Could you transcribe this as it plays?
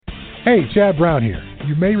Hey, Chad Brown here.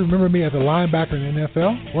 You may remember me as a linebacker in the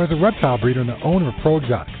NFL or as a reptile breeder and the owner of Pro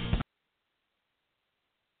Exotics.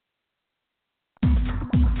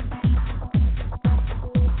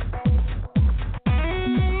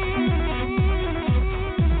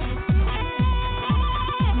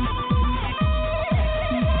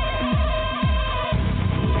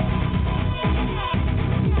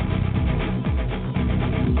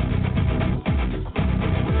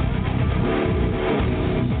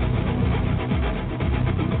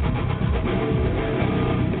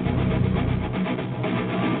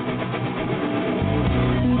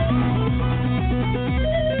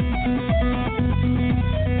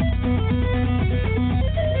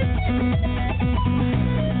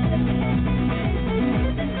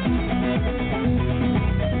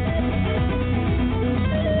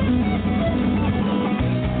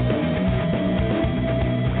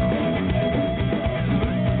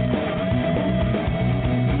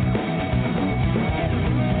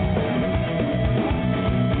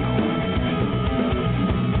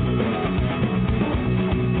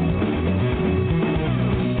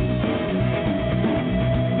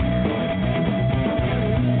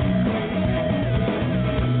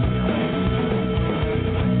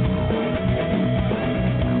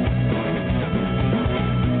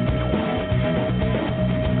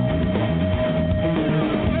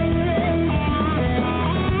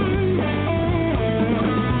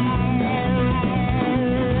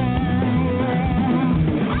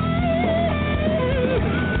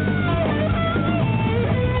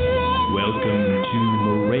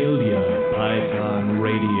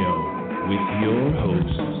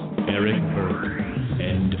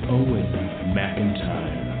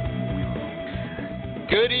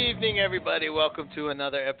 Welcome to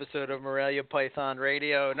another episode of Morelia Python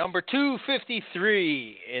Radio, number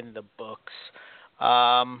 253 in the books.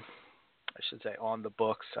 I should say on the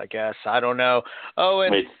books, I guess. I don't know. Oh,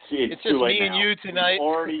 and it's just me and you tonight.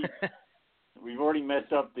 We've already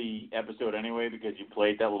messed up the episode anyway because you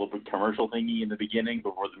played that little commercial thingy in the beginning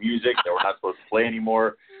before the music that we're not supposed to play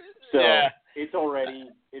anymore. So yeah. It's already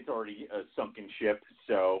a sunken ship.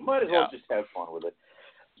 So might as well just have fun with it.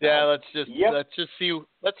 Yeah, let's just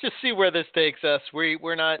see where this takes us. We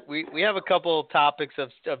have a couple topics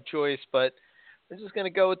of choice, but we're just going to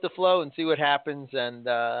go with the flow and see what happens. And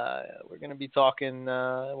we're going to be talking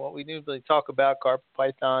what we usually talk about, carpet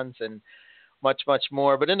pythons and much, much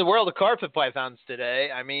more. But in the world of carpet pythons today,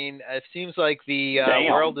 I mean, it seems like the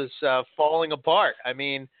world is falling apart. I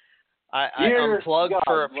mean, I unplugged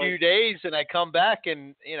for a few days and I come back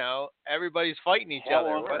and everybody's fighting each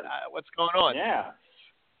other. What's going on? Yeah.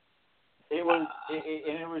 It was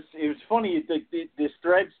funny. This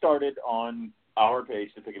thread started on our page,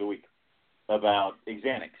 the pick of the week, about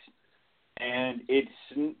Xanax, and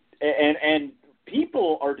and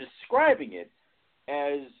people are describing it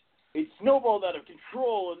as it snowballed out of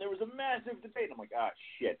control, and there was a massive debate. I'm like,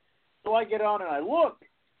 shit. So I get on and I look,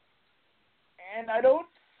 and I don't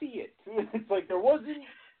see it. It's like there wasn't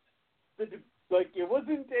it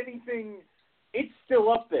wasn't anything. It's still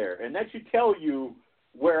up there, and that should tell you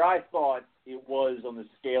where I thought it was on the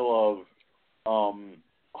scale of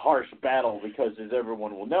harsh battle, because as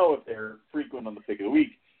everyone will know if they're frequent on the pick of the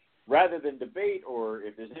week, rather than debate or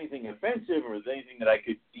if there's anything offensive or there's anything that I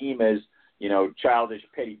could deem as, childish,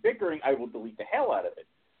 petty bickering, I will delete the hell out of it.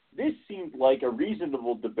 This seemed like a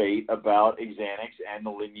reasonable debate about Xanax and the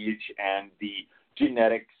lineage and the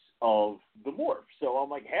genetics of the morph. So I'm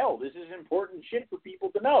like, hell, this is important shit for people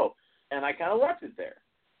to know. And I kind of left it there.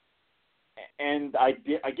 And I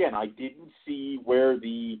didn't see where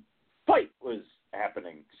the fight was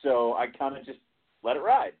happening, so I kind of just let it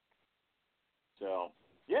ride. So,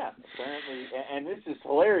 yeah, apparently, and this is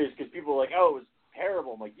hilarious because people are like, oh, it was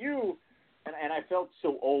terrible. I'm like, and I felt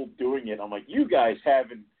so old doing it. I'm like, you guys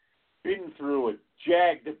haven't been through a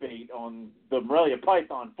JAG debate on the Morelia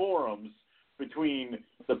Python forums between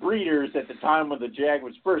the breeders at the time when the JAG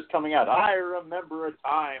was first coming out. I remember a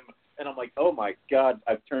time. And I'm like, oh, my God,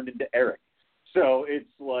 I've turned into Eric. So it's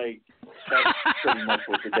like that's pretty much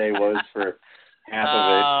what the day was for half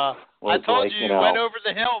of it. I told you went over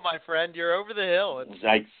the hill, my friend. You're over the hill. It's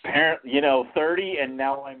like, 30, and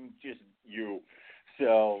now I'm just you.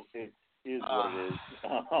 So it is what it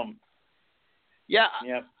is. Yeah.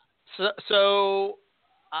 Yep. So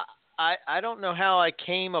I don't know how I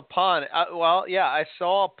came upon it. I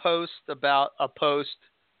saw a post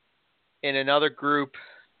in another group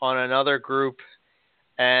on another group,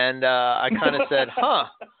 and I kind of said,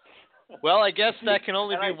 well, I guess that can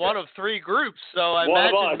only be one of three groups, so I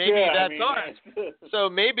imagine maybe that's ours. So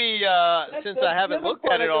maybe since I haven't looked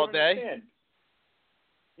at it all day.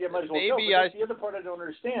 Yeah, might as well maybe go. But that's the other part I don't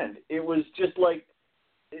understand. It was just like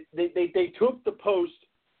they took the post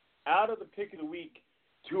out of the pick of the week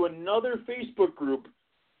to another Facebook group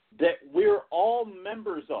that we're all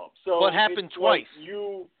members of. So what happened twice?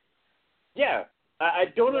 Like I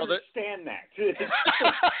don't understand that.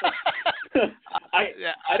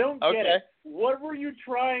 I don't get it. What were you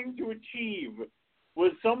trying to achieve?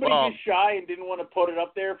 Was somebody just shy and didn't want to put it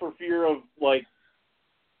up there for fear of like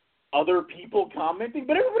other people commenting?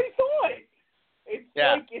 But everybody saw it.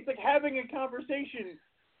 It's like having a conversation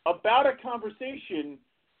about a conversation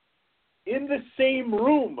in the same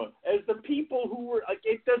room as the people who were like.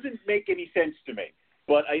 It doesn't make any sense to me.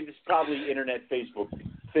 But it's probably internet Facebook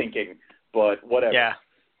thinking. But whatever. Yeah.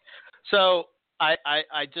 So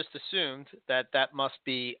I just assumed that must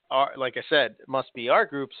be our, like I said, it must be our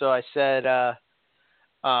group. So I said,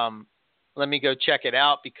 let me go check it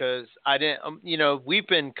out because I didn't, we've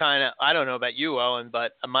been kind of, I don't know about you, Owen,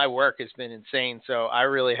 but my work has been insane. So I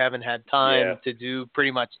really haven't had time to do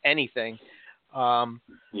pretty much anything,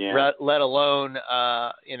 let alone,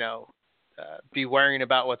 be worrying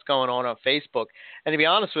about what's going on Facebook. And to be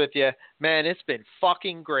honest with you, man, it's been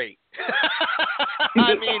fucking great.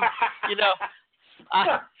 I mean,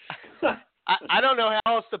 I don't know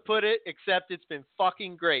how else to put it except it's been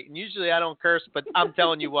fucking great. And usually I don't curse, but I'm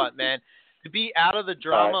telling you what, man, to be out of the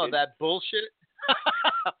drama of that bullshit,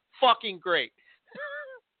 fucking great.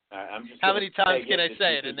 How many times can I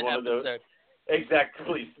say it in the episode?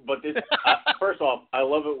 Exactly. But this, first off, I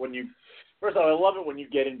love it when you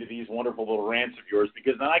get into these wonderful little rants of yours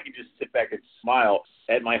because then I can just sit back and smile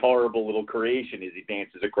at my horrible little creation as he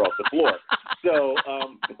dances across the floor. So,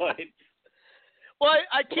 but. Well,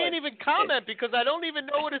 I can't even comment because I don't even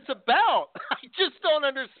know what it's about. I just don't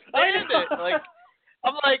understand it. Like,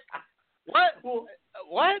 I'm like, what?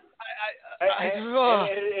 What?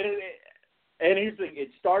 And here's the thing.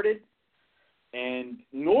 It started, and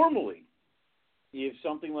normally, if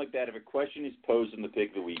something like that, if a question is posed in the pick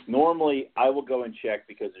of the week, normally I will go and check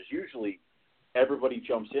because there's usually everybody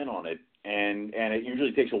jumps in on it, and it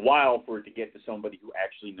usually takes a while for it to get to somebody who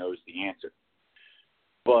actually knows the answer.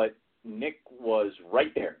 But Nick was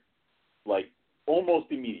right there, like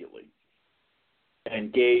almost immediately,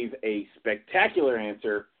 and gave a spectacular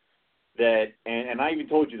answer that, and I even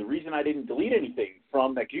told you the reason I didn't delete anything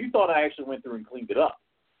from that, because you thought I actually went through and cleaned it up,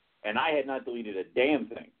 and I had not deleted a damn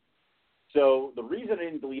thing. So the reason I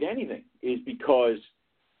didn't delete anything is because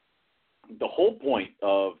the whole point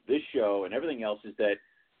of this show and everything else is that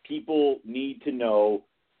people need to know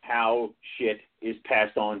how shit is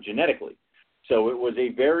passed on genetically. So it was a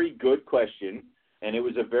very good question, and it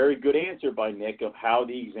was a very good answer by Nick of how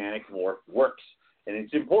the Xanax morph works. And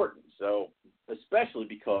it's important, so especially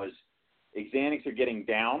because Xanax are getting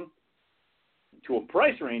down to a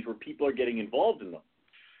price range where people are getting involved in them.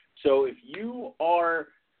 So if you are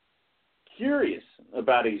curious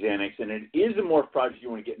about Xanax and it is a morph project you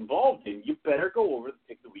want to get involved in, you better go over the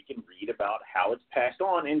pick of the week and read about how it's passed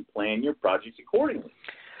on and plan your projects accordingly.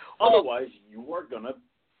 Otherwise, you're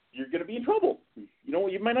gonna be in trouble.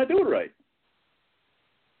 You might not do it right.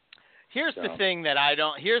 Here's the thing that I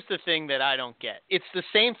don't get. It's the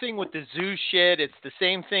same thing with the zoo shit. It's the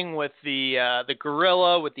same thing with the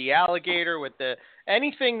gorilla, with the alligator, with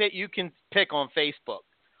anything that you can pick on Facebook.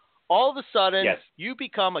 All of a sudden, you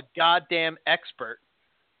become a goddamn expert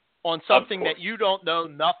on something that you don't know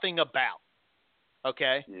nothing about.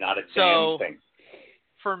 Okay? Not a damn thing.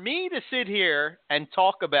 For me to sit here and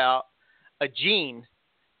talk about a gene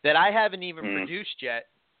that I haven't even produced yet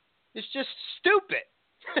is just stupid.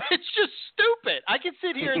 It's just stupid. I can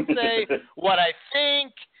sit here and say what I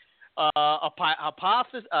think, a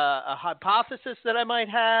hypothesis that I might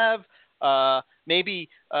have, maybe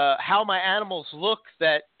how my animals look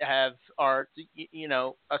that are to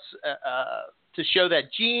show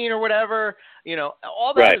that gene or whatever.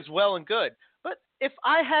 All that is well and good. But if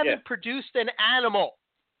I haven't produced an animal,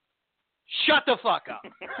 shut the fuck up.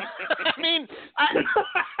 I mean,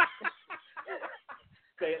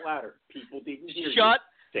 say it louder. People didn't hear you.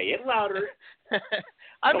 Say it louder.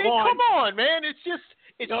 Come on, man. It's just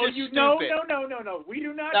stupid. No. We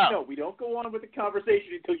do not. No, we don't go on with the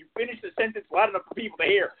conversation until you finish the sentence loud enough for people to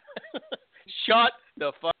hear. Shut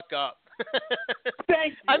the fuck up.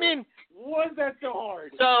 Thank you. I mean, was that so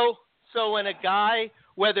hard? So when a guy,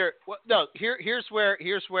 here's where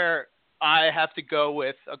I have to go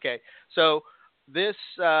with. Okay, so this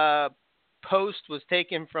post was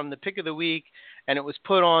taken from the pick of the week, and it was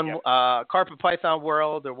put on Carpet Python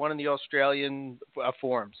World or one of the Australian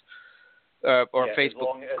forums or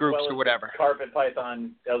Facebook groups or whatever. Carpet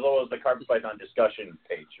Python, as well as the Carpet Python discussion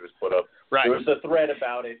page was put up. Right. There was a thread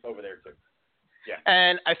about it over there too. Yeah.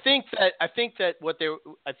 And I think that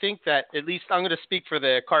at least I'm going to speak for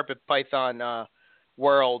the Carpet Python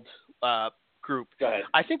world group. Go ahead.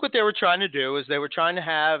 I think what they were trying to do is they were trying to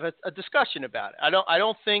have a discussion about it. I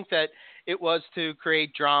don't think that it was to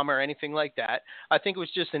create drama or anything like that. I think it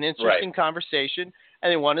was just an interesting conversation,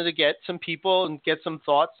 and they wanted to get some people and get some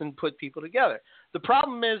thoughts and put people together. The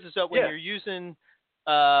problem is that when you're using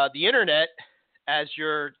the internet as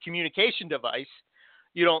your communication device,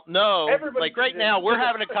 you don't know. Like right now, we're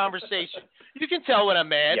having a conversation. You can tell when I'm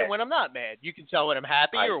mad and when I'm not mad. You can tell when I'm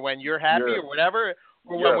happy or when you're happy or whatever,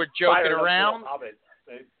 or when we're joking around,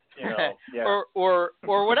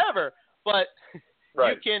 or whatever. But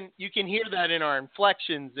you can hear that in our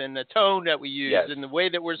inflections and the tone that we use and the way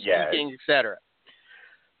that we're speaking, etc.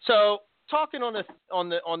 So talking on the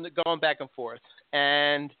going back and forth,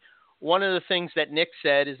 and one of the things that Nick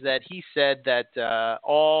said is that he said that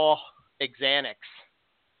all Xanax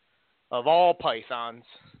of all pythons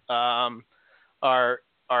are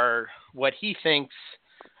what he thinks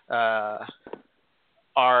are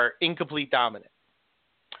incomplete dominant.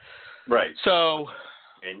 Right. So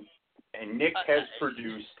and Nick has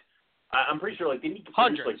produced, I'm pretty sure, like, didn't he produce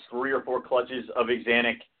hundreds. like 3 or 4 clutches of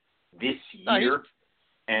Xanax this year?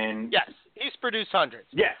 And yes, he's produced hundreds.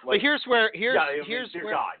 Yeah. Like, but here's where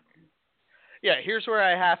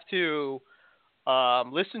I have to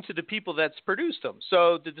listen to the people that's produced them.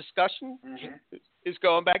 So the discussion is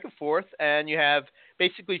going back and forth, and you have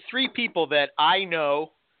basically 3 people that I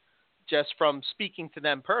know just from speaking to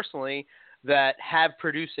them personally that have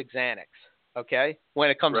produced Xanax. Okay, when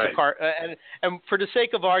it comes to and for the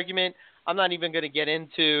sake of argument, I'm not even going to get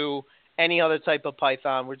into any other type of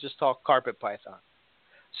python. We're just talking carpet python.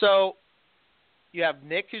 So you have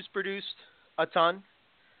Nick, who's produced a ton.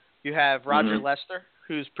 You have Roger Lester,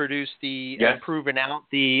 who's produced the proven out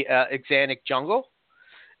the Xanax Jungle,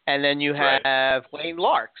 and then you have Wayne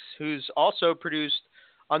Larks, who's also produced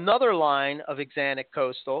another line of Xanax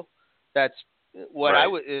Coastal. That's what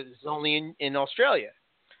is only in Australia.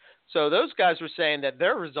 So those guys were saying that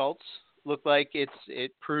their results look like it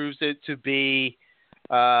proves it to be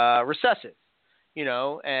recessive,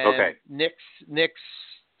 and Nick's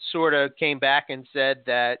sort of came back and said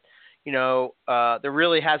that, there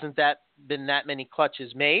really hasn't been that many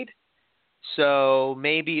clutches made. So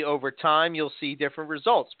maybe over time you'll see different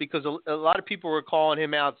results, because a lot of people were calling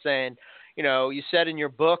him out saying, you said in your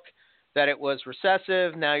book that it was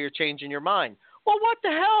recessive. Now you're changing your mind. Well, what the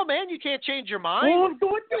hell, man? You can't change your mind.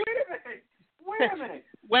 Wait a minute.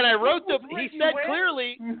 When I wrote he said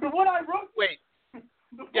clearly. What I wrote. Wait. The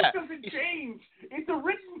book doesn't change. It's a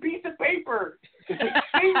written piece of paper.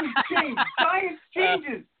 Things change. Science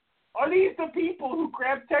changes. Are these the people who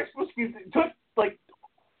grabbed textbooks and took like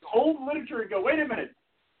old literature and go, wait a minute,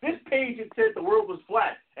 this page it said the world was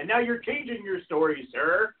flat, and now you're changing your story,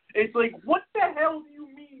 sir? It's like, what the hell do you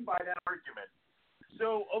mean by that argument?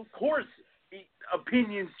 So of course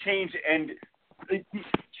opinions change, and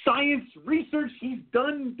science research, he's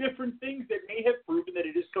done different things that may have proven that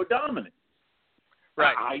it is codominant.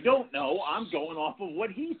 Right. I don't know. I'm going off of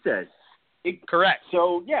what he says. Correct.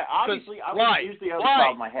 So, yeah, obviously, here's the other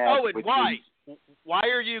problem I have. Why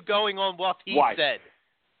are you going on what he said?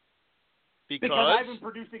 Because I haven't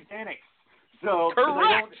produced Xanax. So,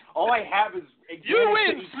 correct. All I have is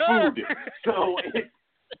Xanax food. So,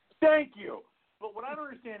 thank you. But what I don't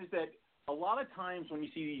understand is that a lot of times when you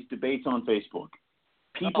see these debates on Facebook,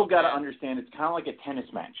 people got to understand it's kind of like a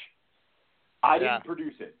tennis match. I didn't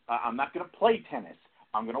produce it. I'm not going to play tennis.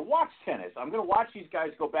 I'm going to watch tennis. I'm going to watch these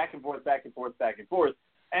guys go back and forth,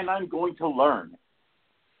 and I'm going to learn.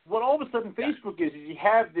 What all of a sudden Facebook is you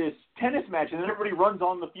have this tennis match, and then everybody runs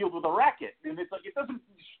on the field with a racket. And it's like,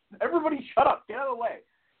 everybody shut up, get out of the way.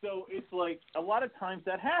 So it's like a lot of times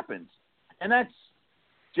that happens. And that's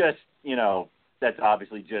just, that's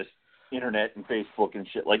obviously just internet and Facebook and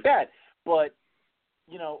shit like that. But,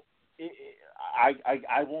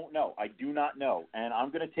 I won't know. I do not know. And I'm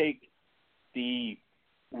going to take the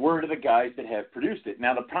word of the guys that have produced it.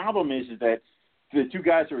 Now, the problem is that the 2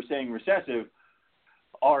 guys who are saying recessive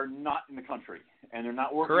are not in the country, and they're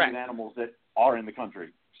not working with animals that are in the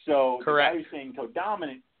country. So the guy who's saying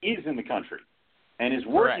codominant is in the country and is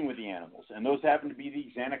working with the animals, and those happen to be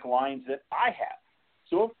the Xanax lines that I have.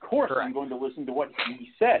 So, of course, I'm going to listen to what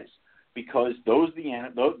he says, because what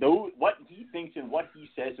he thinks and what he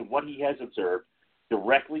says and what he has observed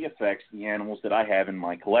directly affects the animals that I have in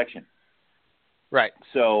my collection. Right.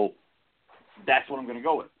 So that's what I'm going to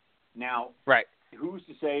go with. Now, who's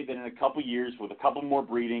to say that in a couple years, with a couple more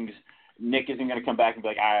breedings, Nick isn't going to come back and be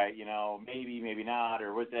like, maybe, maybe not,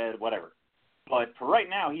 or whatever. But for right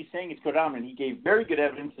now, he's saying it's codominant. He gave very good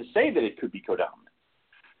evidence to say that it could be codominant.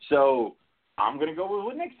 So I'm going to go with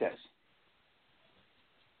what Nick says.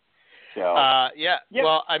 So yeah.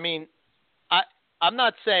 Well, I mean, I'm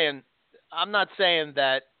not saying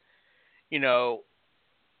that, you know,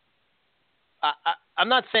 I'm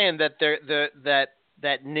not saying that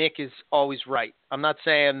that Nick is always right. I'm not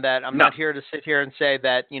saying that. I'm not here to sit here and say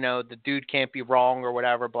that, you know, the dude can't be wrong or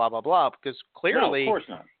whatever, blah, blah, blah, because clearly of course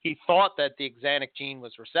not. He thought that the Xanax gene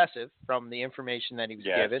was recessive from the information that he was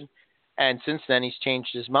given, and since then he's changed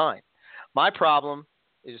his mind. My problem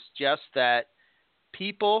is just that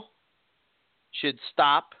people should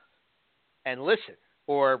stop and listen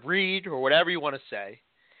or read or whatever you want to say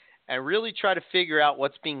and really try to figure out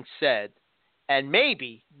what's being said, and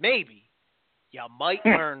maybe you might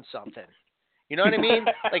learn something. You know what I mean?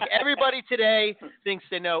 Like, everybody today thinks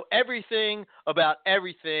they know everything about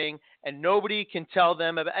everything, and nobody can tell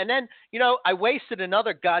them about. And then, you know, I wasted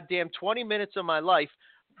another goddamn 20 minutes of my life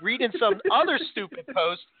reading some other stupid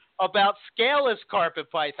post about scaleless carpet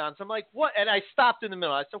pythons. I'm like, what? And I stopped in the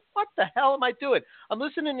middle. I said, what the hell am I doing? I'm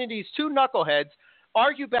listening to these two knuckleheads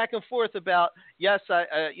argue back and forth about, yes,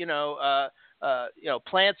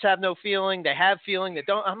 plants have no feeling. They have feeling. They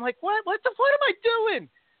don't. I'm like, what? What am I doing?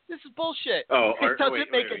 This is bullshit. It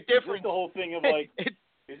doesn't make a difference. Is this the whole thing of like?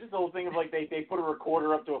 Is this the whole thing of like they put a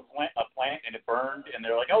recorder up to a plant and it burned and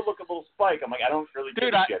they're like, oh, look, a little spike. I'm like, I don't really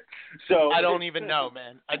give a shit. So I don't even know,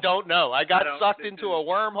 man. I don't know. I got sucked into a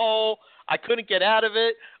wormhole. I couldn't get out of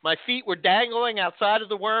it. My feet were dangling outside of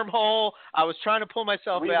the wormhole. I was trying to pull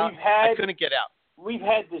myself out. I couldn't get out. We've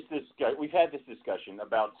had this discussion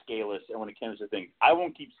about scaleless, and when it comes to things, I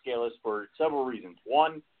won't keep scaleless for several reasons.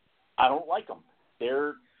 One, I don't like them.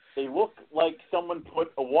 They look like someone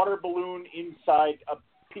put a water balloon inside a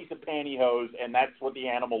piece of pantyhose, and that's what the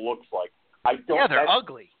animal looks like. Yeah, they're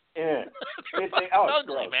ugly. Yeah. It's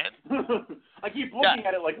ugly, man. I keep looking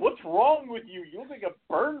at it like, what's wrong with you? You look like a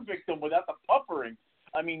burn victim without the puffering.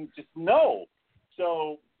 I mean, just no.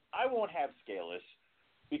 So I won't have scaleless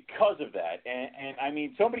because of that. And I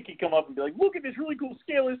mean, somebody could come up and be like, look at this really cool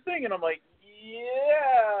scaleless thing. And I'm like,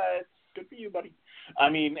 yeah, it's good for you, buddy. I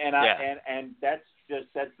mean, and that's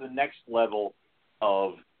the next level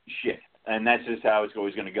of shit. And that's just how it's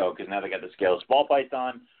always going to go, because now they got the scaleless ball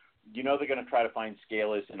python. You know they're going to try to find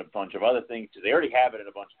scaleless in a bunch of other things, because they already have it in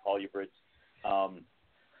a bunch of colubrids.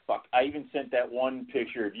 I even sent that one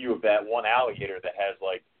picture of you of that one alligator that has,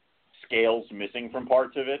 like, scales missing from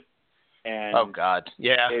parts of it. And oh, God.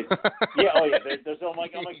 Yeah. So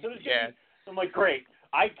I'm like, great.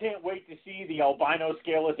 I can't wait to see the albino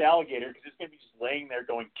scaleless alligator, because it's going to be just laying there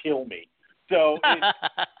going, kill me. So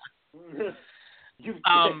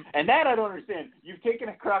and that I don't understand. You've taken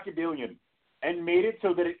a crocodilian and made it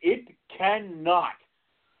so that it cannot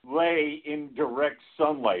lay in direct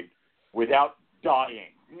sunlight without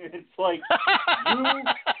dying. It's like you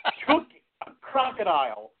took a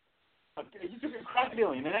crocodile, you took a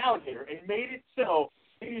crocodilian, an alligator, and made it so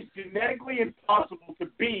it is genetically impossible to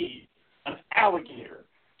be an alligator.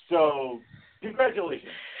 So,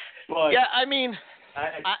 congratulations. But yeah, I mean,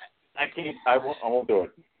 I can't. I won't do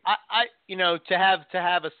it. To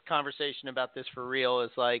have a conversation about this for real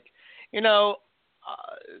is like,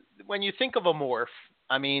 when you think of a morph,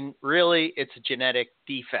 I mean, really, it's a genetic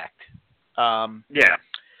defect.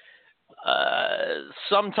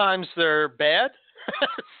 Sometimes they're bad.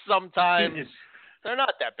 Sometimes they're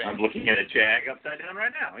not that bad. I'm looking at a jag upside down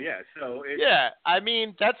right now. Yeah. So. I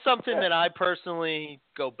mean, that's something that I personally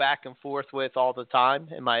go back and forth with all the time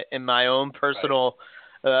in my own personal.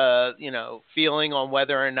 Feeling on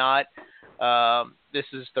whether or not this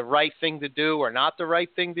is the right thing to do or not the right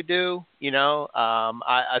thing to do.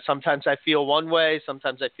 I sometimes I feel one way,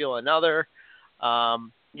 sometimes I feel another. But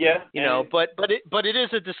it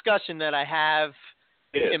is a discussion that I have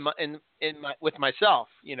with myself.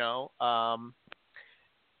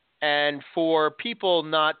 And for people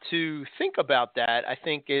not to think about that, I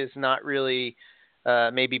think is not really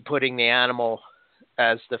maybe putting the animal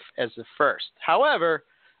as the first. However,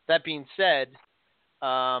 that being said,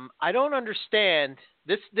 I don't understand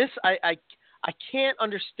this. I can't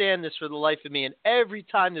understand this for the life of me. And every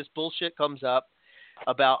time this bullshit comes up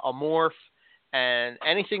about a morph and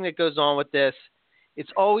anything that goes on with this,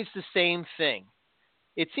 it's always the same thing.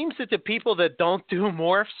 It seems that the people that don't do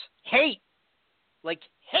morphs hate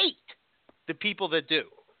the people that do.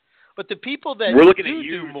 But the people that we're looking at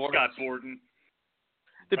do morphs, Scott Borden.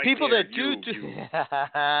 The people that do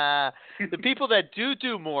the people that do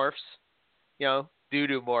morphs, do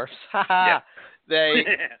morphs. They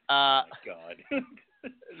oh my God.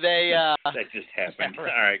 They that just happened. Yeah,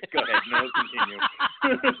 right. All right, go ahead. No,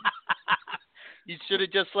 continue. You should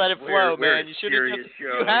have just let it flow, man. You should have just.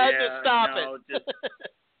 Show. You had to stop it.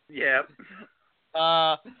 Yeah.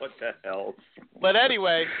 What the hell? But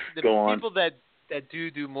anyway, the people that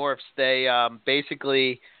do morphs, they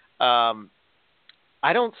basically,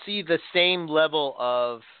 I don't see the same level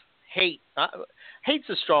of hate. Hate's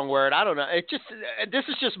a strong word. I don't know. This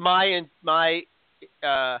is just my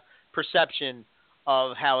perception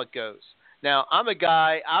of how it goes. Now, I'm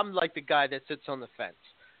like the guy that sits on the fence.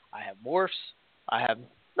 I have morphs. I have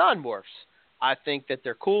non-morphs. I think that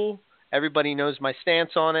they're cool. Everybody knows my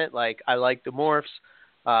stance on it. Like, I like the morphs.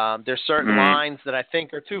 There's certain lines that I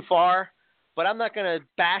think are too far, but I'm not going to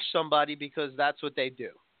bash somebody because that's what they do.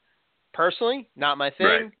 Personally, not my thing,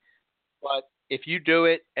 right. But if you do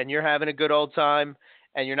it and you're having a good old time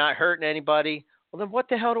and you're not hurting anybody, well, then what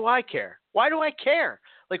the hell do I care? Why do I care?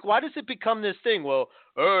 Like, why does it become this thing? Well,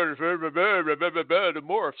 the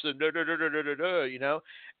morphs and you know.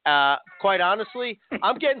 Quite honestly,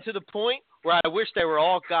 I'm getting to the point where I wish they were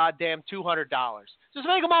all goddamn $200. Just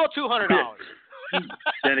make them all $200.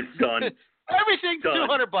 Then it's done. Everything's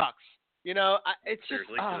 $200. You know, it's just.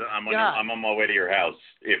 Seriously, I'm on my way to your house.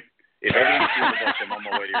 If everything's $200, I'm on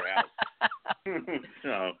my way to your house.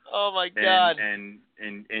 So, oh my God. And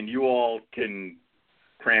you all can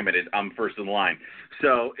cram it. I'm first in line.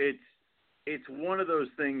 So it's one of those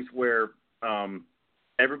things where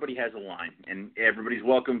everybody has a line, and everybody's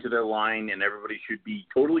welcome to their line, and everybody should be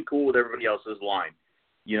totally cool with everybody else's line.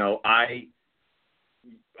 You know, I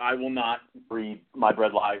will not breed my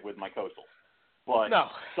bred live with my coastal, but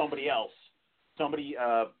no. somebody else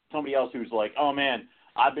who's like, oh man,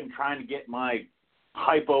 I've been trying to get my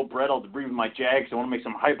hypo bredel to breed with my jags. I want to make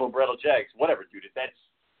some hypo bredel jags. Whatever, dude.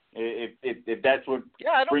 If that's what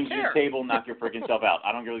brings you to the table, knock your freaking self out.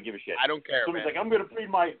 I don't really give a shit. I don't care. Somebody's like, I'm gonna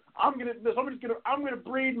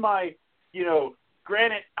breed my, you know,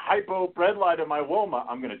 granite hypo bredli to my Woma.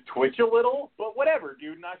 I'm gonna twitch a little, but whatever,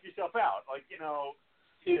 dude. Knock yourself out. Like, you know,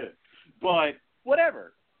 yeah. But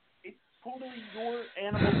whatever. It's totally your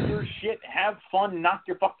animal, your shit. Have fun. Knock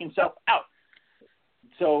your fucking self out.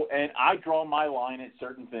 So, and I draw my line at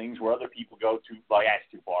certain things where other people go to, like, that's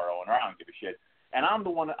too far, Owen, or I don't give a shit. And I'm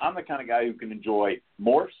the kind of guy who can enjoy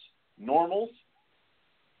morphs, normals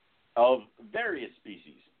of various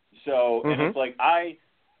species. So, and it's like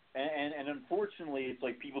and unfortunately, it's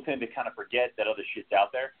like people tend to kind of forget that other shit's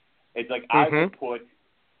out there. It's like I would put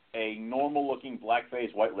a normal-looking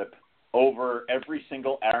black-faced white lip over every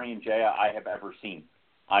single Aryan Jaya I have ever seen.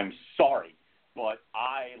 I'm sorry, but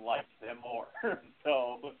I like them more.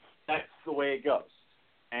 So that's the way it goes.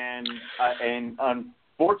 And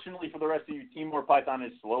unfortunately for the rest of you, Timor Python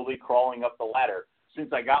is slowly crawling up the ladder.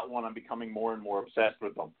 Since I got one, I'm becoming more and more obsessed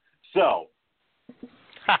with them. So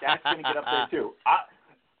that's going to get up there too.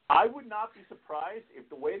 I would not be surprised if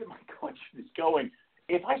the way that my collection is going,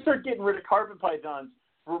 if I start getting rid of carpet pythons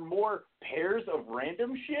for more pairs of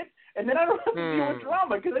random shit, and then I don't have to deal with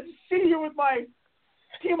drama because I just sit here with my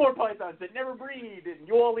Timor pythons that never breed, and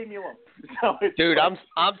you all leave me alone. So dude, like,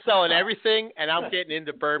 I'm selling everything, and I'm getting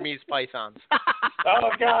into Burmese pythons. Oh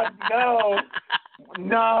God, no.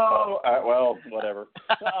 Well, whatever.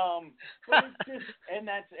 But it's just, and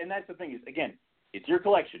that's the thing is, again, it's your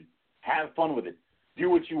collection. Have fun with it. Do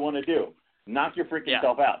what you want to do. Knock your freaking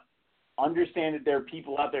self out. Understand that there are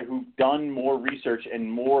people out there who've done more research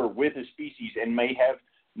and more with a species and may have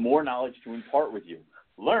more knowledge to impart with you.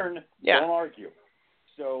 Learn, don't argue.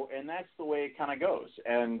 So, and that's the way it kind of goes.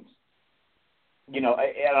 And, you know,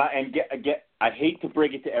 I hate to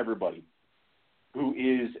break it to everybody who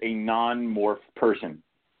is a non-morph person.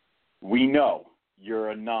 We know you're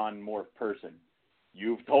a non-morph person.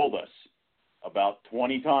 You've told us about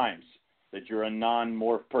 20 times that you're a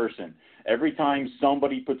non-morph person. Every time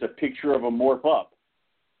somebody puts a picture of a morph up,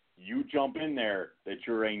 you jump in there that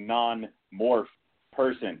you're a non-morph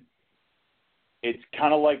person. It's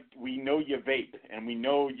kind of like we know you vape and we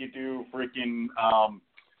know you do freaking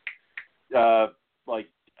that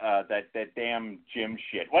damn gym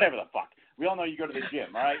shit. Whatever the fuck. We all know you go to the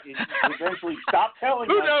gym, all right? Eventually stop telling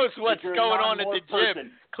us. Who knows what's going on at the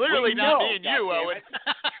gym? Clearly not me and you, Owen.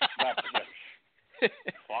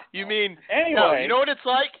 You mean anyway? No, you know what it's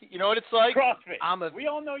like? CrossFit. We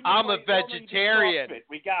all know I'm a vegetarian.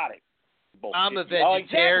 We got it. Bullshit. I'm a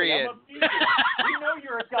vegetarian. Oh, exactly. I'm a vegan. We know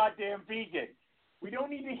you're a goddamn vegan. We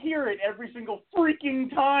don't need to hear it every single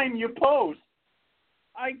freaking time you post.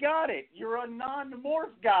 I got it. You're a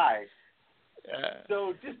non-morph guy.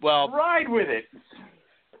 So just ride with it.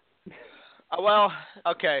 Well,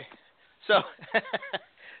 okay.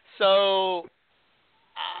 So,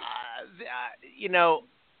 you know,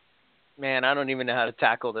 man, I don't even know how to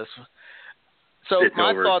tackle this. So it's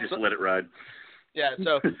my over. thoughts. Just let it ride. Yeah.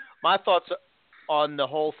 So my thoughts on the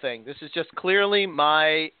whole thing. This is just clearly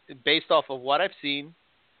based off of what I've seen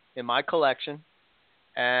in my collection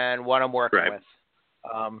and what I'm working with.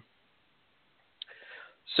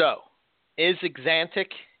 So, is Exantic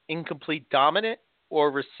incomplete dominant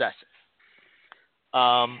or recessive?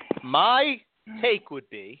 My take would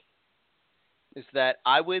be is that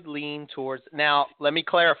I would lean towards. Now, let me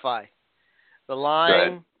clarify. The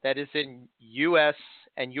line that is in U.S.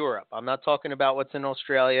 and Europe. I'm not talking about what's in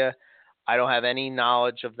Australia. I don't have any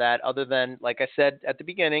knowledge of that other than, like I said at the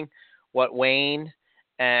beginning, what Wayne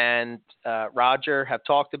and Roger have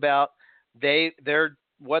talked about. They're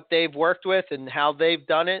what they've worked with and how they've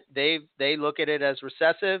done it. They look at it as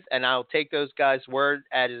recessive, and I'll take those guys' word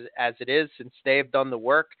as it is since they've done the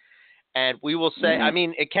work. And we will say, I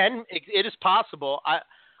mean, it is possible.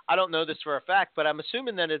 I don't know this for a fact, but I'm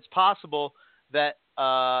assuming that it's possible that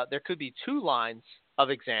there could be two lines of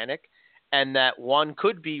Exanic, and that one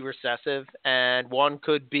could be recessive and one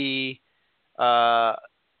could be what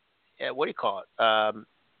do you call it?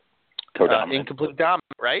 Incomplete dominant,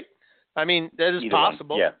 right? I mean, that is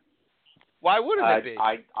possible. Yeah. Why wouldn't it be?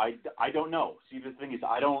 I don't know. See, the thing is,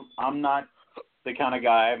 I'm not the kind of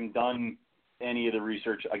guy. I haven't done any of the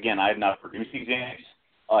research. Again, I have not produced Exanics.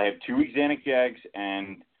 I have 2 Exanic Jags,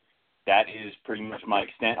 and that is pretty much my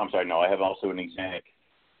extent. I'm sorry, no, I have also an Exanic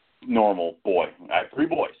normal boy. I have 3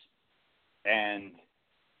 boys, and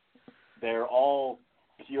they're all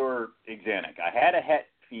pure Exanic. I had a het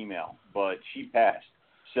female, but she passed.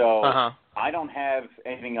 So I don't have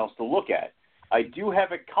anything else to look at. I do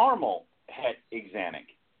have a caramel het Exanic.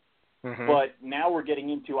 But now we're getting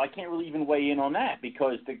into, I can't really even weigh in on that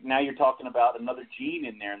because now you're talking about another gene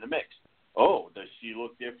in there in the mix. Oh, does she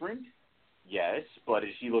look different? Yes, but does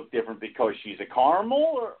she look different because she's a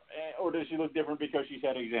caramel or does she look different because she's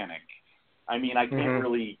het Exanic? I mean, I can't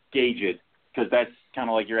really gauge it because that's kind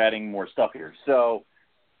of like you're adding more stuff here. So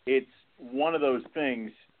it's one of those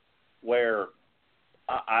things where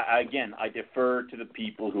I defer to the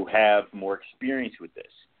people who have more experience with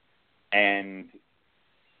this. And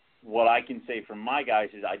what I can say from my guys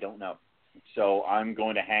is I don't know. So I'm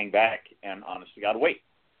going to hang back and honestly got to wait.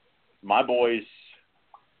 My boys,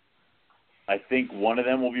 I think one of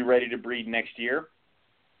them will be ready to breed next year,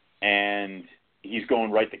 and he's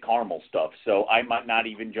going right to caramel stuff. So I might not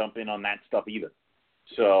even jump in on that stuff either.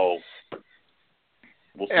 So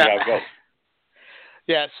we'll see how it goes.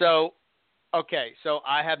 Yeah, so okay, so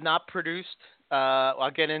I have not produced.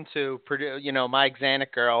 I'll get into my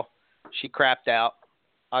Exanic girl. She crapped out.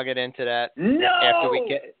 I'll get into that after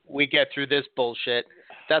we get through this bullshit.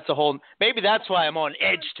 That's a whole. Maybe that's why I'm on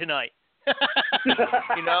edge tonight.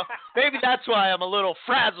 Maybe that's why I'm a little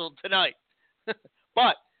frazzled tonight.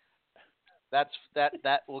 But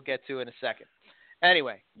that we'll get to in a second.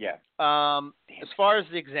 Anyway, as far as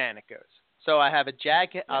the Exanic goes, so I have a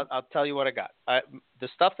Jag. I'll tell you what I got. The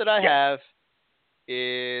stuff that I have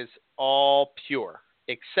is all pure,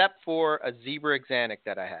 except for a Zebra Exanic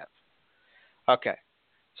that I have. Okay.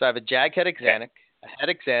 So I have a Jag head Exanic, a head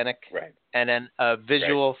Exanic, and then a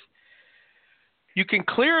visual. You can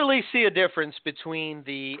clearly see a difference between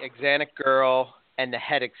the Exanic girl and the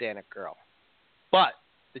head Exanic girl. But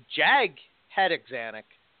the Jag head Exanic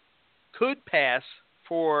could pass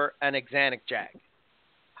for an Exanic Jag.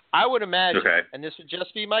 I would imagine, and this would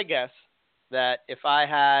just be my guess, that if I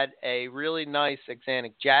had a really nice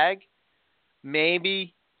Exanic Jag,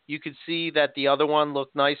 maybe you could see that the other one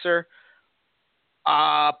looked nicer.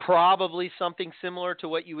 Probably something similar to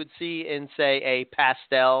what you would see in, say, a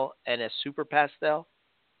pastel and a super pastel.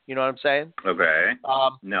 You know what I'm saying? Okay.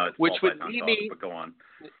 No, it's which would lead me. But go on.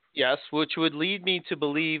 Yes, which would lead me to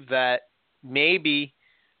believe that maybe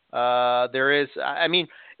there is. I mean,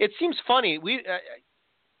 it seems funny.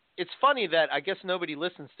 It's funny that I guess nobody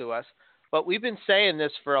listens to us. But we've been saying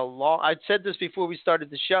this for a long. I said this before we started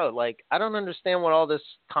the show. Like, I don't understand what all this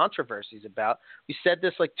controversy is about. We said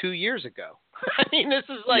this like 2 years ago. I mean, this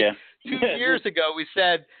is like 2 years ago. We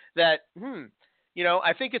said that.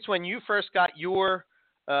 I think it's when you first got your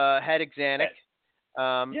head Exanic.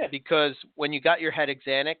 Because when you got your head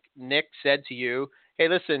Exanic, Nick said to you, "Hey,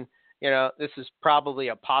 listen, this is probably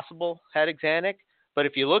a possible head Exanic. But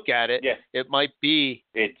if you look at it, it might be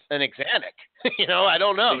an Exanic. I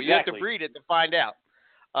don't know. Exactly. You have to breed it to find out."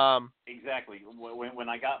 Exactly. When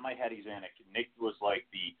I got my head Exanic, Nick was like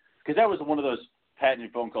because that was one of those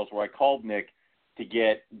patented phone calls where I called Nick to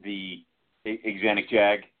get the Exanic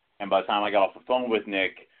Jag, and by the time I got off the phone with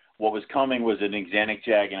Nick, what was coming was an Exanic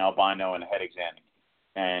Jag, an albino, and a head Exanic,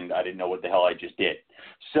 and I didn't know what the hell I just did.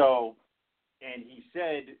 So, and he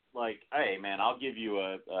said, like, "Hey man, I'll give you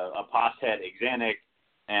a pos head Exanic,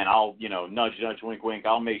 and I'll, nudge, wink, wink.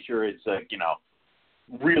 I'll make sure it's,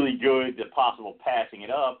 really good, the possible passing it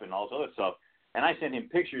up and all this other stuff. And I sent him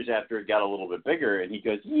pictures after it got a little bit bigger, and he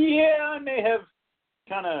goes, yeah, I may have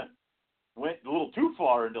kind of went a little too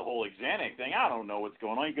far into the whole Xanax thing. I don't know what's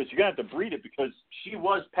going on. He goes, you're going to have to breed it because she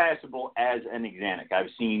was passable as an Xanax. I've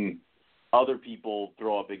seen other people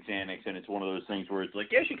throw up Xanax, and it's one of those things where it's like,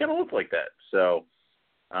 yeah, she kind of looked like that. So,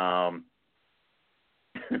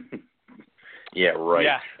 yeah, right.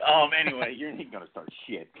 Yeah. Anyway, you're not going to start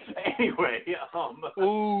shit. Anyway,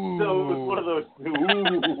 ooh. So it was one of those,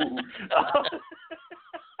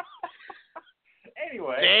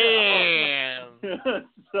 anyway. Damn.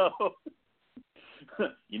 So,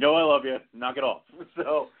 I love you. Knock it off.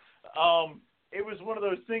 So, it was one of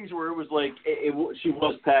those things where it was like, she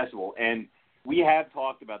was passable. And we have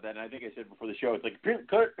talked about that, and I think I said before the show, it's like,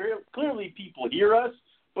 clearly people hear us,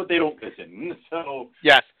 but they don't listen. So,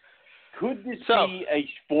 yes. Could this be a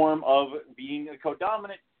form of being a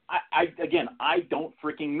codominant? I don't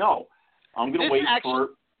freaking know. I'm going to wait for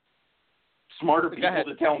smarter people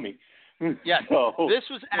to tell me. Yes. So, this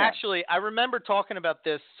was actually, I remember talking about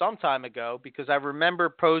this some time ago because I remember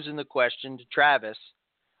posing the question to Travis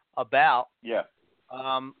about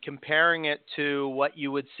comparing it to what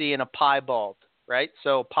you would see in a piebald, right?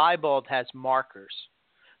 So a piebald has markers.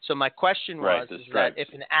 So my question was that if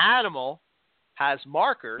an animal has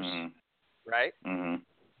markers, right,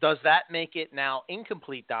 does that make it now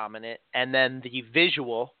incomplete dominant, and then the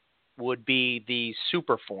visual would be the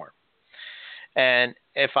super form? And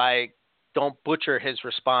if I don't butcher his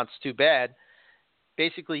response too bad,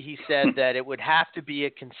 basically he said that it would have to be a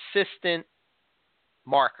consistent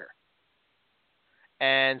marker.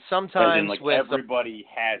 And sometimes with everybody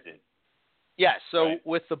has it. Yeah, so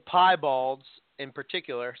with the piebalds in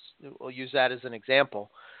particular, we'll use that as an example,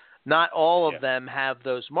 not all of them have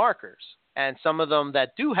those markers. And some of them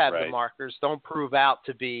that do have the markers don't prove out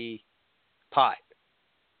to be pied,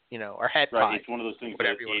 or head pied. Right, it's one of those things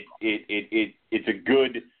that it's a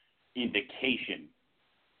good indication,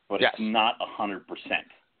 but it's not 100%.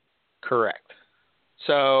 Correct.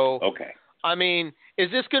 So, I mean, is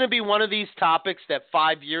this going to be one of these topics that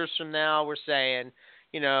 5 years from now we're saying,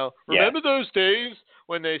 remember those days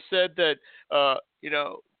when they said that,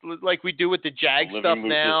 like we do with the Jag stuff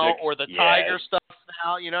now or the Tiger stuff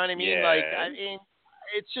now, you know what I mean? Yes. Like, I mean,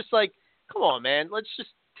 it's just like, come on, man, let's just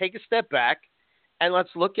take a step back and let's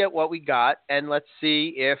look at what we got and let's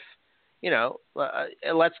see if,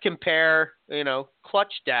 let's compare,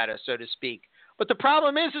 clutch data, so to speak. But the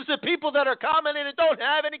problem is the people that are commenting and don't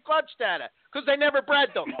have any clutch data because they never bred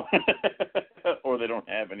them. Or they don't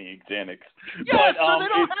have any Xanax. Yes, so they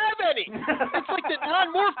don't have any. It's like the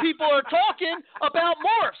non-morph people are talking about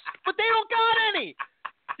morphs, but they don't got any.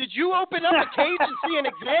 Did you open up a cage and see an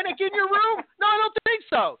Xanax in your room? No, I don't think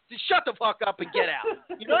so. Just shut the fuck up and get out.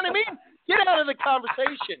 You know what I mean? Get out of the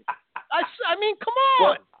conversation. I mean, come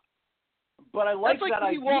on. But I like That's like that me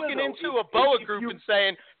idea, walking though. into a boa group and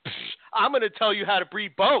saying, I'm going to tell you how to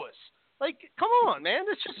breed boas. Like, come on, man.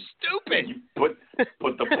 That's just stupid. You put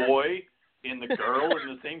the boy and the girl in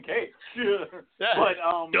the same cage. But,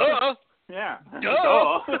 duh. Yeah.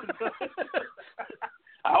 Duh.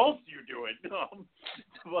 How else do you do it?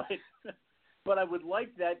 But I would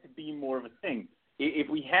like that to be more of a thing. If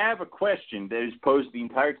we have a question that is posed to the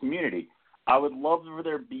entire community, I would love for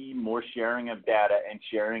there be more sharing of data and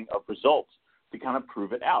sharing of results to kind of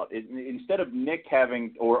prove it out. Instead of Nick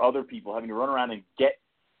having or other people having to run around and get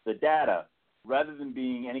the data, rather than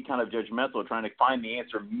being any kind of judgmental, trying to find the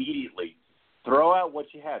answer immediately, throw out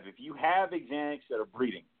what you have. If you have Xanax that are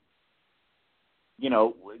breeding,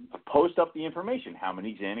 post up the information. How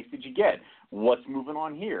many Xanax did you get? What's moving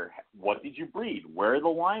on here? What did you breed? Where are the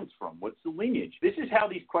lines from? What's the lineage? This is how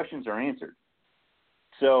these questions are answered.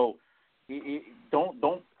 So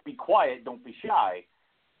don't be quiet. Don't be shy.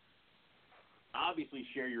 Obviously,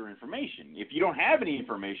 share your information. If you don't have any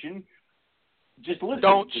information, just listen.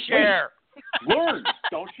 Don't share. Learn.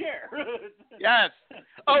 Don't share. Yes.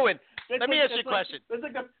 Owen, let me ask you a question.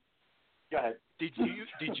 Go ahead. Did you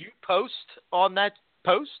post on that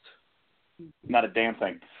post? Not a damn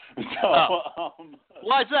thing. So,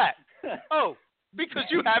 why's that? Oh, because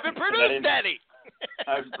you haven't produced any.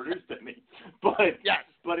 I haven't produced any. But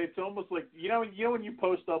but it's almost like you know when you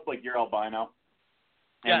post up like you're albino,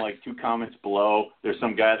 and like 2 comments below, there's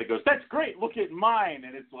some guy that goes, "That's great. Look at mine,"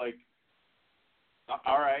 and it's like,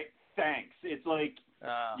 all right, thanks. It's like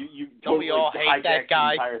you don't we all hate that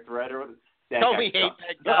guy? The entire thread or don't we hate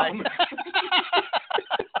that guy?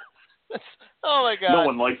 Oh my God! No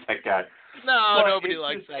one likes that guy. No, nobody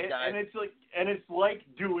likes that guy. And it's like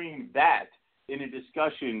doing that. in a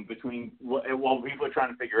discussion between while people are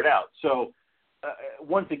trying to figure it out. So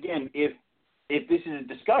once again, if this is a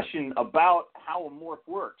discussion about how a morph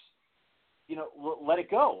works, let it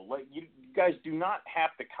go. Like you guys do not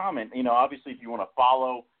have to comment. Obviously, if you want to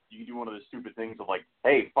follow, you can do one of the stupid things of like,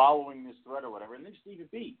 hey, following this thread or whatever, and then just leave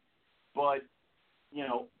it be. But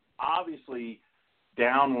obviously,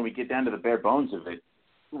 when we get down to the bare bones of it,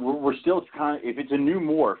 we're still trying. If it's a new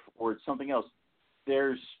morph or it's something else,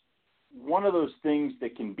 there's one of those things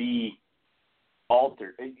that can be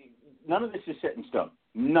altered. None of this is set in stone.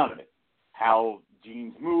 None of it. How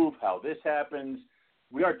genes move, how this happens.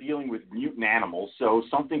 We are dealing with mutant animals, so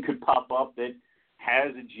something could pop up that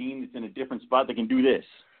has a gene that's in a different spot that can do this.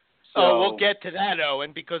 So, we'll get to that,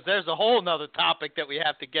 Owen, because there's a whole other topic that we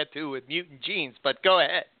have to get to with mutant genes. But go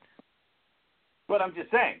ahead. But I'm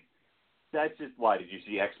just saying, that's just why. Did you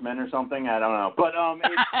see X-Men or something? I don't know. But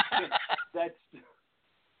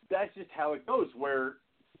that's just how it goes. Where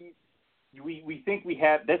we think we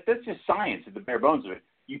have that's just science at the bare bones of it.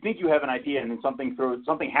 You think you have an idea, and then something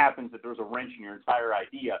happens that throws a wrench in your entire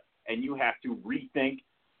idea, and you have to rethink,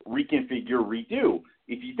 reconfigure, redo.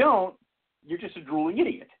 If you don't, you're just a drooling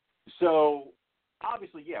idiot. So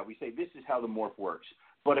obviously, yeah, we say this is how the morph works.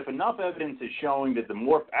 But if enough evidence is showing that the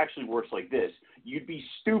morph actually works like this, you'd be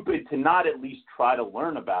stupid to not at least try to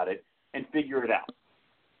learn about it and figure it out.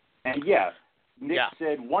 And yeah, Nick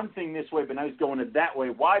said one thing this way, but now he's going it that way.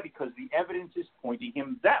 Why? Because the evidence is pointing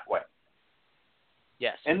him that way.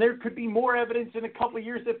 Yes. And there could be more evidence in a couple of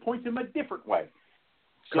years that points him a different way.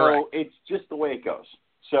 So Correct. It's just the way it goes.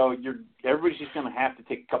 So everybody's just going to have to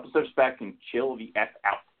take a couple steps back and chill the F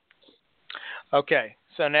out. Okay.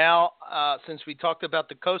 So now, since we talked about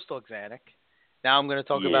the coastal axanthic, now I'm going to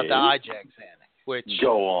talk about the IJ axanthic. Which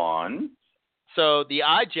go on. So the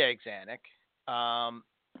IJ axanthic. I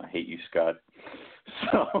hate you, Scott.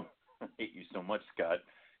 I hate you so much, Scott.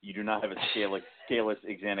 You do not have a scaleless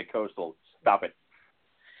axanthic coastal. Stop it.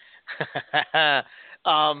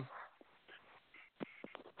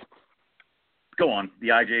 Go on. The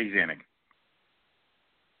IJ axanthic.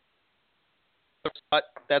 But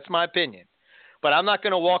that's my opinion. But I'm not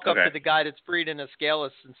going to walk up Okay. to the guy that's breeding a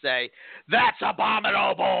scaleless and say, that's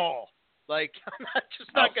abominable. Like, I'm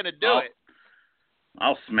not going to do it.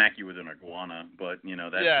 I'll smack you with an iguana, but,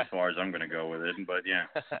 that's as far as I'm going to go with it. But, yeah.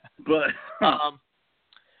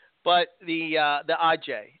 But the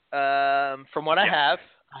IJ, from what I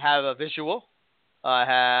have a visual. I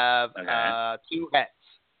have 2 hets.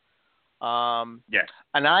 Yes.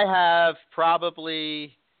 And I have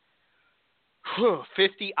probably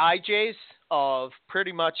 50 IJs of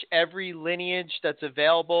pretty much every lineage that's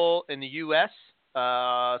available in the U.S.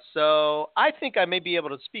 So I think I may be able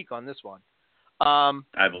to speak on this one.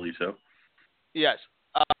 I believe so. Yes.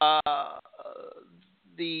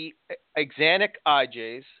 The axanthic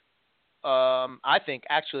IJs, I think,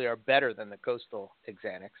 actually are better than the coastal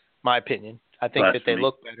axanthics. My opinion. I think that they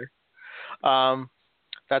look better.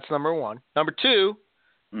 That's number one. Number two,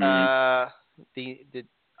 I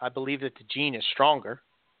believe that the gene is stronger.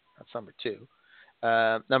 That's number two.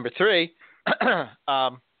 Number three,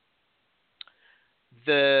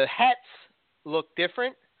 the hets look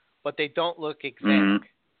different, but they don't look axanthic.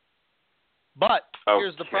 But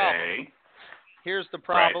here's the problem. Here's the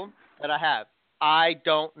problem that I have. I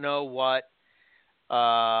don't know what.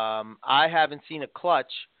 I haven't seen a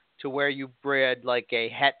clutch to where you bred like a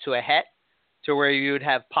het to a het, to where you would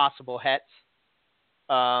have possible hets.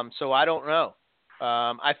 So I don't know.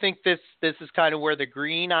 I think this is kind of where the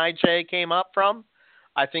green IJ came up from.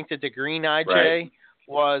 I think that the green IJ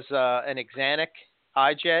was an axanthic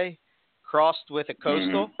IJ crossed with a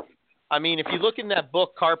coastal. I mean, if you look in that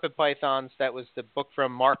book, Carpet Pythons, that was the book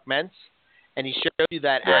from Mark Mentz, and he showed you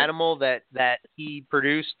that animal that he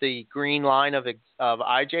produced the green line of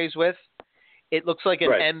IJs with, it looks like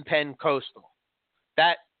an M-Pen coastal.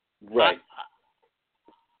 That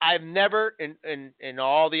I've never, in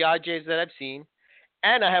all the IJs that I've seen,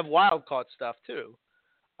 and I have wild caught stuff too,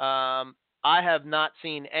 I have not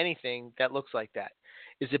seen anything that looks like that.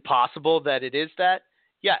 Is it possible that it is that?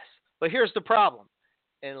 Yes. But here's the problem.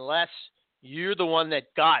 Unless you're the one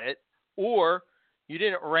that got it, or you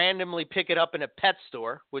didn't randomly pick it up in a pet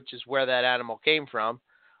store, which is where that animal came from,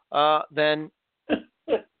 then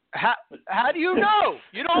how do you know?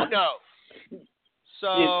 You don't know.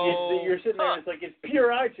 So you're sitting there and it's like, it's pure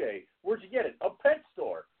IJ. Where'd you get it? A pet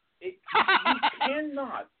store. You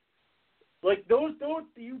cannot. Like, those,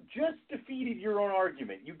 you just defeated your own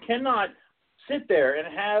argument. You cannot sit there and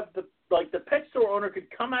have the pet store owner could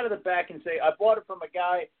come out of the back and say, I bought it from a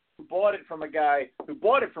guy who bought it from a guy who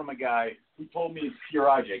bought it from a guy who told me it's pure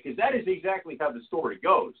IJ. Because that is exactly how the story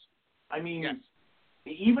goes. I mean,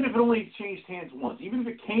 even if it only changed hands once, even if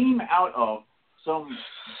it came out of some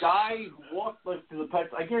guy who walked to the pet,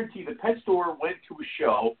 I guarantee the pet store went to a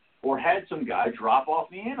show or had some guy drop off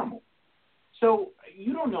the animal. So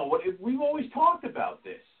you don't know what. We've always talked about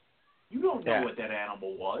this. You don't know what that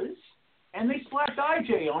animal was. And they slapped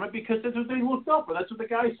IJ on it because that's what they looked up, or that's what the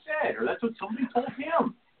guy said, or that's what somebody told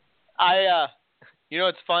him. You know,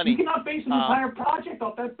 it's funny. You cannot base an entire project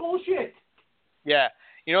off that bullshit. Yeah.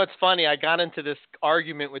 You know, it's funny. I got into this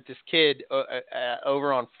argument with this kid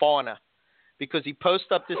over on Fauna because he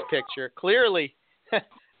posted up this picture. Clearly,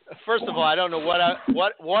 first of all, I don't know what I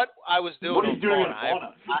was doing. What are you doing on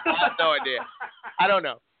Fauna? I have no idea. I don't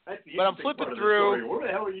know. But I'm flipping through. What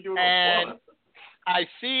the hell are you doing on Fauna? I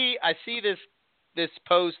see this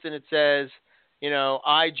post, and it says, you know,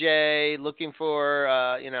 IJ looking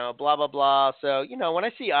for, you know, blah, blah, blah. So, you know, when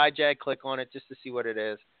I see IJ, I click on it just to see what it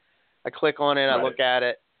is. I click on it, I look at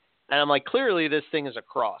it, and I'm like, clearly this thing is a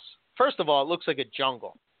cross. First of all, it looks like a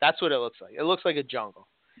jungle. That's what it looks like. It looks like a jungle.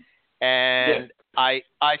 And I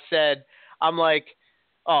said, I'm like,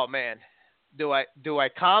 oh, man, do I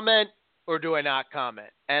comment or do I not comment?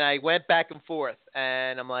 And I went back and forth,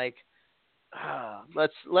 and I'm like,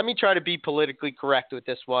 let me try to be politically correct with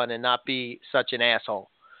this one and not be such an asshole.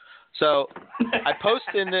 So I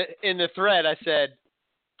posted in the thread, I said,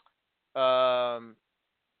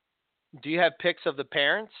 do you have pics of the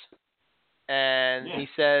parents? And he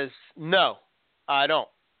says, no, I don't.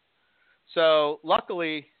 So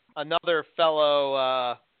luckily, another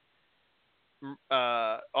fellow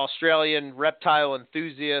Australian reptile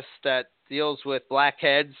enthusiast that deals with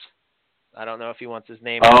blackheads, I don't know if he wants his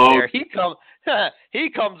name out there. He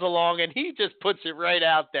comes along and he just puts it right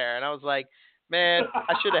out there, and I was like, man,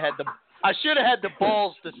 I should have had the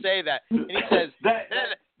balls to say that. And he says that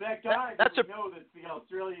guy that's know that's the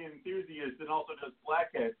Australian enthusiast and also does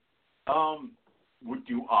blackhead.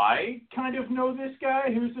 Do I kind of know this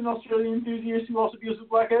guy who's an Australian enthusiast who also deals with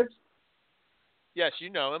blackheads? Yes, you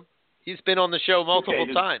know him. He's been on the show multiple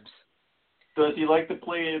times. Does he like to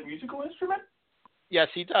play a musical instrument? Yes,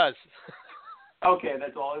 he does. Okay,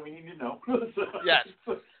 that's all we need to know. Yes.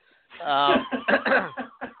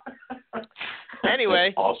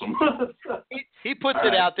 Anyway, awesome. he puts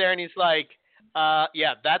it out there, and he's like,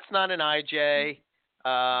 yeah, that's not an IJ.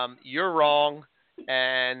 You're wrong,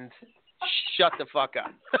 and shut the fuck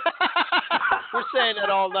up. We're saying that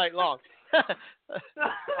all night long.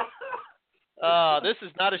 This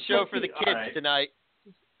is not a show for the kids tonight.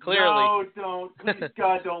 Clearly. No, don't. Please,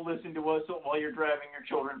 God, don't listen to us while you're driving your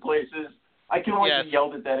children places. I can only be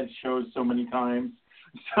yelled at that at shows so many times.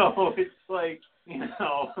 So it's like, you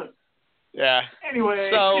know. Yeah.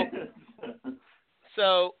 Anyway.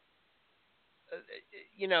 So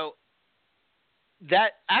you know,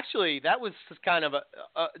 that was kind of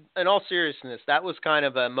in all seriousness, that was kind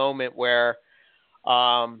of a moment where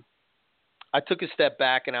I took a step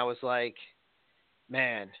back and I was like,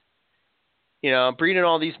 man, you know, I'm breeding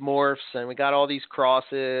all these morphs and we got all these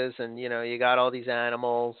crosses and, you know, you got all these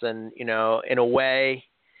animals and, you know, in a way,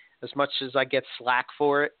 as much as I get slack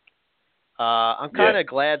for it, I'm kind of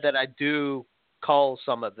glad that I do cull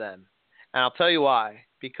some of them. And I'll tell you why.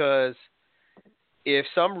 Because if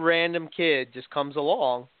some random kid just comes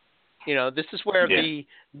along, you know, this is where the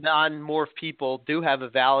non-morph people do have a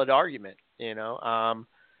valid argument, you know,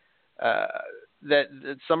 that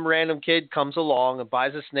some random kid comes along and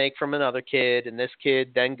buys a snake from another kid, and this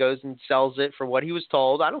kid then goes and sells it for what he was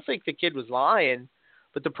told. I don't think the kid was lying,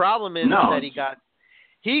 but the problem is that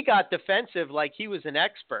he got defensive like he was an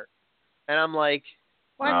expert. And I'm like,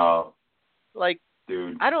 what? No. Like,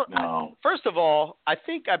 dude, I don't know. First of all, I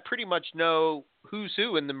think I pretty much know who's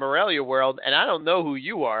who in the Morelia world, and I don't know who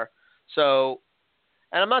you are. So,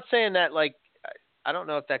 and I'm not saying that, like, I don't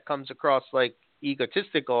know if that comes across like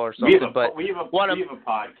egotistical or something, but we have a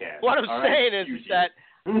podcast. What I'm saying is that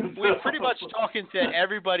we're pretty much talking to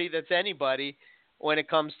everybody that's anybody when it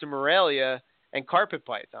comes to Morelia and carpet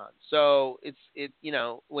python. So it you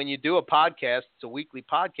know, when you do a podcast, it's a weekly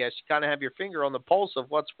podcast, you kind of have your finger on the pulse of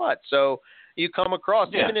what's what. So you come across,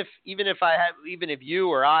 even if you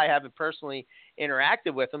or I haven't personally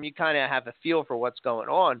interacted with them, you kind of have a feel for what's going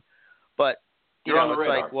on. But you know, it's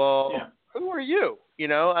like, well, who are you? You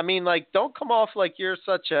know, I mean, like, don't come off like you're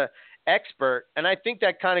such a expert. And I think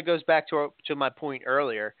that kind of goes back to my point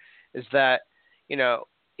earlier, is that, you know,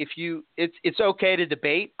 it's okay to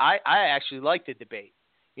debate. I actually like to debate.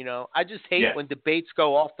 You know, I just hate when debates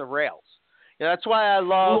go off the rails. You know, that's why I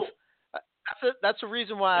love. That's the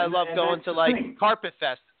reason why I love going to like Carpet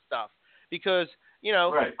Fest and stuff, because you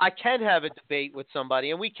know I can have a debate with somebody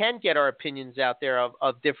and we can get our opinions out there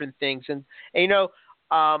of different things, and you know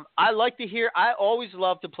I like to hear. I always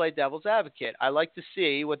love to play devil's advocate. I like to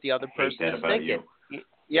see what the other person is thinking.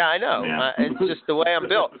 Yeah, I know. Yeah. It's just the way I'm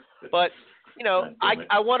built. But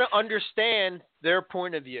I want to understand their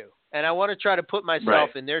point of view, and I want to try to put myself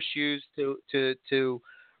in their shoes to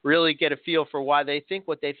really get a feel for why they think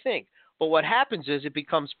what they think. But what happens is it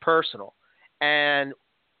becomes personal, and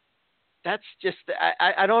that's just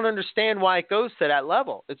I don't understand why it goes to that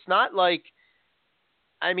level. It's not like.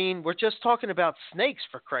 I mean, we're just talking about snakes,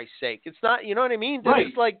 for Christ's sake. It's not, you know what I mean? This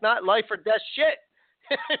is like not life or death shit.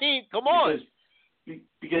 I mean, come on.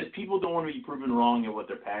 Because people don't want to be proven wrong at what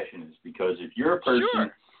their passion is. Because if you're a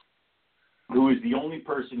person who is the only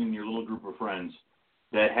person in your little group of friends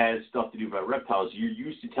that has stuff to do about reptiles, you're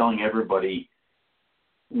used to telling everybody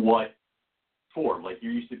what for. Like,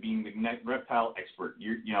 you're used to being the reptile expert.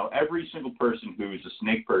 Every single person who's a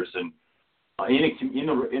snake person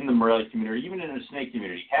in the Morelia community, even in a snake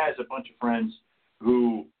community, has a bunch of friends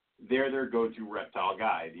who they're their go-to reptile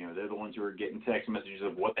guide. They're the ones who are getting text messages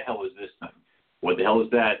of what the hell is this thing? What the hell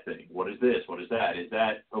is that thing? What is this? What is that? Is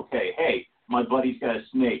that okay? Hey, my buddy's got a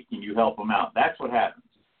snake. Can you help him out? That's what happens.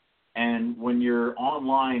 And when you're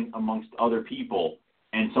online amongst other people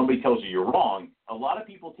and somebody tells you you're wrong, a lot of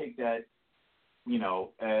people take that,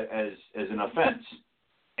 as an offense,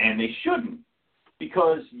 and they shouldn't.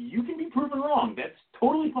 Because you can be proven wrong. That's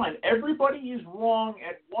totally fine. Everybody is wrong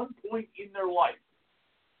at one point in their life.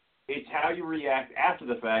 It's how you react after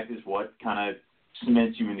the fact is what kind of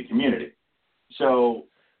cements you in the community. So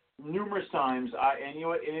numerous times, and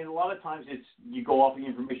a lot of times it's you go off the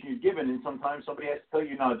information you're given, and sometimes somebody has to tell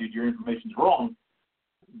you, no, dude, your information's wrong.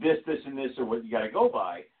 This, and this are what you got to go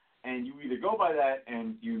by. And you either go by that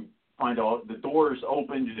and you find out the doors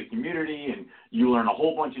open to the community and you learn a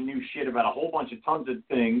whole bunch of new shit about a whole bunch of tons of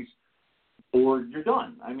things, or you're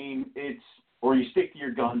done. I mean, or you stick to your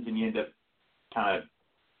guns and you end up kind of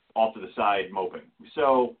off to the side moping.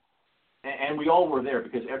 So, and we all were there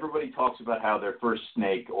because everybody talks about how their first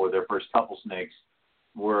snake or their first couple snakes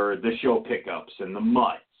were the show pickups and the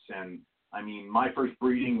mutts. And I mean, my first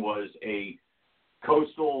breeding was a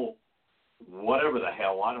coastal, whatever the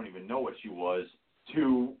hell, I don't even know what she was,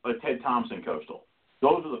 to a Ted Thompson coastal.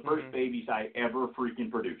 Those are the first babies I ever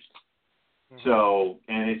freaking produced. So,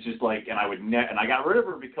 and it's just like, and I got rid of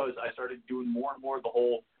her because I started doing more and more of the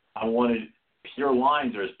whole, I wanted pure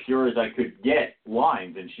lines or as pure as I could get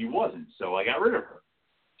lines, and she wasn't. So I got rid of her.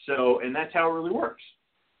 So, and that's how it really works.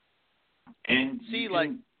 And you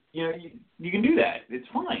can do that. It's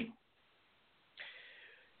fine.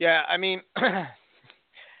 Yeah, I mean,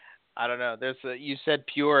 I don't know. You said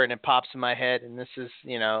pure, and it pops in my head. And this is,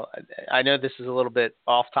 I know this is a little bit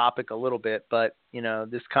off topic, but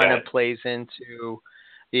this kind of plays into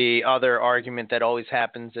the other argument that always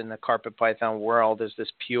happens in the carpet python world: is this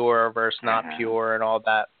pure versus not pure, and all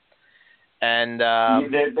that. And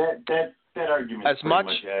that argument, as much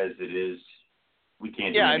as it is, we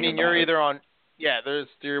can't. Yeah, I mean, you're either on. Yeah,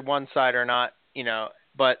 you're one side or not.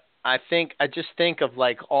 But I just think of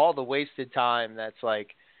like all the wasted time. That's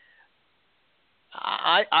like.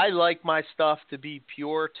 I like my stuff to be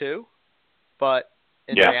pure too, but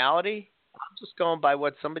in reality, I'm just going by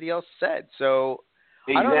what somebody else said. So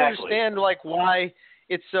I don't understand like why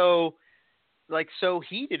it's so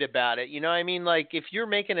heated about it. I mean, like if you're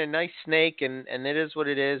making a nice snake and it is what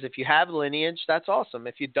it is, if you have lineage, that's awesome.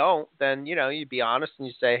 If you don't, then you be honest and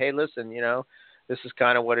you say, hey, listen, this is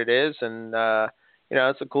kind of what it is, and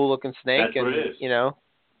it's a cool looking snake, that's what it is.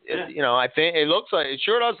 I think it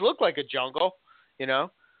sure does look like a jungle.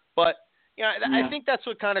 But I think that's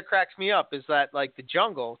what kind of cracks me up is that like the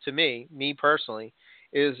jungle to me personally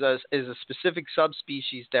is a specific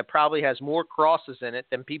subspecies that probably has more crosses in it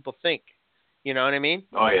than people think. You know what I mean?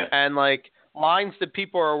 Oh yeah. And like lines that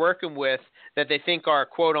people are working with that they think are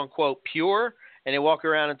quote unquote pure, and they walk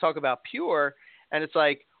around and talk about pure, and it's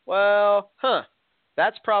like, well,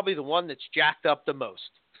 that's probably the one that's jacked up the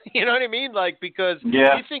most. You know what I mean? Like, because you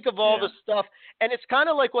think of all the stuff, and it's kind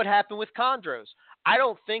of like what happened with chondros. I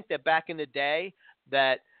don't think that back in the day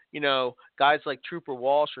that, guys like Trooper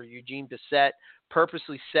Walsh or Eugene Bissett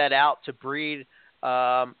purposely set out to breed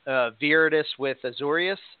Viridis with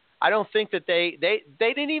Azorius. I don't think that they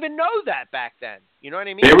didn't even know that back then. You know what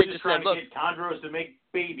I mean? They were just trying to get chondros to make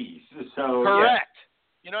babies. So correct.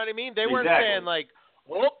 Yeah. You know what I mean? They weren't saying like,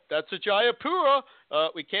 oh, that's a Jayapura.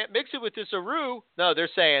 We can't mix it with this Aru. No, they're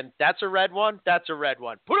saying that's a red one. That's a red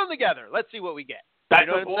one. Put them together. Let's see what we get. That's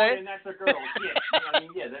a boy and that's a girl.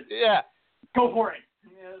 Go for it.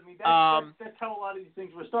 That's how a lot of these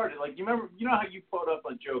things were started. Like you know how you put up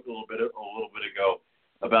a joke a little bit ago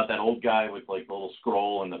about that old guy with like the little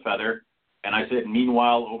scroll and the feather. And I said,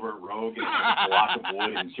 meanwhile, over at Rogue, it's a block of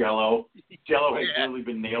wood and Jell-O. Jell-O has clearly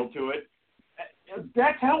been nailed to it.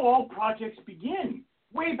 That's how all projects begin,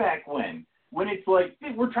 way back when it's like,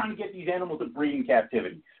 we're trying to get these animals to breed in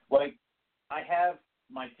captivity. Like, I have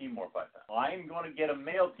my Timor python. I am going to get a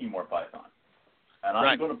male Timor python, and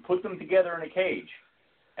I'm going to put them together in a cage,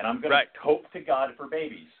 and I'm going to hope to God for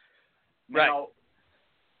babies. Now,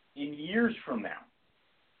 in years from now,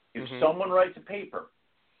 if someone writes a paper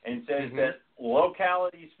and says that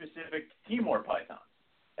locality-specific Timor pythons,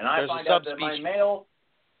 and I find out that my male,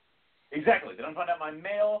 then I find out my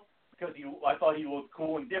male, because I thought he looked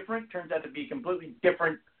cool and different, turns out to be a completely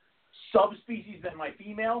different subspecies than my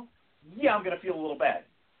female, I'm going to feel a little bad.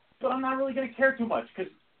 But I'm not really going to care too much,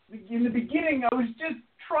 because in the beginning, I was just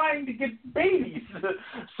trying to get babies.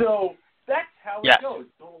 So that's how it goes.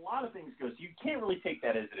 So a lot of things go. So you can't really take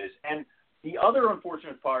that as it is. And the other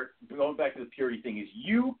unfortunate part, going back to the purity thing, is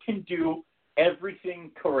you can do everything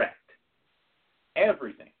correct.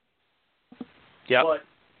 Everything. Yeah. But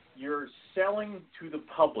you're selling to the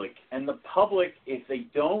public, and the public, if they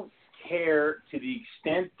don't care to the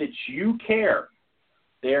extent that you care,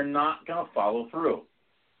 they're not going to follow through.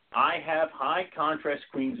 I have high contrast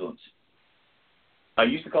Queenslands. I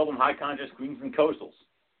used to call them high contrast Queensland coastals,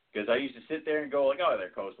 because I used to sit there and go like, oh,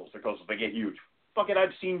 they're coastals. They get huge. Fuck it,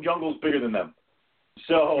 I've seen jungles bigger than them.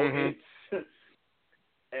 So it's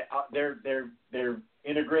they're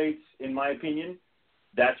integrates, in my opinion.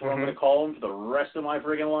 That's what I'm going to call them for the rest of my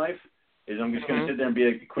friggin' life. Is I'm just going to sit there and be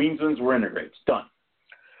like, the Queenslands were integrates. Done.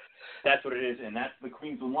 That's what it is, and that's the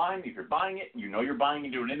Queensland line. If you're buying it, you know you're buying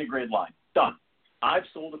into an integrated line. Done. I've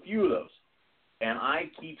sold a few of those, and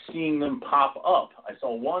I keep seeing them pop up. I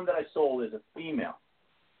saw one that I sold as a female,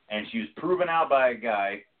 and she was proven out by a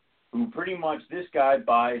guy who pretty much, this guy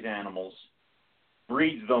buys animals,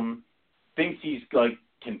 breeds them, thinks he's like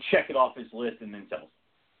can check it off his list, and then sells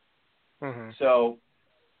them. So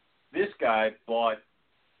this guy bought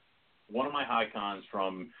one of my Hycons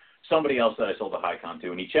from somebody else that I sold the Hycon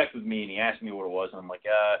to, and he checked with me, and he asked me what it was, and I'm like,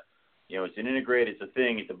 it's an integrate, it's a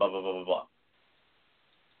thing, it's a blah, blah, blah, blah, blah.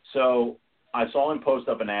 So I saw him post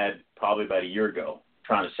up an ad probably about a year ago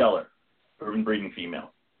trying to sell her, urban breeding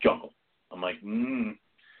female, jungle. I'm like,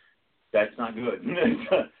 that's not good.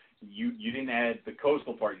 You didn't add the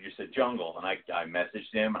coastal part, you just said jungle. And I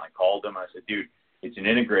messaged him, and I called him, and I said, dude, it's an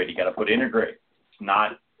integrate. You got to put integrate. It's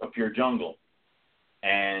not a pure jungle.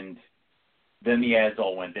 And then the ads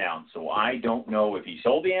all went down. So I don't know if he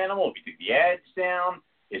sold the animal, if he took the ads down,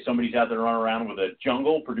 if somebody's out there running around with a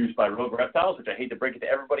jungle produced by Rogue Reptiles, which I hate to break it to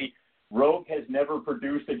everybody. Rogue has never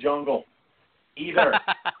produced a jungle either.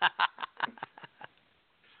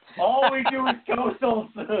 All we do is coastals.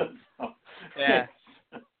 Yeah.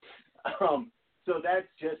 So that's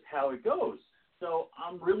just how it goes. So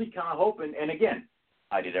I'm really kind of hoping, and again,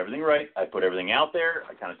 I did everything right. I put everything out there.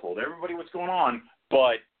 I kind of told everybody what's going on,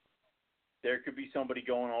 but there could be somebody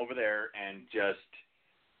going over there and just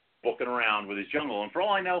booking around with his jungle. And for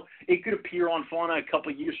all I know, it could appear on Fauna a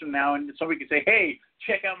couple of years from now, and somebody could say, hey,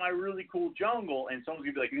 check out my really cool jungle, and someone's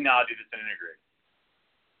going to be like, nah, dude, it's an integrate.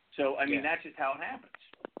 So, I mean, that's just how it happens.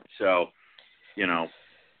 So,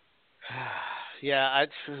 Yeah,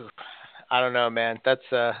 I don't know, man. That's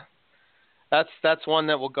one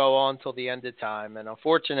that will go on till the end of time. And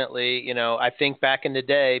unfortunately, I think back in the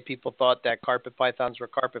day, people thought that carpet pythons were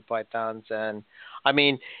carpet pythons. And I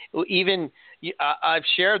mean, even I've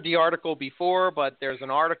shared the article before, but there's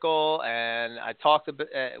an article, and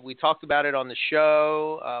we talked about it on the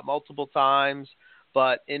show multiple times.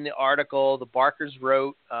 But in the article, the Barkers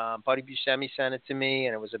wrote, Buddy Buscemi sent it to me,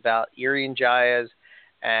 and it was about Irian Jayas,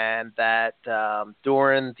 and that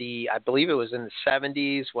during I believe it was in the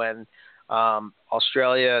 70s when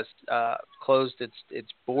Australia closed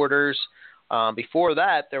its borders. Before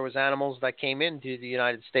that, there was animals that came into the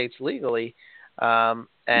United States legally, and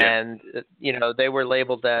they were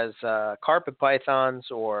labeled as carpet pythons,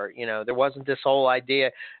 or there wasn't this whole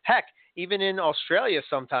idea. Heck, even in Australia,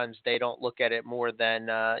 sometimes they don't look at it more than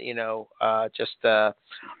just a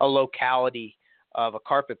locality of a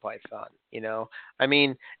carpet python. I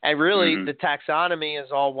mean, and really the taxonomy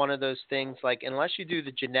is all one of those things, like, unless you do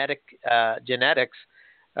the genetics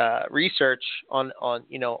research on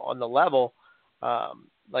the level,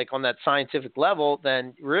 like on that scientific level,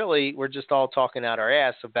 then really we're just all talking out our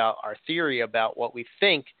ass about our theory about what we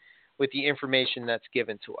think with the information that's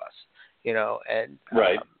given to us, and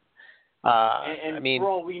right. I mean, for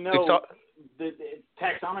all we know, the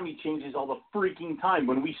taxonomy changes all the freaking time.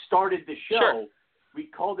 When we started the show, we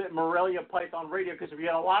called it Morelia Python Radio because we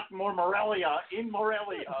had a lot more Morelia in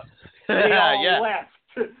Morelia. They all left.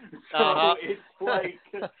 So it's like,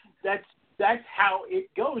 that's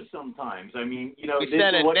times. I mean,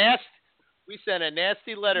 we sent a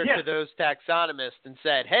nasty letter Yes. to those taxonomists and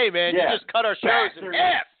said, "Hey, man, you Yeah. just cut our shows in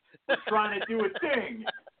half." We're trying to do a thing.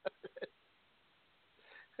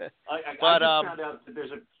 I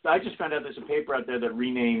just found out there's a paper out there that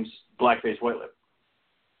renames blackface white lip.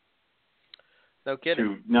 No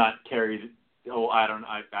kidding. To not carry.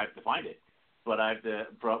 I have to find it, but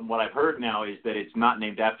from what I've heard now is that it's not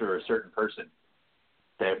named after a certain person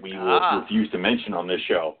that we will refuse to mention on this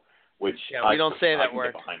show. Which we don't say that I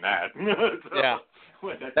word. Get behind that. So, yeah,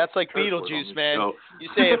 that's like Beetlejuice, man. Show. You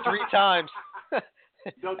say it 3 times,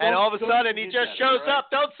 and all of a sudden he just shows up.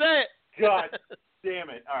 Don't say it. God damn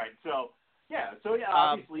it! All right, so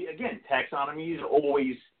obviously, again, taxonomy is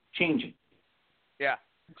always changing. Yeah.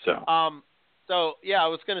 So. I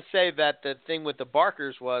was going to say that the thing with the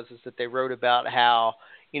Barkers is that they wrote about how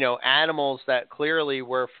animals that clearly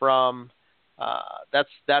were from. And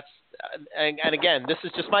again, this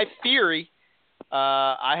is just my theory.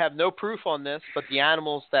 I have no proof on this, but the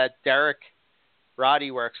animals that Derek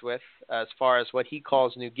Roddy works with, as far as what he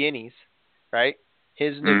calls New Guineas, right?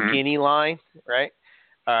 His New Guinea line, right?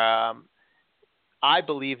 I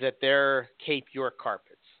believe that they're Cape York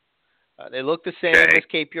carpets. They look the same as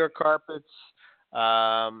Cape York carpets,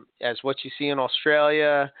 as what you see in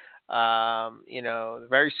Australia.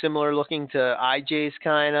 Very similar looking to IJs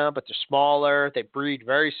kind of, but they're smaller. They breed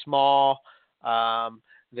very small.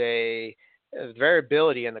 The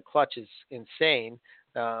variability in the clutch is insane.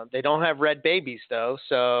 They don't have red babies though,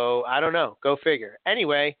 so I don't know. Go figure.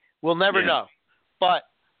 Anyway, we'll never know. But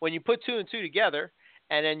when you put 2 and 2 together,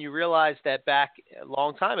 and then you realize that back a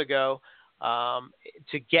long time ago,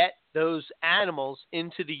 to get those animals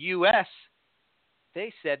into the U.S.,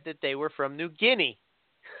 they said that they were from New Guinea.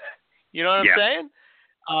 You know what I'm saying?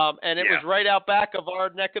 And it was right out back of our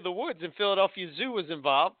neck of the woods, and Philadelphia Zoo was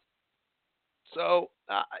involved. So,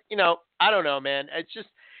 I don't know, man. It's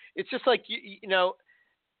just like,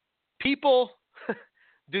 people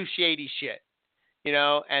do shady shit,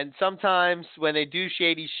 and sometimes when they do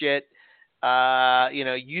shady shit,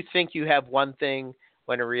 you think you have one thing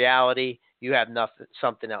when in reality you have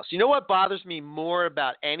something else. You know what bothers me more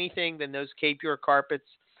about anything than those Cape York carpets?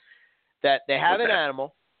 That they have an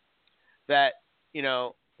animal that,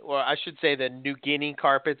 or I should say the New Guinea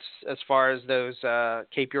carpets, as far as those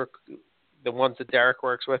Cape York, the ones that Derek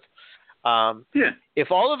works with.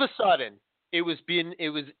 If all of a sudden it was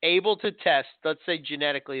able to test, let's say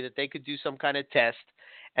genetically, that they could do some kind of test,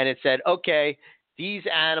 and it said, okay, these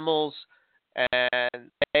animals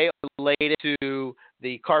and they are related to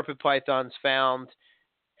the carpet pythons found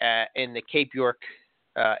in the Cape York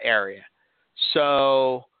area.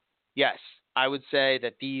 So, yes, I would say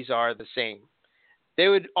that these are the same. They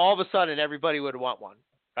would, all of a sudden, everybody would want one,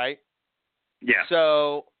 right? Yeah.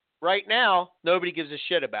 So right now, nobody gives a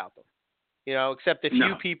shit about them, except a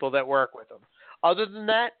few people that work with them. Other than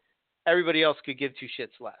that, everybody else could give 2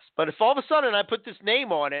 shits less. But if all of a sudden I put this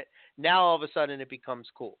name on it, now all of a sudden it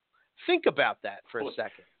becomes cool. Think about that for a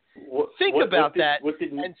second. Think about that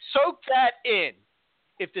and soak that in.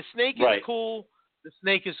 If the snake is cool, the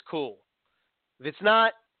snake is cool. If it's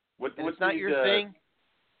not, it's not your thing.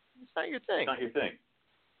 It's not your thing. It's not your thing.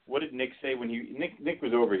 What did Nick say when Nick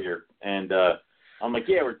was over here? And I'm like,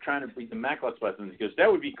 we're trying to breed the Macklot's pythons. He goes,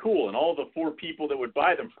 that would be cool. And all the 4 people that would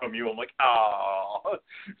buy them from you, I'm like, oh.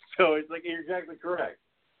 So it's like, you're exactly correct.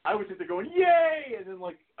 I would sit there going, yay! And then,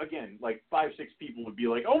 5, 6 people would be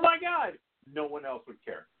like, oh, my God. No one else would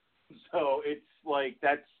care. So it's like,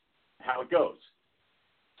 that's how it goes.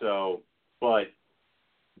 So, but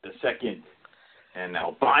the second an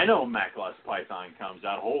albino Macklot's python comes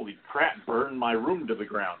out, holy crap, burn my room to the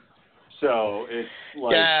ground. So it's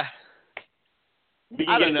like, we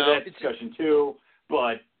can get into that discussion too,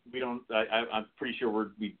 but we don't. I'm pretty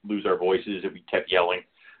sure we'd lose our voices if we kept yelling.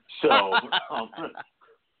 So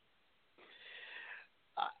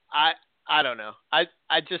I don't know. I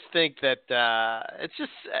just think that it's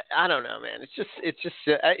just, I don't know, man. It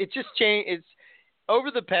just changed. It's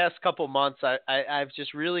over the past couple months. I've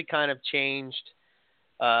just really kind of changed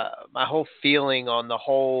my whole feeling on the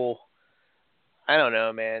whole. I don't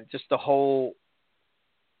know, man. Just the whole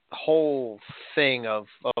thing of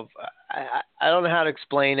I don't know how to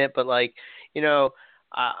explain it, but the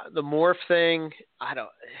morph thing.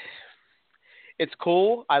 It's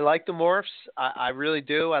cool. I like the morphs. I really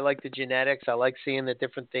do. I like the genetics. I like seeing the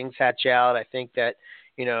different things hatch out. I think that,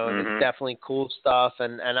 it's definitely cool stuff,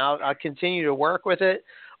 and I'll continue to work with it.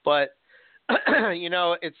 But,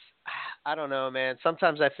 it's, I don't know, man.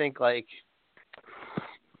 Sometimes I think what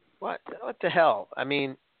the hell? I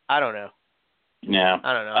mean, I don't know. Yeah.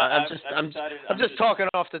 I don't know. I'm just talking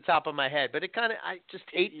off the top of my head, but I just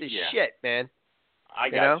hate this shit, man. I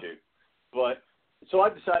got you. But so I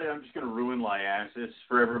decided I'm just going to ruin Liasis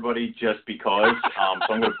for everybody just because.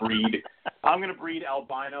 So I'm going to breed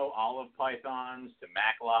albino olive pythons to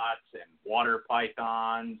maclots and water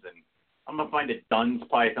pythons, and I'm going to find a Dunn's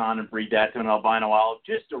python and breed that to an albino olive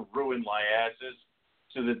just to ruin Liasis,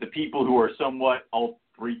 so that the people who are somewhat, all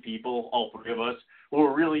three of us, who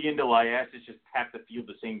are really into Liasis just have to feel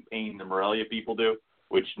the same pain the Morelia people do,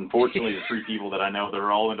 which unfortunately the three people that I know that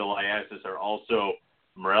are all into Liasis are also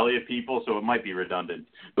Morelia people, so it might be redundant.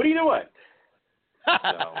 But either way.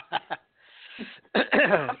 So.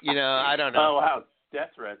 I don't know. Oh, wow. Death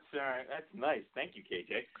threats. All right. That's nice. Thank you,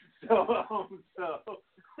 KJ.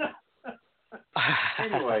 So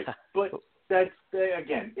anyway, but that's,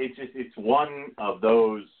 again, it's one of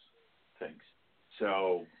those things.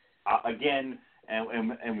 So, again,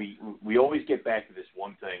 and we always get back to this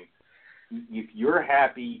one thing. If you're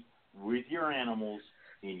happy with your animals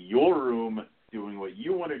in your room doing what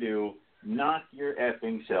you want to do, knock your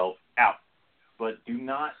effing self out. But do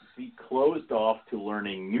not be closed off to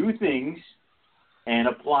learning new things and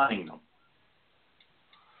applying them.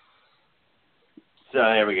 So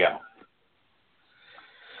there we go.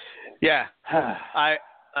 Yeah, I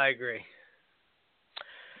agree.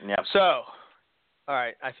 Yep. So, all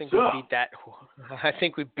right, I think we beat that. I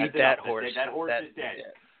think we beat that horse. That horse is dead. Yeah.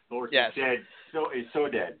 The horse is dead. So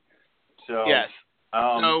dead. So yes.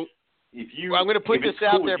 I'm going to put this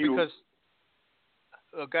out there because.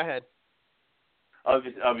 Oh, go ahead. I was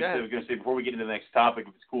going to say, before we get into the next topic,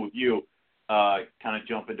 if it's cool with you, kind of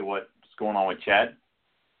jump into what's going on with Chad.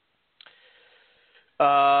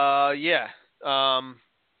 Yeah.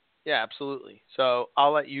 Yeah, absolutely. So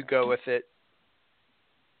I'll let you go with it.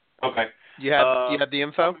 Okay. Do you have the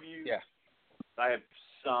info? Yeah. I have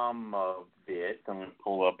some of it. I'm going to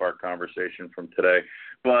pull up our conversation from today.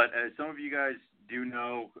 But as some of you guys do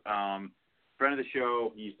know, friend of the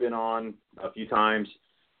show, he's been on a few times.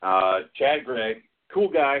 Chad Gray, cool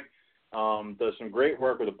guy, does some great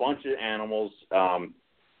work with a bunch of animals,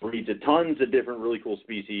 breeds a tons of different really cool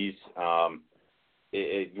species,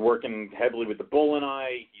 working heavily with the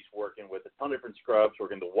Bullenii. He's working with a ton of different scrubs,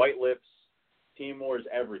 working the white lips, Timors,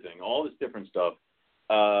 everything, all this different stuff.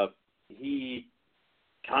 He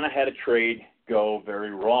kind of had a trade go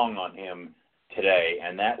very wrong on him today,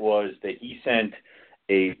 and that was that he sent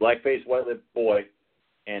a black-faced white-lipped boy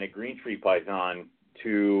and a green tree python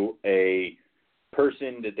to a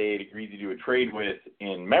person that they had agreed to do a trade with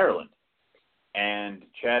in Maryland. And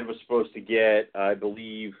Chad was supposed to get, I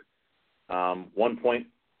believe,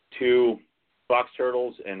 1.2 box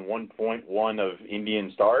turtles and 1.1 of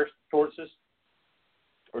Indian star tortoises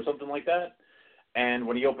or something like that. And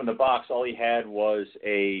when he opened the box, all he had was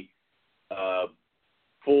a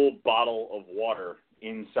full bottle of water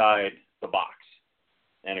inside the box.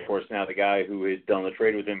 And, of course, now the guy who has done the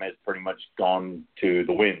trade with him has pretty much gone to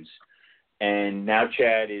the winds. And now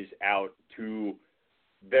Chad is out to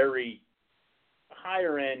very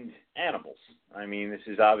higher-end animals. I mean, this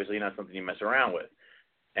is obviously not something you mess around with.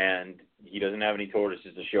 And he doesn't have any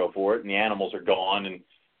tortoises to show for it, and the animals are gone. And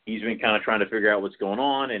he's been kind of trying to figure out what's going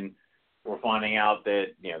on. And we're finding out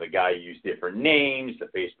that, the guy used different names. The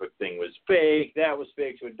Facebook thing was fake. That was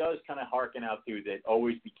fake. So it does kind of harken out to that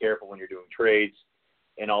always be careful when you're doing trades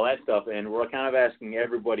and all that stuff. And we're kind of asking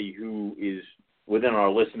everybody who is within our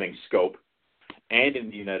listening scope and in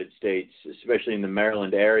the United States, especially in the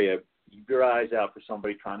Maryland area, keep your eyes out for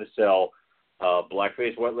somebody trying to sell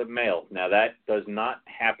black-faced white-lipped male. Now, that does not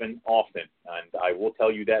happen often, and I will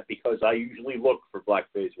tell you that because I usually look for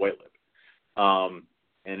black-faced white-lipped.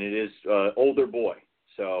 And it is older boy.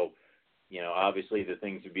 So, obviously the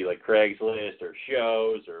things would be like Craigslist or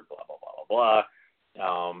shows or blah, blah, blah, blah,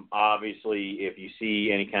 blah. Obviously, if you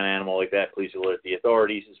see any kind of animal like that, please alert the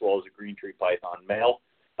authorities, as well as a green tree python male.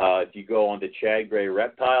 If you go on to Chad Gray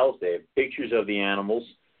Reptiles, they have pictures of the animals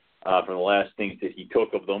from the last things that he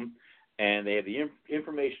took of them, and they have the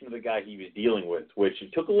information of the guy he was dealing with, which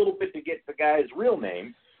it took a little bit to get the guy's real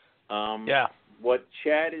name. What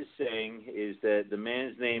Chad is saying is that the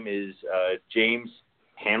man's name is James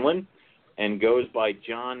Hanlon and goes by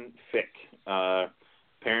John Fick.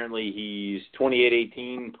 Apparently, he's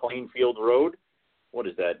 2818 Plainfield Road. What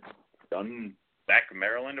is that? Back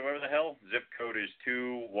Maryland, or whatever the hell. Zip code is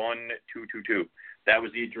 21222. That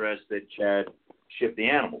was the address that Chad shipped the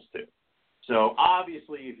animals to. So,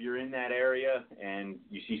 obviously, if you're in that area and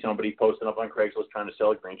you see somebody posting up on Craigslist trying to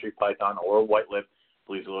sell a green tree python or a white lip,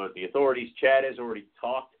 please alert the authorities. Chad has already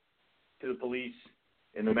talked to the police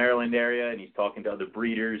in the Maryland area, and he's talking to other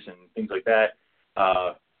breeders and things like that.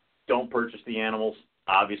 don't purchase the animals.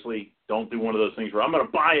 Obviously, don't do one of those things where I'm going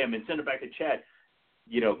to buy them and send it back to Chad.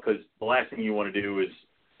 Because the last thing you want to do is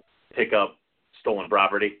pick up stolen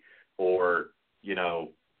property or,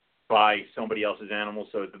 buy somebody else's animals.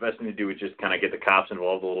 So the best thing to do is just kind of get the cops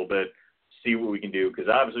involved a little bit, see what we can do. Because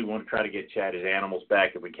obviously we want to try to get Chad his animals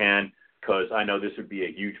back if we can, because I know this would be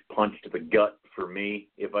a huge punch to the gut for me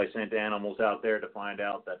if I sent animals out there to find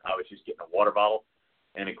out that I was just getting a water bottle.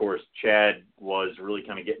 And, of course, Chad was really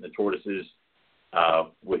kind of getting the tortoises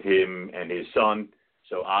with him and his son.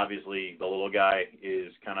 So obviously the little guy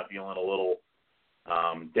is kind of feeling a little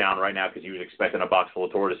down right now because he was expecting a box full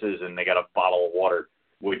of tortoises and they got a bottle of water,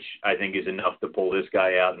 which I think is enough to pull this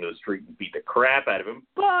guy out into the street and beat the crap out of him.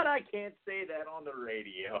 But I can't say that on the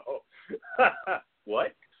radio.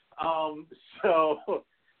 What? So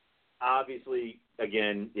obviously,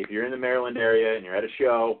 again, if you're in the Maryland area and you're at a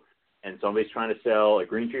show and somebody's trying to sell a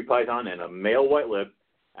green tree python and a male white lip,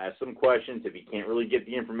 ask some questions. If you can't really get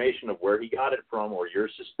the information of where he got it from or you're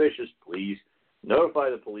suspicious, please notify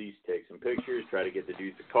the police, take some pictures, try to get the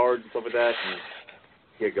dudes the cards and stuff like that, and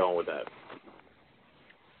get going with that.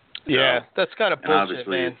 Yeah, that's kind of bullshit,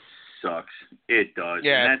 obviously man. It sucks. It does.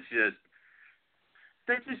 Yeah. And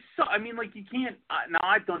that's just I mean, like, you can't now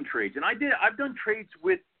I've done trades, and I've done trades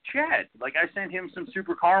with Chad. Like, I sent him some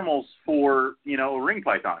super caramels for, a ring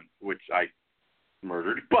python, which I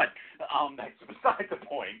murdered, but that's beside the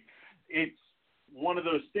point. It's one of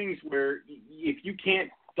those things where if you can't,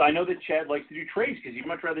 I know that Chad likes to do trades because he'd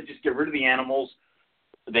much rather just get rid of the animals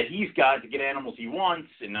that he's got to get animals he wants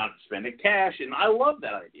and not spend the cash, and I love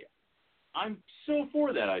that idea. I'm so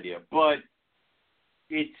for that idea, but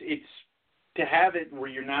it's to have it where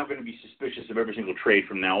you're now going to be suspicious of every single trade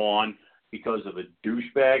from now on because of a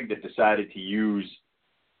douchebag that decided to use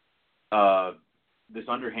this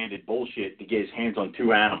underhanded bullshit to get his hands on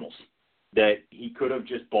two animals that he could have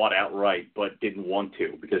just bought outright but didn't want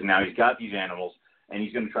to, because now he's got these animals and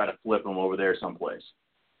he's going to try to flip them over there someplace.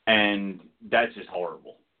 And that's just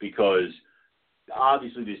horrible because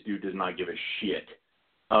obviously this dude does not give a shit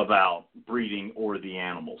about breeding or the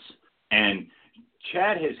animals. And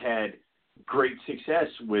Chad has had great success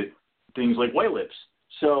with things like white lips.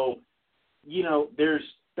 So, there's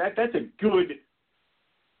that's a good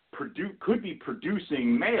could be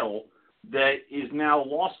producing male that is now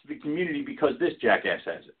lost to the community because this jackass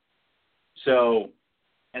has it. So,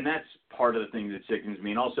 and that's part of the thing that sickens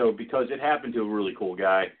me. And also because it happened to a really cool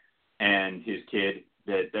guy and his kid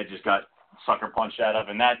that just got sucker punched out of,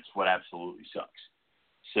 and that's what absolutely sucks.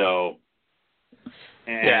 So,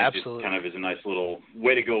 and yeah, it just absolutely. kind of is a nice little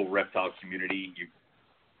way to go, reptile community.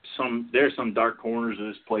 There's some dark corners of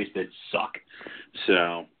this place that suck.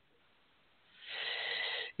 So,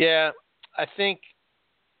 yeah, I think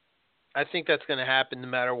that's going to happen no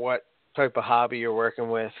matter what type of hobby you're working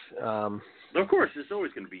with. Of course, there's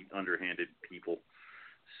always going to be underhanded people.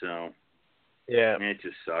 So, yeah, it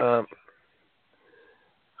just sucks.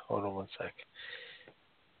 Hold on one sec.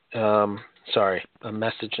 Sorry, I'm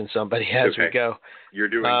messaging somebody as we go. You're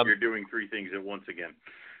doing three things at once again.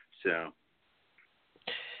 So.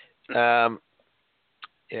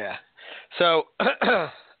 Yeah. So,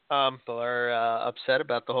 people are upset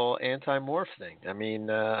about the whole anti-morph thing. I mean,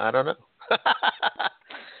 I don't know.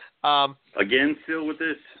 Again, still with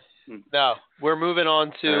this? No, we're moving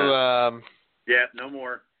on to. Yeah, no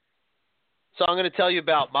more. So I'm going to tell you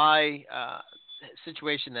about my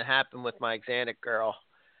situation that happened with my Xanax girl.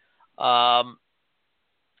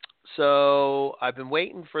 So I've been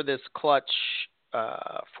waiting for this clutch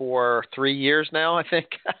for 3 years now, I think.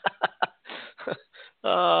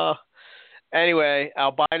 Anyway,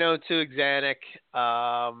 albino to Xanax.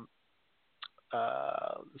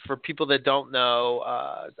 For people that don't know,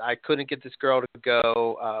 I couldn't get this girl to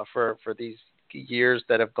go for these years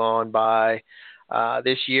that have gone by.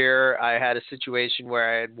 This year, I had a situation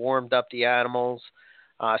where I had warmed up the animals.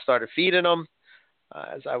 I started feeding them.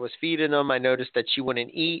 As I was feeding them, I noticed that she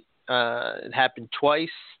wouldn't eat. It happened twice.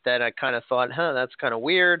 Then I kind of thought, that's kind of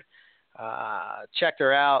weird. Checked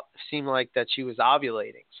her out. Seemed like that she was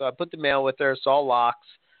ovulating. So I put the male with her, saw locks,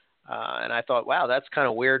 and I thought, wow, that's kind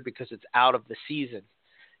of weird because it's out of the season.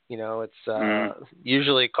 It's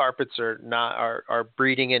usually carpets are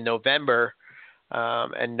breeding in November,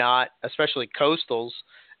 and not, especially coastals,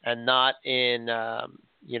 and not in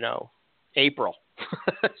April.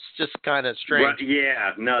 It's just kind of strange. Well,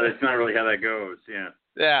 yeah, no, that's not really how that goes. Yeah.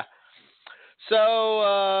 Yeah.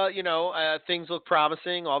 So, things look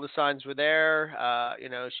promising. All the signs were there.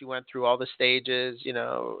 She went through all the stages,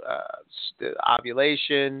 the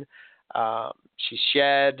ovulation. She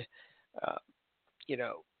shed,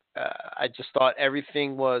 I just thought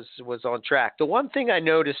everything was on track. The one thing I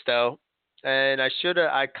noticed though, and I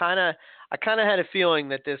kind of had a feeling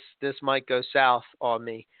that this might go south on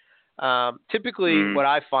me. Typically, what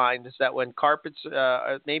I find is that when carpets,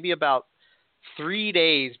 maybe about 3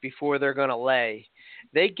 days before they're going to lay,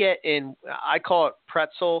 they get in. I call it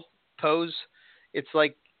pretzel pose. It's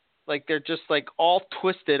like they're just like all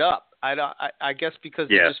twisted up. I guess because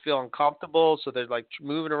they just feel uncomfortable, so they're like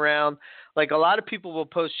moving around. Like a lot of people will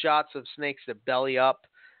post shots of snakes that belly up,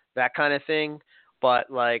 that kind of thing. But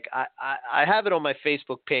like I have it on my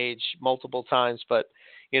Facebook page multiple times. But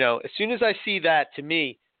as soon as I see that, to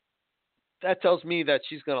me, that tells me that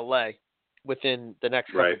she's going to lay within the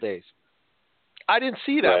next couple of days. I didn't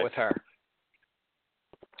see that with her.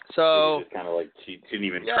 So just kind of like she didn't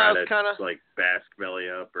even try to like bask belly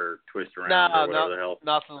up or twist around or whatever the hell.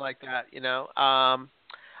 Nothing like that.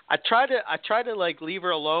 I try to like leave her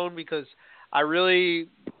alone because I really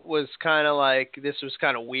was kind of like, this was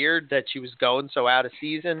kind of weird that she was going so out of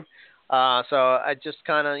season. So I just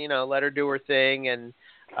kind of let her do her thing, and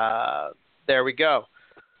there we go.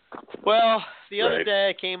 Well, the other day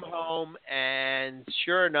I came home, and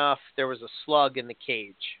sure enough, there was a slug in the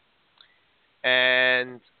cage.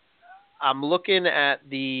 And I'm looking at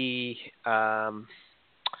the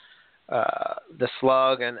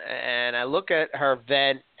slug, and I look at her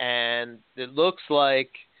vent, and it looks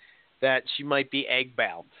like that she might be egg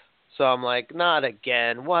bound. So I'm like, not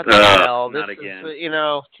again. What the hell? Not again.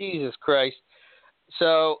 Jesus Christ.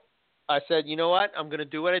 So I said, you know what? I'm going to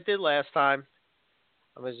do what I did last time.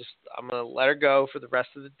 I'm going to let her go for the rest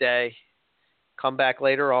of the day. Come back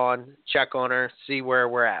later on, check on her, see where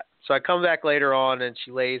we're at. So I come back later on, and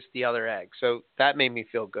she lays the other egg. So that made me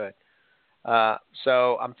feel good.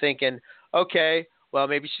 So I'm thinking, okay, well,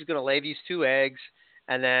 maybe she's going to lay these 2 eggs,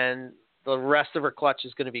 and then the rest of her clutch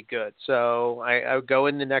is going to be good. So I go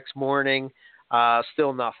in the next morning,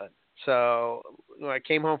 still nothing. So when I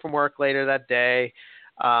came home from work later that day,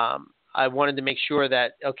 I wanted to make sure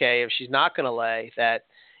that, okay, if she's not going to lay, that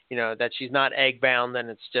that she's not egg bound, then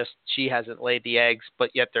it's just she hasn't laid the eggs, but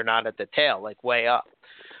yet they're not at the tail, like way up.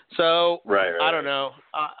 So I don't know.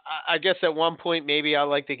 I guess at one point maybe I'd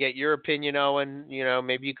like to get your opinion, Owen.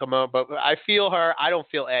 Maybe you come out, but I feel her. I don't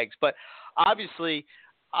feel eggs, but obviously,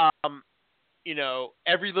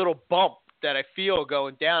 every little bump that I feel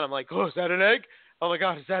going down, I'm like, oh, is that an egg? Oh my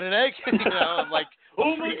God, is that an egg? I'm like,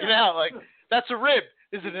 freaking out. Like, that's a rib.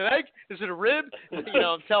 Is it an egg? Is it a rib?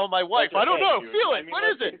 I'm telling my wife, I don't know. Feel it. What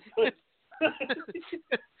is it?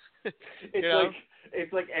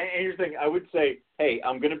 It's like, and here's the thing. I would say, hey,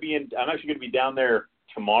 I'm actually going to be down there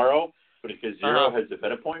tomorrow, but it's because Zero has a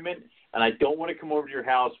vet appointment, and I don't want to come over to your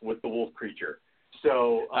house with the wolf creature.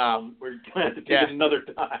 So we're going to have to do it another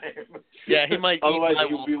time. Yeah, he might eat my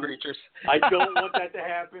wolf creatures. I don't want that to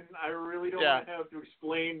happen. I really don't want to have to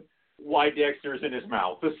explain why Dexter's in his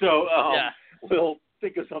mouth. So we'll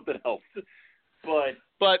think of something else.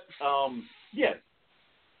 But yes.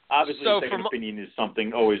 Obviously, second opinion is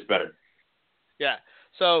something always better. Yeah.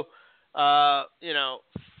 So,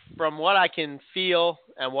 from what I can feel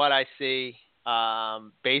and what I see,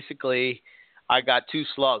 basically, I got 2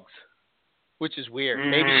 slugs, which is weird.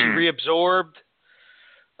 Maybe she reabsorbed.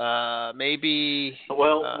 Maybe.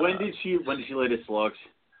 Well, when did she lay the slugs?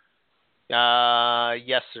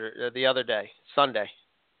 Yesterday, the other day, Sunday.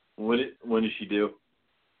 When did she do?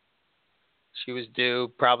 She was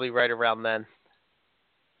due probably right around then.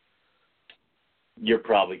 You're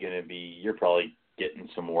probably getting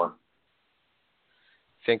some more.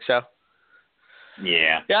 Think so?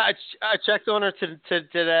 Yeah. Yeah, I checked on her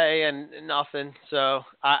today and nothing. So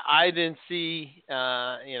I didn't see,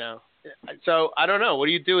 So I don't know. What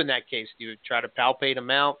do you do in that case? Do you try to palpate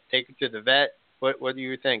them out, take her to the vet? What do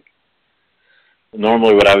you think?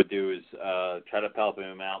 Normally what I would do is try to palpate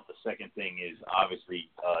them out. The second thing is obviously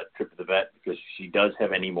trip to the vet because she does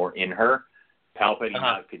have any more in her. Palpating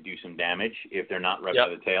out could do some damage if they're not right by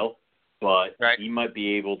the tail. But he might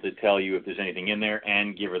be able to tell you if there's anything in there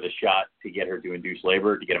and give her the shot to get her to induce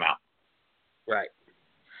labor to get them out. Right.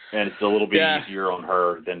 And it's a little bit easier on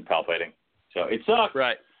her than palpating. So it sucks.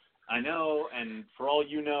 Right. I know, and for all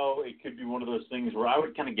you know, it could be one of those things where I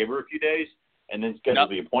would kind of give her a few days and then schedule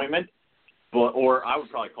the appointment. Or I would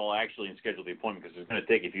probably call actually and schedule the appointment because it's going to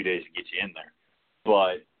take a few days to get you in there.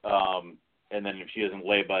 But and then if she doesn't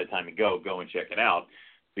lay by the time you go and check it out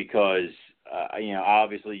because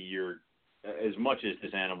obviously you're as much as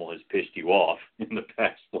this animal has pissed you off in the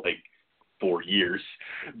past 4 years,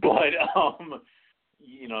 but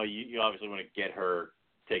you obviously want to get her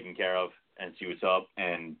taken care of and see what's up.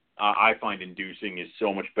 And I find inducing is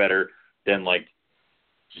so much better than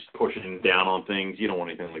just pushing down on things. You don't want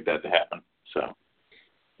anything like that to happen. So,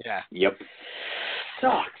 yeah. Yep.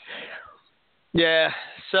 Sucks. Yeah.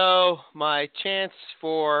 So my chance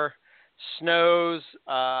for snows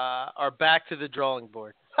are back to the drawing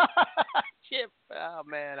board. Chip. Oh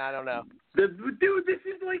man, I don't know. Dude, this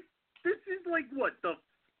is like what, the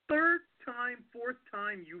fourth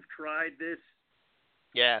time you've tried this?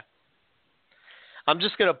 Yeah. I'm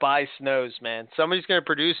just gonna buy snows, man. Somebody's gonna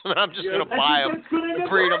produce them, and I'm just gonna buy them and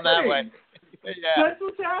breed them that way. Yeah. That's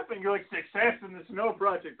what's happening. You're like, success in the snow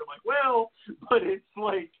project. I'm like, well, but it's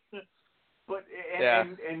like,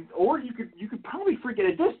 or you could probably forget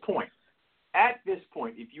at this point. At this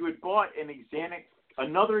point, if you had bought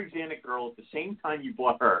another Exanic girl at the same time you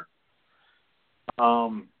bought her,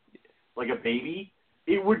 like a baby,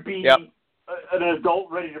 it would be an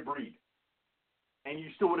adult ready to breed. And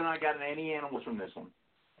you still would have not gotten any animals from this one.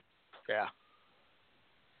 Yeah.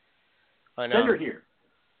 I know. Send her here.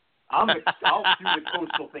 I'll do the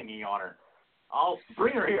coastal thingy on her. I'll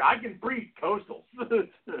bring her here. I can breed coastals.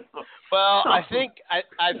 Well, I think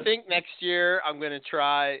next year I'm going to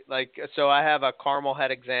try, so I have a caramel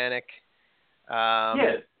head Exanic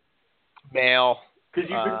male. Because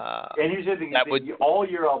and you said that all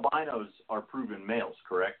your albinos are proven males,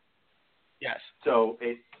 correct? Yes. So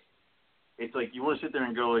it's like you want to sit there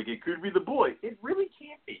and go like, it could be the boy. It really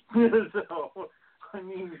can't be. So I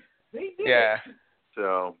mean, they did. Yeah. It.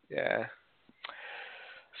 So yeah.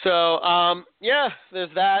 So there's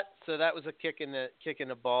that. So that was a kick in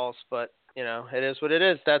the balls, but it is what it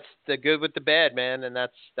is. That's the good with the bad, man, and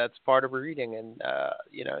that's part of breeding. And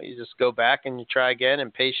you just go back and you try again,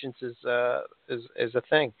 and patience is a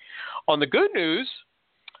thing. On the good news,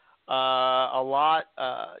 a lot.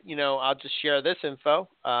 I'll just share this info.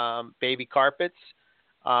 Baby carpets.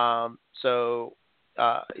 So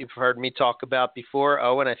you've heard me talk about before,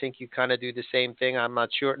 Owen. I think you kind of do the same thing. I'm not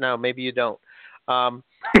sure. No, maybe you don't.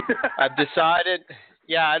 I've decided.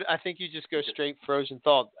 Yeah, I think you just go straight frozen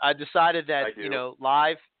thawed. I decided that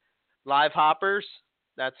live hoppers.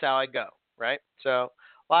 That's how I go, right? So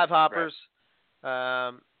live hoppers.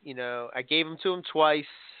 Right. I gave them to him twice,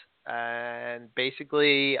 and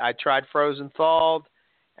basically I tried frozen thawed,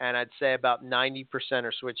 and I'd say about 90%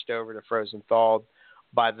 are switched over to frozen thawed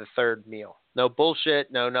by the third meal. No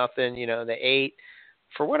bullshit, no nothing. They ate.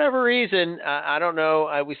 For whatever reason, I don't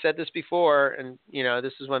know. We said this before, and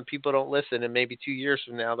this is when people don't listen. And maybe 2 years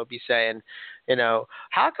from now, they'll be saying,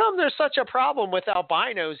 how come there's such a problem with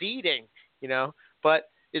albinos eating? But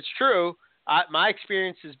it's true. My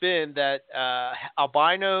experience has been that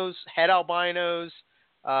head albinos,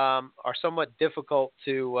 are somewhat difficult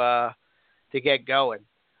to get going,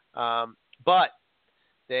 but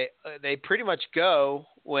they pretty much go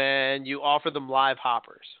when you offer them live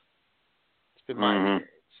hoppers. It's been my experience.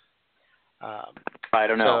 I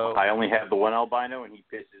don't know. I only have the one albino, and he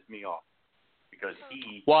pisses me off because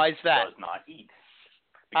he why is that? Does not eat.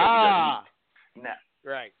 Because he doesn't eat. Now,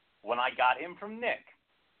 right. When I got him from Nick,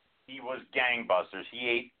 he was gangbusters. He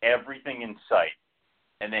ate everything in sight,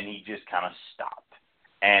 and then he just kind of stopped.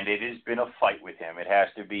 And it has been a fight with him. It has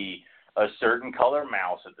to be a certain color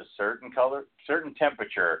mouse at the certain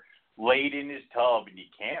temperature laid in his tub, and you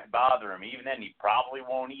can't bother him. Even then, he probably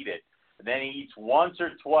won't eat it. And then he eats once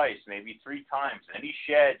or twice, maybe 3 times, and then he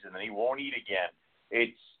sheds, and then he won't eat again.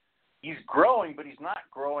 He's growing, but he's not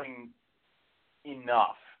growing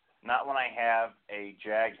enough. Not when I have a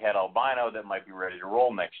jag head albino that might be ready to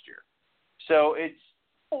roll next year. So it's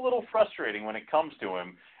a little frustrating when it comes to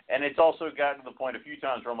him. And it's also gotten to the point a few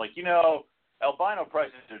times where I'm like, albino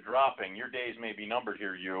prices are dropping. Your days may be numbered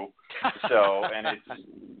here, you. So, and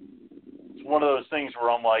it's one of those things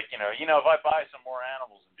where I'm like, if I buy some more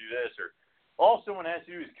animals and do this, or all someone has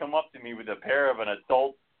to do is come up to me with a pair of an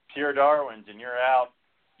adult pure Darwins and you're out,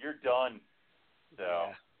 you're done.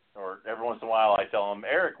 So, or every once in a while I tell them,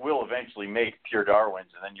 Eric will eventually make pure Darwins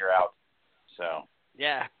and then you're out. So.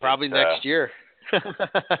 Yeah, probably next year.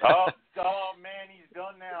 oh man, he's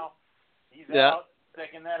done now. He's out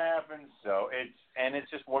second that happens. So it's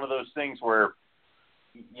just one of those things where,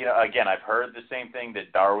 again, I've heard the same thing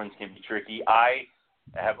that Darwins can be tricky. I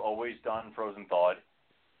have always done frozen thawed,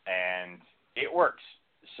 and it works.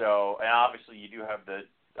 So, and obviously you do have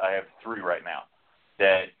I have 3 right now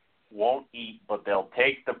that won't eat, but they'll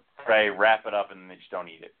take the prey, wrap it up, and then they just don't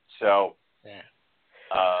eat it. So. Yeah.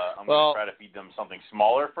 I'm going to try to feed them something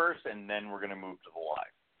smaller first, and then we're going to move to the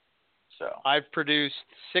live. So I've produced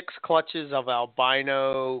 6 clutches of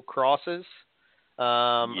albino crosses.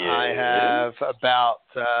 I have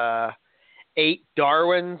about 8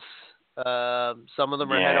 Darwins. Some of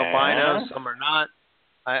them are head albino, some are not.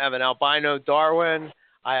 I have an albino Darwin.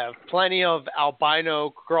 I have plenty of albino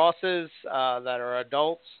crosses that are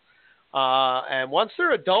adults. And once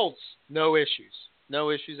they're adults, no issues. No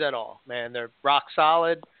issues at all, man. They're rock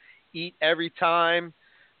solid, eat every time,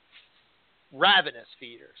 ravenous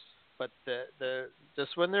feeders. But the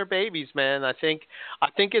just when they're babies, man, I think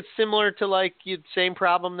it's similar to like the same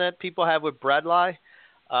problem that people have with bredli.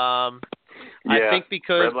 I think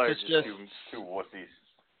because it's just two wussies.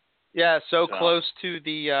 Yeah, so close to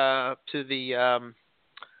the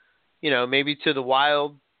maybe to the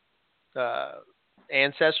wild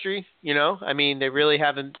ancestry, I mean, they really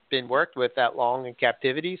haven't been worked with that long in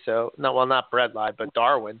captivity. So, not bredli, but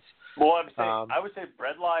Darwin's. Well, I would say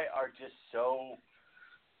bredli are just so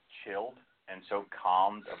chilled and so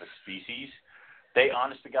calmed of a species. They,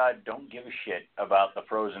 honest to God, don't give a shit about the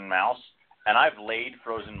frozen mouse. And I've laid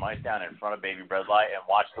frozen mice down in front of baby bredli and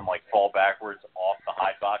watched them like fall backwards off the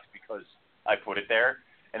hide box because I put it there.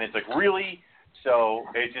 And it's like, really? So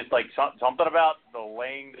it's just like something about the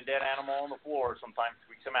laying the dead animal on the floor sometimes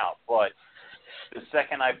tweaks them out. But the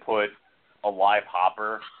second I put a live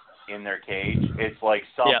hopper in their cage, it's like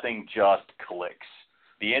something just clicks.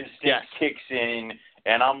 The instinct kicks in,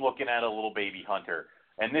 and I'm looking at a little baby hunter.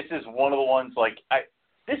 And this is one of the ones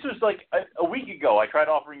this was like a week ago. I tried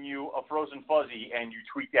offering you a frozen fuzzy, and you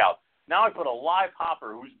tweaked out. Now I put a live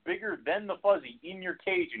hopper who's bigger than the fuzzy in your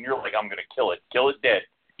cage, and you're like, I'm going to kill it. Kill it dead.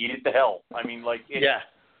 Eat it to hell. I mean, like, it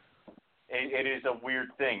is a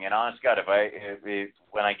weird thing. And honest God,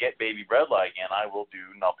 when I get baby bredli again, I will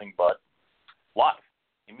do nothing but live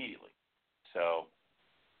immediately. So,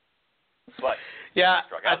 but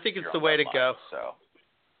I think it's the way to go. So,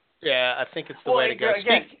 yeah, I think it's the way to go.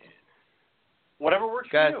 Again, whatever works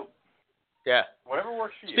for you. Yeah. Whatever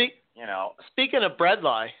works for you. Speaking of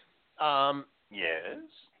bredli, yes.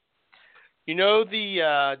 You know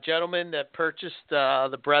the gentleman that purchased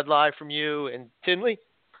the bredli from you in Tinley?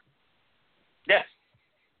 Yes.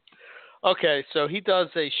 Okay, so he does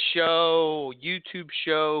a YouTube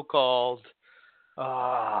show called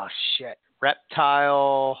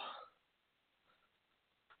Reptile.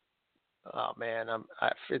 Oh man,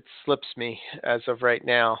 it slips me as of right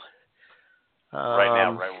now.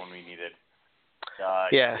 Right when we need it.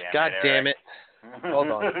 God damn it. Hold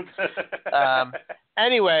on.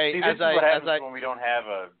 Anyway, see, this is what happens when we don't have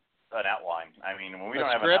an outline. I mean, when we don't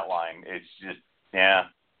have an outline, it's just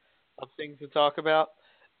of things to talk about.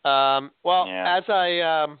 As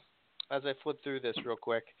I flip through this real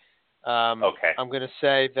quick, okay. I'm going to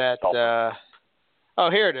say that.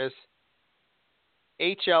 Here it is.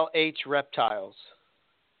 HLH Reptiles.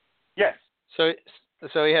 Yes. So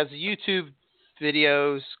he has YouTube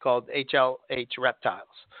videos called HLH Reptiles.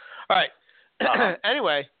 All right.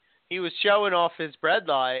 Anyway, he was showing off his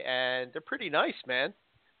bredli, and they're pretty nice, man.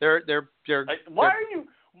 They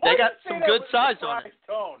got some good size on it.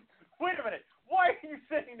 Tone? Wait a minute. Why are you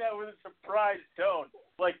saying that with a surprised tone?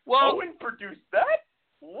 Like, Owen produced that?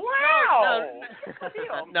 Wow.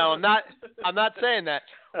 No, I'm not saying that.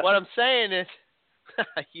 What I'm saying is,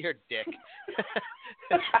 you're a dick.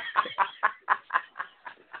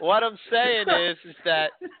 What I'm saying is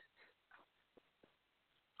that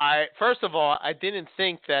first of all, I didn't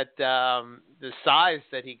think that the size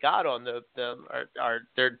that he got on them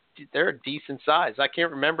they're a decent size. I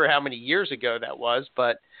can't remember how many years ago that was,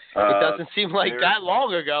 but it doesn't seem like that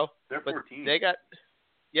long ago. They're 14. They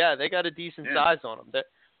got a decent size on them.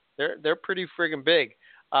 They're pretty friggin' big.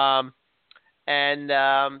 And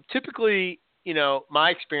typically, my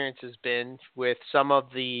experience has been with some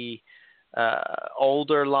of the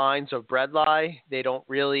older lines of bredli, they don't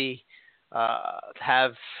really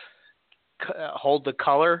hold the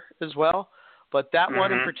color as well. But that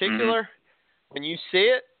one in particular, when you see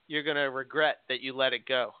it, you're going to regret that you let it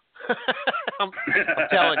go. I'm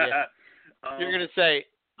telling you. You're going to say,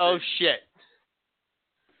 oh, shit.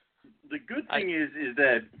 The good thing is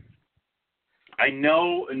that I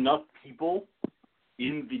know enough people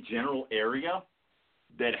in the general area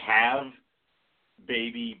that have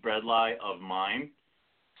baby bredli of mine,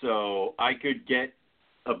 so I could get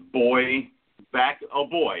a boy.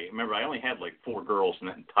 Remember, I only had like 4 girls in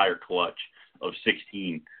that entire clutch of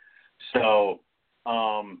 16, so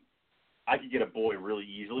I could get a boy really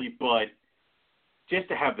easily. But just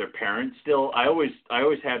to have their parents still, I always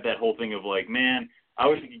have that whole thing of like, man, I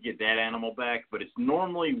wish I could get that animal back, but it's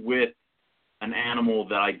normally with an animal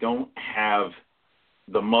that I don't have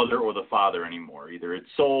the mother or the father anymore. Either it's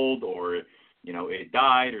sold or it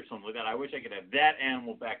died or something like that. I wish I could have that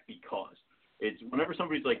animal back because it's whenever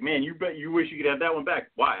somebody's like, man, you wish you could have that one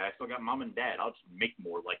back. Why? I still got mom and dad. I'll just make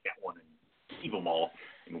more like that one and keep them all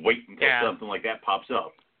and wait until something like that pops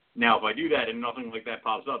up. Now, if I do that and nothing like that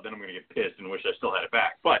pops up, then I'm going to get pissed and wish I still had it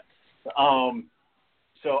back. But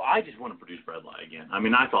so I just want to produce bredli again. I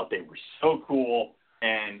mean, I thought they were so cool.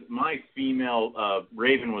 And my female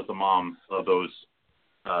Raven was the mom of those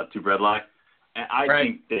two bredli. And I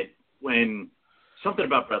think that when something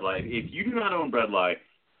about bredli, if you do not own bredli,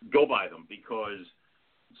 go buy them, because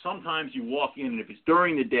sometimes you walk in and if it's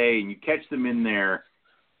during the day and you catch them in their,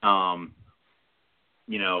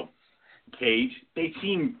 cage, they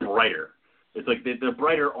seem brighter. It's like the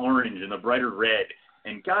brighter orange and the brighter red.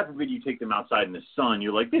 And God forbid you take them outside in the sun.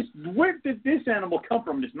 You're like, where did this animal come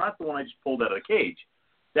from? It's not the one I just pulled out of the cage.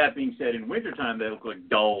 That being said, in wintertime, they look like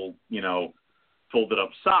dull, folded up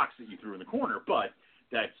socks that you threw in the corner. But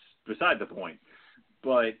that's beside the point.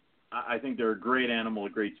 But I think they're a great animal, a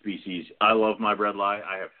great species. I love my bredli.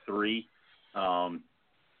 I have 3.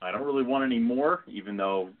 I don't really want any more, even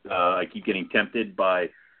though I keep getting tempted by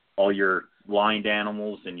all your lined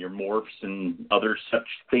animals and your morphs and other such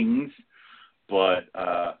things. But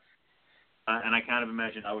I kind of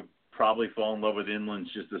imagine I would probably fall in love with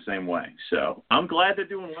inlands just the same way. So I'm glad they're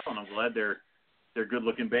doing well, and I'm glad they're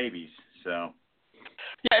good-looking babies. So.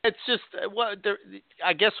 Yeah, it's just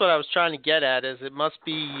I guess what I was trying to get at is it must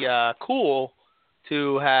be cool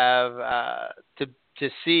to have to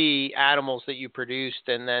see animals that you produced,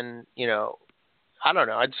 and then I don't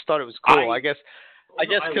know. I just thought it was cool. I guess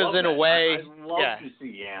because in a way, I love to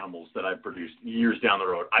see animals that I produced years down the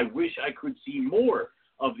road. I wish I could see more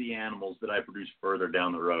of the animals that I produced further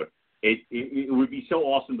down the road. It would be so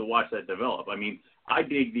awesome to watch that develop. I mean, I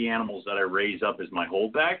dig the animals that I raise up as my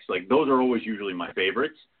holdbacks. Like, those are always usually my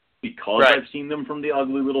favorites because I've seen them from the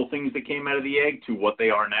ugly little things that came out of the egg to what they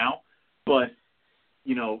are now. But,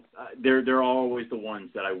 they're always the ones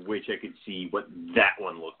that I wish I could see what that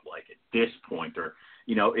one looked like at this point. Or,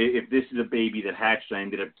 if this is a baby that hatched, I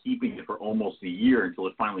ended up keeping it for almost a year until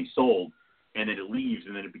it finally sold, and then it leaves,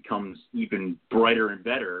 and then it becomes even brighter and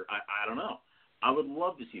better. I don't know. I would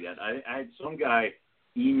love to see that. I had some guy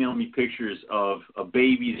email me pictures of a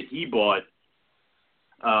baby that he bought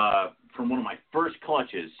from one of my first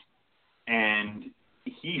clutches, and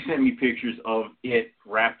he sent me pictures of it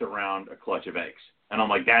wrapped around a clutch of eggs. And I'm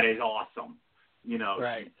like, that is awesome.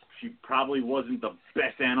 She probably wasn't the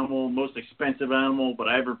best animal, most expensive animal, but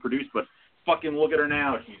I ever produced, but fucking look at her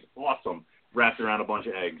now. She's awesome, wrapped around a bunch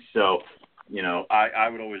of eggs. So, I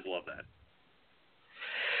would always love that.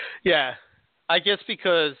 Yeah. I guess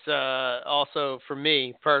because also for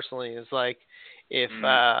me personally is like if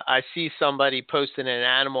I see somebody posting an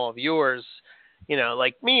animal of yours,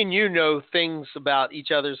 like me and you know things about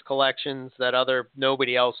each other's collections that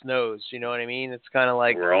nobody else knows. You know what I mean? It's kind of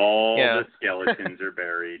like where all the skeletons are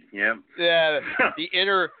buried. Yep. Yeah. The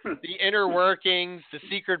inner workings, the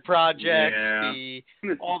secret projects,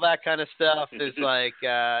 all that kind of stuff is like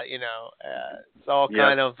it's all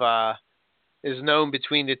kind of. Is known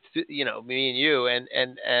between the me and you, and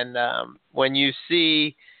when you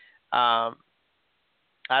see, I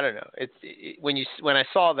don't know, when I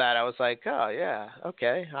saw that, I was like, oh yeah,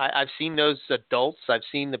 okay. I've seen those adults. I've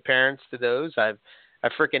seen the parents to those. I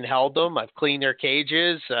freaking held them. I've cleaned their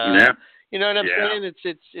cages. You know what I'm saying?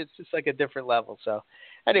 It's just like a different level. So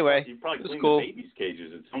anyway, you probably cleaned cool. the babies'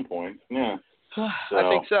 cages at some point. Yeah. So I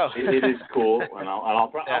think so. it is cool, and I'll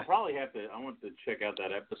probably have to. I want to check out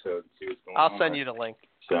that episode and see what's going on. I'll send you the link.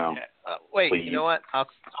 So wait, please. You know what? I'll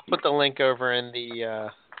put the link over in the.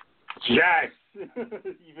 Yes,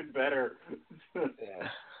 even better. Yeah.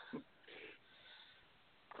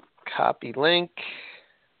 Copy link.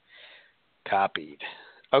 Copied.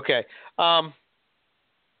 Okay.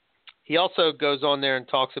 He also goes on there and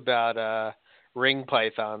talks about ring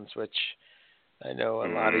pythons, which I know a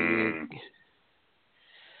lot of you.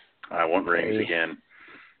 I want rings again.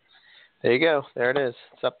 There you go. There it is.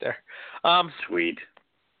 It's up there. Sweet.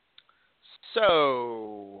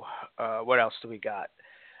 So, what else do we got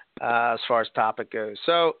as far as topic goes?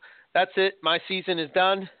 So, that's it. My season is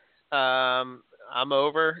done. I'm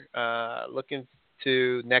over. Looking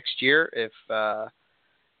to next year if,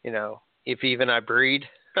 if even I breed.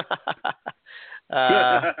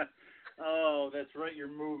 Oh, that's right. You're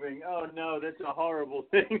moving. Oh, no, that's a horrible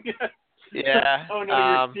thing. Yeah. Oh, no,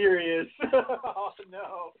 you're serious. Oh,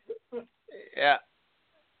 no. Yeah.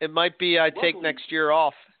 It might be I take next year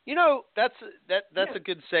off. That's a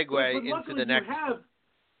good segue into the next.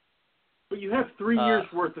 But you have 3 years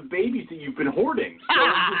worth of babies that you've been hoarding. So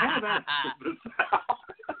you have access to this.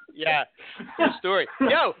 Yeah. Good story.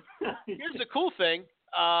 Yo, here's the cool thing.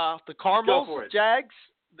 The Carmel Jags.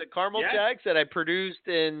 The Carmel Jags that I produced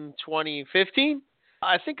in 2015,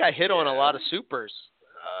 I think I hit on a lot of supers.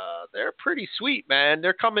 They're pretty sweet, man.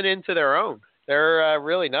 They're coming into their own. They're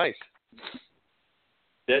really nice.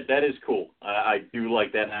 That is cool. I do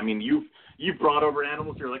like that. I mean, you've brought over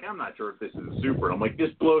animals. You're like, I'm not sure if this is a super. I'm like,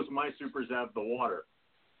 this blows my supers out of the water.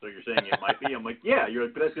 So you're saying it might be? I'm like, yeah. You're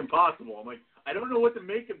like, but that's impossible. I'm like, I don't know what to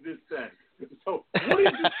make of this then. So what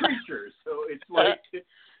is this creature? So it's like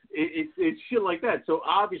it's shit like that. So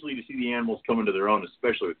obviously to see the animals come into their own,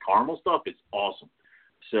 especially with caramel stuff, it's awesome.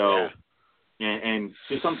 So and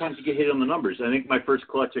so sometimes you get hit on the numbers. I think my first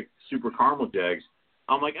clutch of super caramel jags,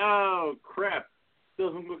 I'm like, oh crap.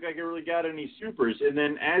 Doesn't look like I really got any supers. And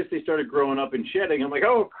then as they started growing up and shedding, I'm like,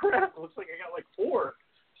 oh crap, looks like I got like 4.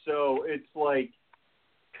 So it's like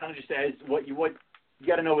kind of just as what you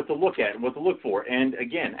got to know what to look at and what to look for. And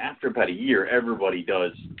again, after about a year, everybody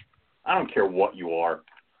does. I don't care what you are.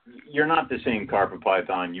 You're not the same carpet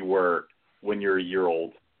python you were when you're a year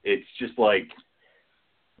old. It's just like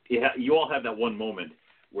you all have that one moment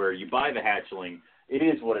where you buy the hatchling. It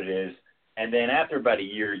is what it is. And then after about a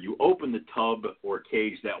year, you open the tub or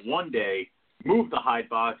cage that one day, move the hide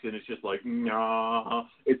box, and it's just like, nah.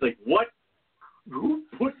 It's like, what? Who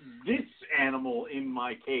put this animal in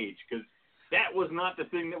my cage? Because that was not the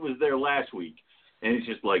thing that was there last week. And it's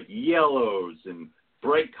just like yellows and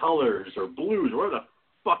bright colors or blues, or whatever the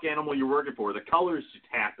fuck animal you're working for. The colors just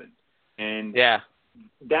happen. And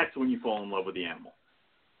that's when you fall in love with the animal.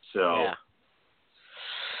 So... Yeah.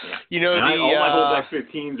 Yeah. You know, all my whole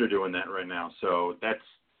X15s are doing that right now, so I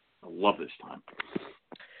love this time.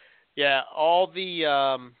 Yeah, all the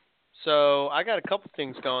so I got a couple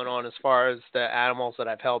things going on as far as the animals that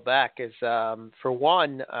I've held back. Is for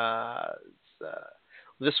one,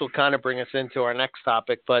 this will kind of bring us into our next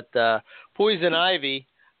topic, but poison ivy.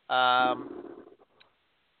 I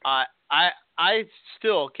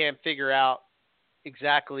still can't figure out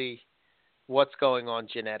exactly what's going on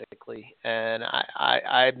genetically, and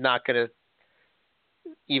I'm not going to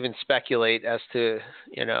even speculate as to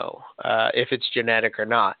if it's genetic or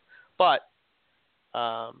not. But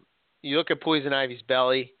you look at poison ivy's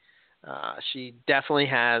belly, she definitely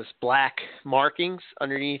has black markings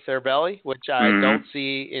underneath her belly, which I don't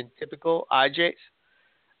see in typical IJs.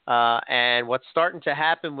 And what's starting to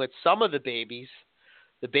happen with some of the babies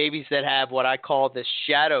that have what I call this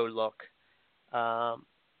shadow look,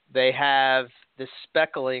 they have this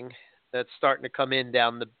speckling that's starting to come in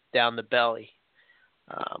down the belly,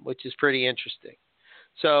 which is pretty interesting.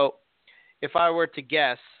 So if I were to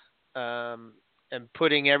guess, and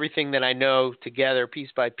putting everything that I know together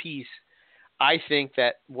piece by piece, I think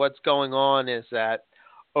that what's going on is that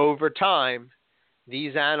over time,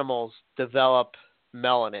 these animals develop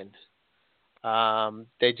melanin.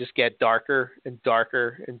 They just get darker and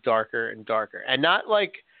darker and darker and darker, and not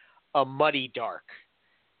like a muddy dark.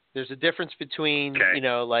 There's a difference between,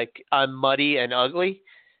 like I'm muddy and ugly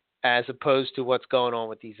as opposed to what's going on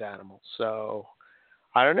with these animals. So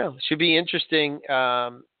I don't know. It should be interesting.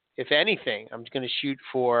 If anything, I'm going to shoot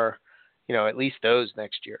for, at least those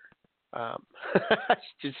next year,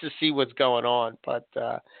 just to see what's going on. But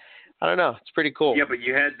I don't know. It's pretty cool. Yeah, but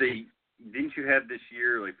didn't you have this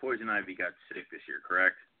year, like poison ivy got sick this year,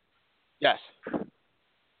 correct? Yes.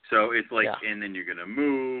 So it's like, and then you're going to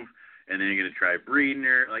move. And then you're gonna try breeding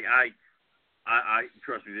her. Like I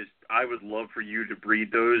trust me. I would love for you to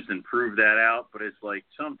breed those and prove that out. But it's like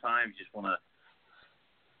sometimes you just want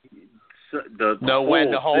to know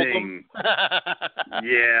when to hold them.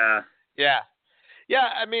 Yeah.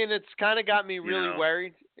 I mean, it's kind of got me really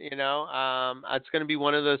worried. It's going to be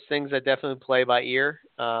one of those things I definitely play by ear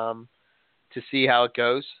to see how it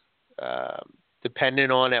goes.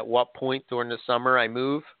 Depending on at what point during the summer I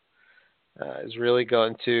move. Is really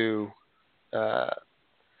going to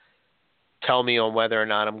tell me on whether or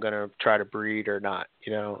not I'm going to try to breed or not.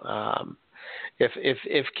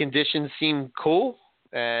 If conditions seem cool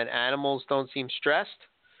and animals don't seem stressed,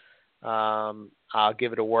 I'll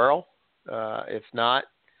give it a whirl. If not,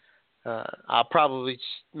 I'll probably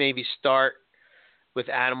maybe start with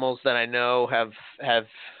animals that I know have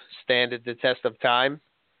standed the test of time.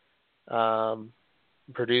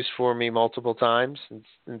 Produce for me multiple times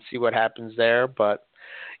and see what happens there. But,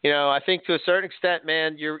 I think to a certain extent,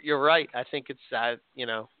 man, you're right. I think it's,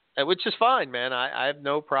 which is fine, man. I have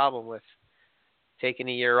no problem with taking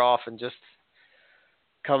a year off and just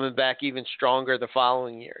coming back even stronger the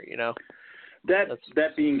following year,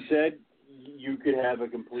 That being said, you could have a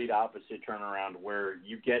complete opposite turnaround where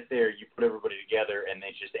you get there, you put everybody together, and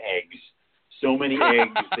it's just eggs. So many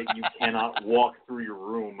eggs that you cannot walk through your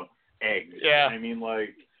room. Eggs. Yeah. I mean,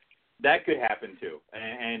 like, that could happen too.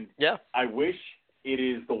 And I wish it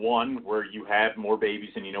is the one where you have more babies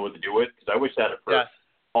and you know what to do with, because I wish that for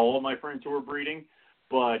all of my friends who are breeding.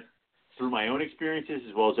 But through my own experiences,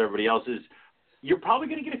 as well as everybody else's, you're probably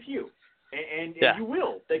going to get a few. And you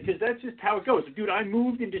will, because that's just how it goes. Dude, I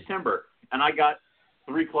moved in December, and I got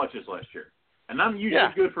 3 clutches last year. And I'm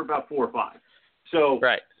usually good for about 4 or 5. So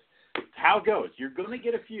how it goes. You're going to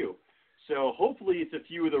get a few. So hopefully it's a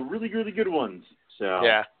few of the really, really good ones. So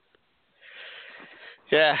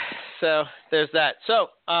Yeah, so there's that. So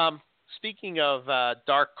speaking of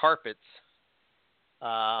dark carpets,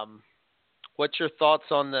 what's your thoughts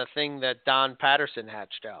on the thing that Don Patterson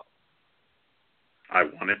hatched out? I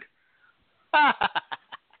want it.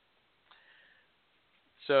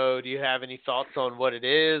 So do you have any thoughts on what it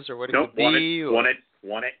is or what it could be? Want it.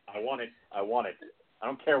 I want it. I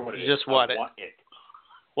don't care what it is. You just want it. Want it.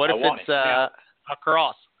 What if it's a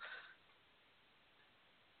cross?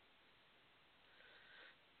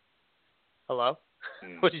 Hello?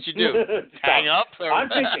 What did you do? Hang up? Or? I'm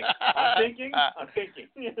thinking.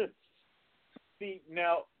 See,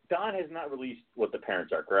 now, Don has not released what the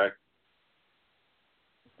parents are, correct?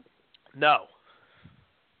 No.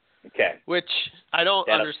 Okay. Which I don't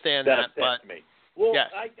understand that, but me. Well, yes.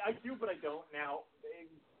 I do, but I don't. Now,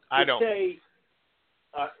 I don't. Say,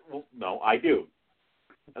 well, no, I do,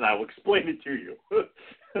 and I will explain it to you.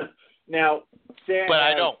 Now, say but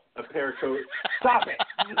I don't. A pair of coats. Stop it!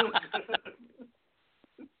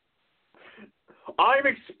 I'm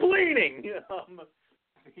explaining.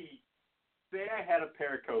 Say I had a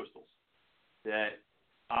pair of coastals that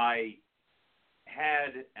I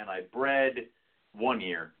had and I bred 1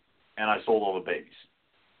 year, and I sold all the babies.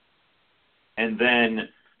 And then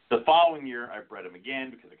the following year, I bred them again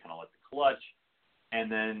because I kind of like the clutch,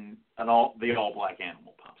 and then the all-black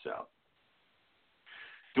animal pops out.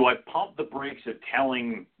 Do I pump the brakes of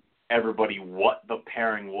telling everybody what the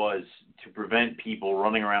pairing was to prevent people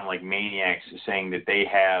running around like maniacs saying that they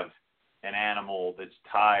have an animal that's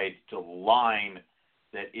tied to the line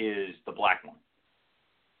that is the black one?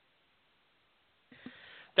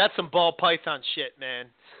 That's some ball python shit, man.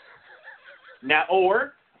 Now,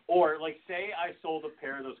 or like, say I sold a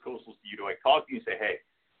pair of those coastals to you. Do I call you and say, hey,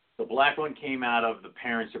 the black one came out of the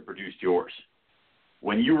parents that produced yours.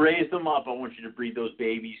 When you raise them up, I want you to breed those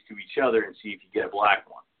babies to each other and see if you get a black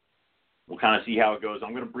one. We'll kind of see how it goes.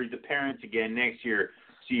 I'm going to breed the parents again next year,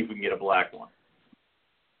 see if we can get a black one.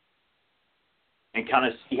 And kind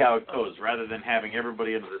of see how it goes, rather than having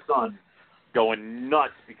everybody under the sun going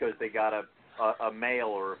nuts because they got a male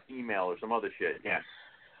or a female or some other shit. Yeah.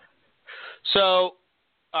 So,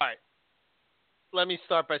 all right. Let me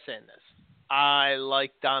start by saying this. I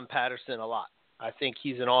like Don Patterson a lot. I think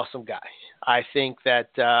he's an awesome guy. I think that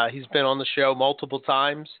he's been on the show multiple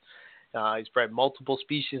times. He's bred multiple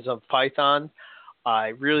species of python. I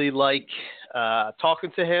really like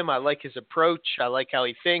talking to him. I like his approach. I like how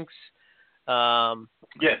he thinks. All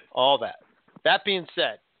that. That being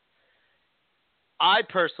said, I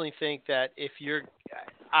personally think that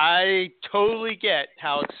I totally get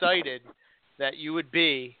how excited that you would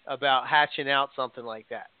be about hatching out something like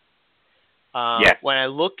that. When I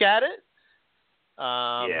look at it,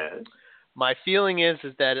 my feeling is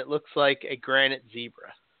that it looks like a granite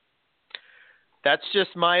zebra. That's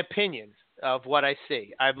just my opinion of what I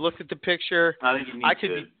see. I've looked at the picture. I think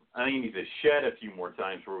you need to shed a few more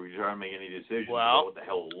times before we try to make any decisions about what the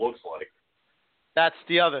hell it looks like. That's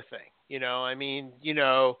the other thing. You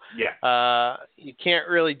can't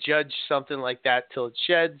really judge something like that till it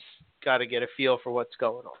sheds. Got to get a feel for what's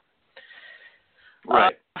going on.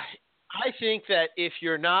 Right. I think that if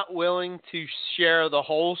you're not willing to share the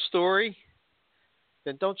whole story,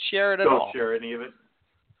 then don't share it at all. Don't share any of it.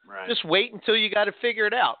 Right. Just wait until you got to figure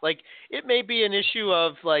it out. Like, it may be an issue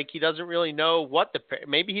of, like, he doesn't really know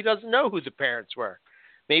maybe he doesn't know who the parents were.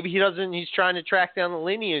 Maybe he's trying to track down the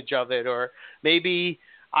lineage of it, or maybe,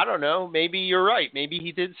 I don't know, maybe you're right. Maybe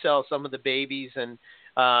he did sell some of the babies, and,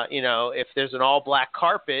 if there's an all-black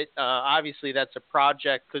carpet, obviously that's a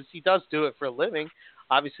project, because he does do it for a living.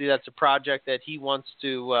 Obviously that's a project that he wants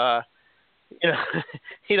to,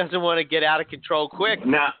 he doesn't want to get out of control quick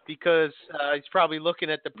because he's probably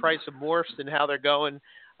looking at the price of morphs and how they're going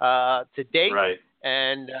to date. Right.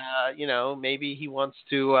 And, maybe he wants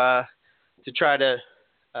to try to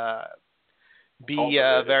be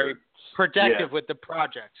very protective with the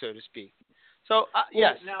project, so to speak. So,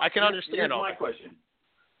 yes, I can understand all that.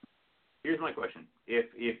 Here's my question.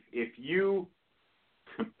 If you,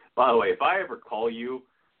 by the way, if I ever call you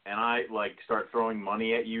and I start throwing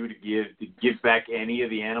money at you to give back any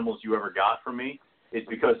of the animals you ever got from me, it's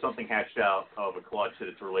because something hatched out of a clutch that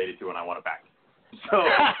it's related to and I want it back. So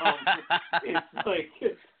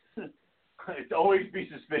it's always be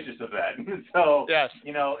suspicious of that. So yes.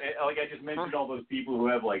 I just mentioned all those people who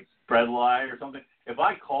have bred lie or something. If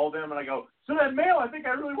I call them and I go, so that mail, I think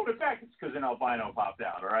I really want it back, it's because an albino popped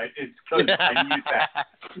out, all right? It's because I need it back.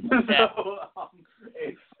 So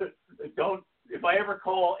don't, if I ever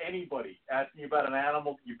call anybody asking about an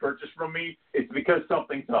animal that you purchased from me, it's because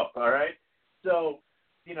something's up, all right? So,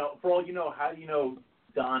 for all you know, how do you know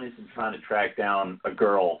Don isn't trying to track down a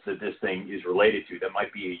girl that this thing is related to that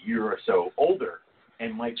might be a year or so older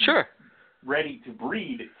and might be ready to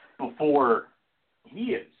breed before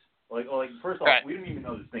he is? Like first off, we don't even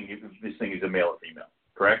know this thing is a male or female,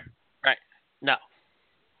 correct? Right. No.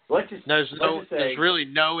 There's really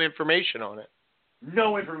no information on it.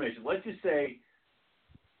 No information. Let's just say,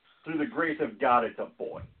 through the grace of God, it's a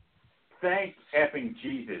boy. Thank effing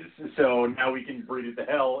Jesus. So now we can breed it to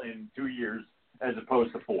hell in 2 years as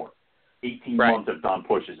opposed to 4. 18 months if Don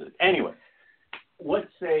pushes it. Anyway,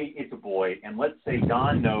 let's say it's a boy, and let's say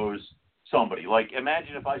Don knows somebody. Like,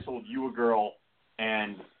 imagine if I sold you a girl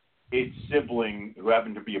and its sibling, who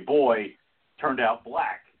happened to be a boy, turned out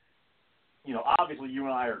black. Obviously you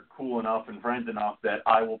and I are cool enough and friends enough that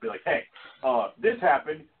I will be like, hey, this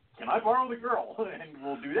happened. Can I borrow the girl? And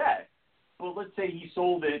we'll do that. But let's say he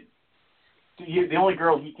sold it. The only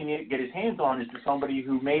girl he can get his hands on is to somebody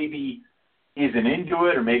who maybe isn't into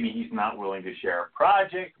it, or maybe he's not willing to share a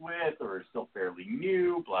project with, or is still fairly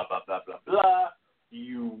new, blah, blah, blah, blah, blah. Do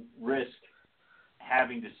you risk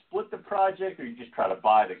having to split the project, or you just try to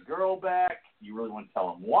buy the girl back? Do you really want to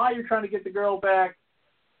tell him why you're trying to get the girl back?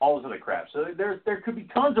 All this other crap. So there could be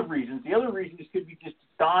tons of reasons. The other reasons could be just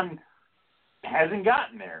Don hasn't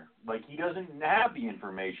gotten there. Like, he doesn't have the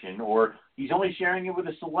information, or he's only sharing it with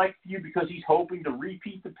a select few because he's hoping to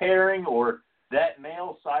repeat the pairing, or that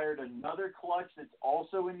male sired another clutch that's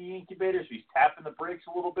also in the incubator, so he's tapping the brakes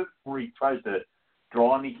a little bit before he tries to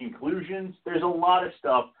draw any conclusions. There's a lot of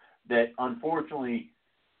stuff that, unfortunately,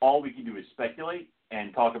 all we can do is speculate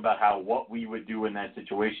and talk about what we would do in that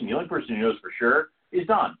situation. The only person who knows for sure is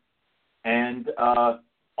Don. And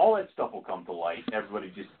all that stuff will come to light. Everybody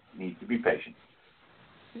just needs to be patient.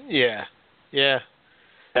 Yeah.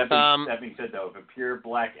 That being said, though, if a pure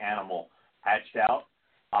black animal hatched out,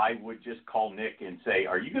 I would just call Nick and say,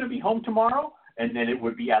 are you going to be home tomorrow? And then it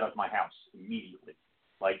would be out of my house immediately.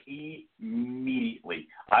 Like, immediately.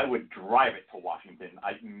 I would drive it to Washington.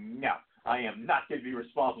 I am not going to be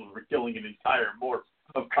responsible for killing an entire morph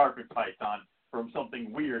of carpet python from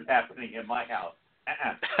something weird happening in my house.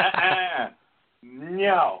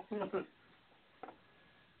 No.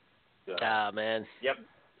 Man. Yep.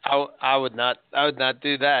 I would not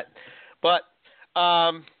do that. But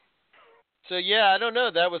so yeah, I don't know.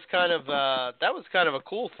 That was kind of a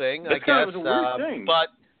cool thing, I guess. Kind of a weird thing. But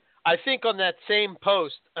I think on that same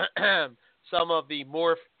post, some of the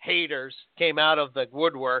morph haters came out of the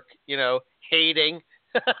woodwork, hating.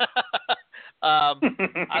 I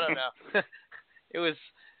don't know. It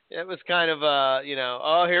was kind of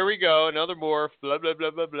oh, here we go, another morph, blah blah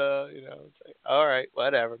blah blah blah. It's like, all right,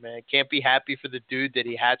 whatever, man. Can't be happy for the dude that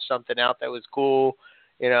he hatched something out that was cool,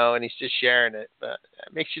 and he's just sharing it. But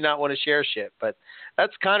it makes you not want to share shit. But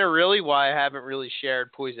that's kind of really why I haven't really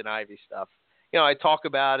shared poison ivy stuff. I talk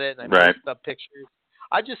about it and I post up pictures.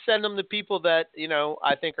 I just send them to people that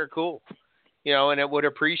I think are cool, and it would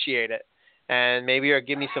appreciate it, and maybe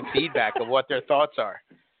give me some feedback of what their thoughts are.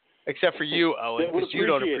 Except for you, Owen, because you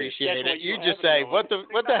don't appreciate it. You just say, "What the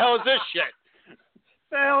hell is this shit?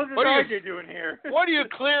 The hell is this RJ doing here? What are you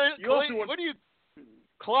what are you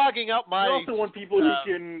clogging up my?" You also want people who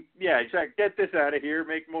can, exactly, get this out of here,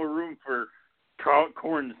 make more room for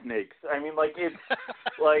corn snakes. I mean, like, it's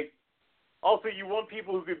like. Also, you want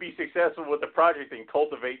people who could be successful with the project and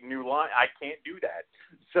cultivate new line. I can't do that.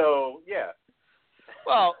 So, yeah.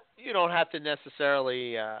 Well, you don't have to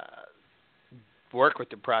necessarily work with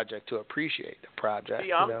the project to appreciate the project.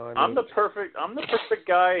 See, I'm the perfect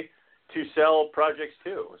guy to sell projects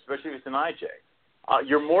to, especially if it's an IJ.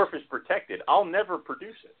 Your morph is protected. I'll never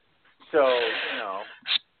produce it. So,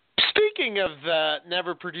 Speaking of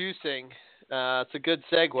never producing. It's a good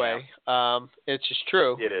segue. Yeah. It's just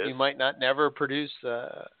true. It is. You might not never produce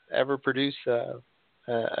an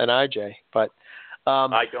IJ, but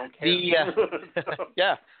I don't care.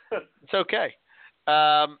 Yeah, it's okay.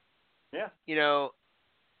 The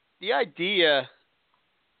idea.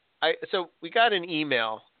 So we got an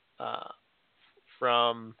email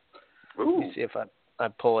from. Let me see if I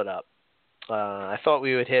pull it up. I thought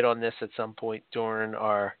we would hit on this at some point during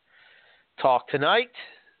our talk tonight.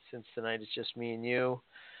 Since tonight it's just me and you.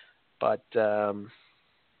 But so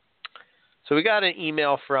we got an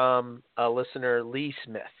email from a listener, Lee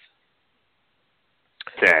Smith.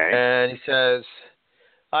 Okay. And he says,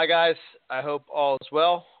 "Hi, guys. I hope all is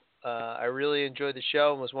well. I really enjoyed the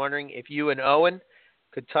show and was wondering if you and Owen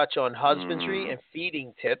could touch on husbandry and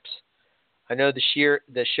feeding tips. I know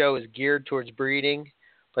the show is geared towards breeding,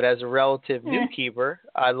 but as a relative new keeper,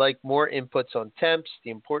 I like more inputs on temps,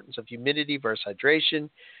 the importance of humidity versus hydration,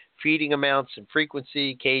 feeding amounts and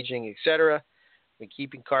frequency, caging, etc. I've been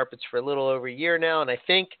keeping carpets for a little over a year now, and I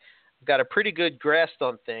think I've got a pretty good grasp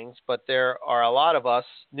on things, but there are a lot of us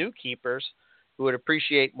new keepers who would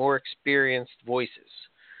appreciate more experienced voices.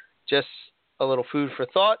 Just a little food for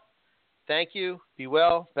thought. Thank you. Be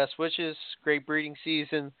well. Best wishes. Great breeding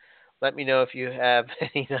season. Let me know if you have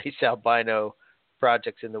any nice albino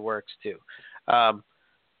projects in the works too. I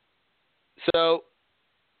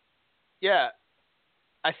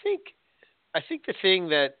think the thing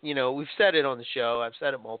that, we've said it on the show, I've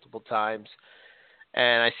said it multiple times,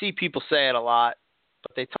 and I see people say it a lot,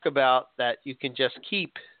 but they talk about that you can just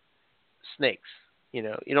keep snakes.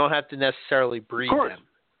 You don't have to necessarily breed them.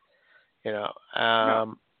 No.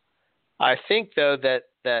 I think though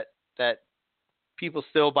that people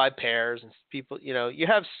still buy pairs, and people, you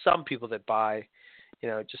have some people that buy,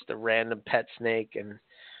 just a random pet snake, and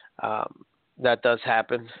that does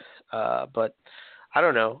happen. But I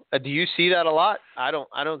don't know. Do you see that a lot? I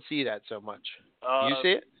don't see that so much. Do you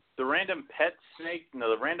see it? The random pet snake?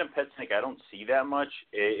 No, the random pet snake I don't see that much.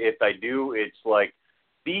 If I do, it's like,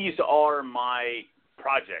 these are my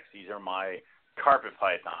projects. These are my carpet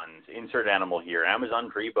pythons. Insert animal here.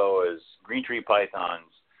 Amazon tree boas, green tree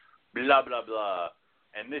pythons, blah, blah, blah.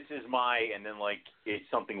 And this is and then, it's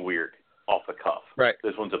something weird off the cuff. Right.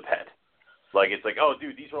 This one's a pet. It's like, oh,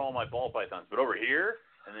 dude, these are all my ball pythons. But over here,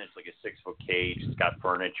 and then it's like a 6-foot cage. It's got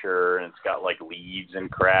furniture, and it's got, leaves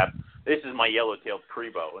and crap. This is my yellow-tailed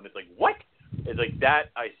Crebo. And it's like, what? It's like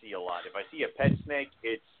that I see a lot. If I see a pet snake,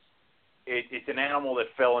 it's an animal that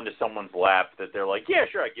fell into someone's lap that they're like, yeah,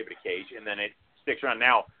 sure, I'd give it a cage, and then it sticks around.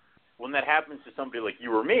 Now, when that happens to somebody like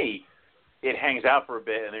you or me, it hangs out for a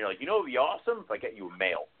bit, and then you're like, it would be awesome if I get you a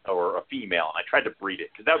male or a female, and I tried to breed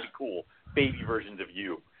it, because that would be cool, baby versions of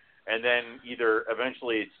you. And then either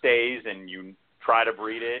eventually it stays and you try to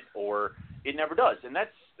breed it, or it never does. And that's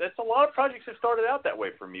a lot of projects have started out that way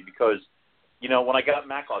for me, because, when I got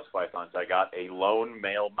Macklot's pythons, I got a lone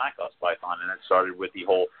male Macklot's python, and it started with the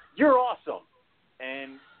whole, you're awesome.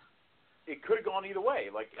 And it could have gone either way.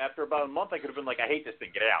 After about a month, I could have been like, I hate this thing,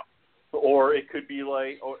 get out. Or it could be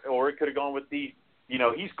or it could have gone with the,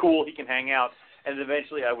 he's cool, he can hang out, and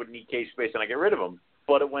eventually I would need cage space and I get rid of him.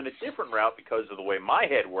 But it went a different route because of the way my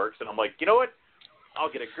head works, and I'm like, you know what?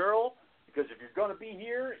 I'll get a girl, because if you're going to be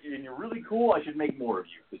here and you're really cool, I should make more of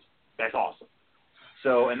you, because that's awesome.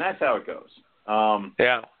 So, and that's how it goes.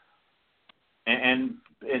 Yeah.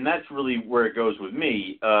 And that's really where it goes with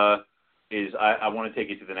me, is I want to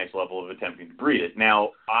take it to the next level of attempting to breed it.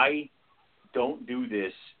 Now, I don't do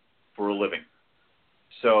this for a living.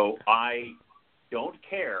 So I don't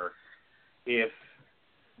care if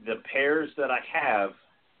the pairs that I have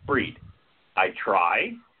breed. I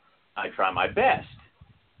try my best,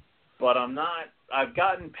 but I've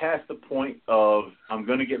gotten past the point of I'm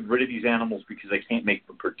going to get rid of these animals because I can't make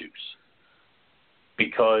them produce.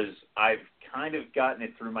 Because I've kind of gotten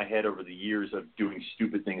it through my head over the years of doing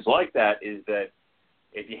stupid things like that, is that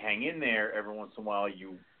if you hang in there every once in a while,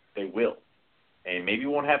 they will. And maybe it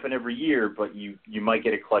won't happen every year, but you might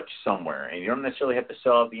get a clutch somewhere. And you don't necessarily have to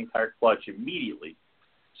sell out the entire clutch immediately.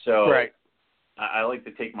 So right. I like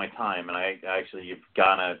to take my time, and I actually have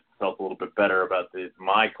felt a little bit better about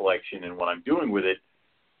my collection and what I'm doing with it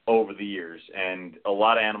over the years. And a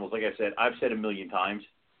lot of animals, like I said, I've said a million times,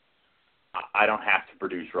 I don't have to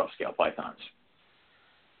produce rough scale pythons.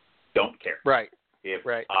 Don't care. Right. If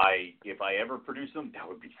I ever produce them, that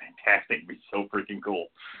would be fantastic. It'd be so freaking cool.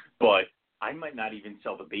 But I might not even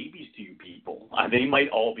sell the babies to you people. They might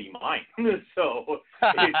all be mine. So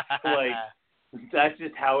it's that's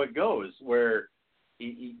just how it goes, where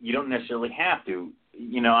you don't necessarily have to.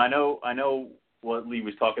 I know what Lee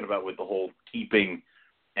was talking about with the whole keeping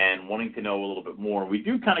and wanting to know a little bit more. We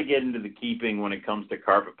do kind of get into the keeping when it comes to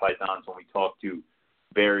carpet pythons when we talk to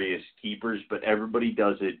various keepers, but everybody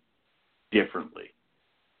does it differently.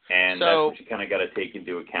 And that's what you kind of got to take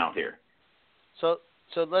into account here. So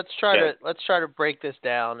let's try to break this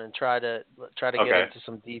down and try to get into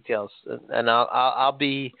some details. And I'll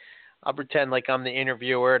pretend like I'm the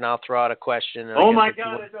interviewer, and I'll throw out a question. And oh my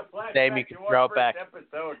God! It's a flashback. Dave, you can throw it back.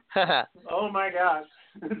 Oh my God!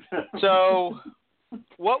 So,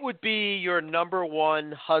 what would be your number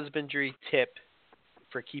one husbandry tip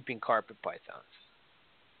for keeping carpet pythons?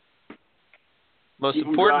 Most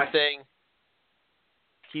important thing: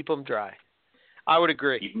 keep them dry. I would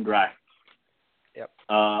agree. Keep them dry. Yep.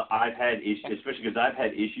 I've had issues, especially because I've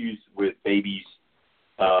had issues with babies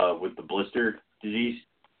with the blister disease,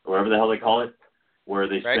 or whatever the hell they call it, where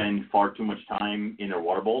they spend far too much time in their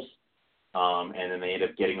water bowls, and then they end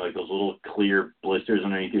up getting like those little clear blisters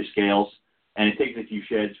underneath your scales, and it takes a few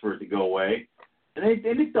sheds for it to go away. And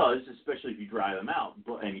it does, especially if you dry them out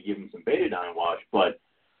and you give them some betadine wash. But,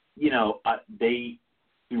 they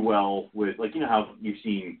do well with, like, how we've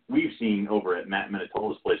seen over at Matt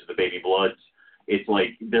Minatola's place with the baby bloods. It's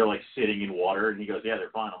like they're like sitting in water, and he goes, "Yeah, they're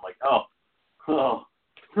fine." I'm like,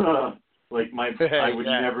 like I would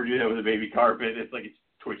never do that with a baby carpet. It's like it's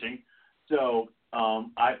twitching. So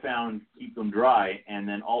I found keep them dry, and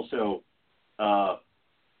then also,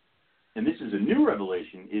 and this is a new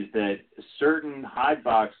revelation, is that certain hide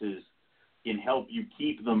boxes can help you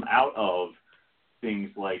keep them out of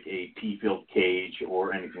things like a pea-filled cage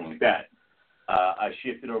or anything like that. I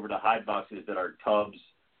shifted over to hide boxes that are tubs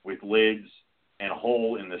with lids and a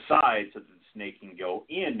hole in the side so that the snake can go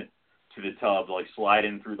in to the tub, like slide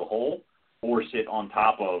in through the hole or sit on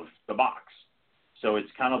top of the box. So it's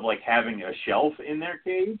kind of like having a shelf in their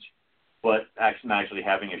cage, but actually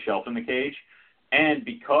having a shelf in the cage. And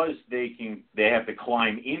because they have to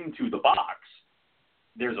climb into the box,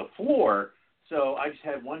 there's a floor. So I just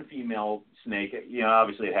had one female snake.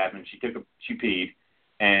 Obviously it happened. She peed,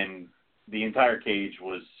 and the entire cage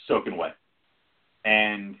was soaking wet.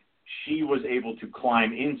 And she was able to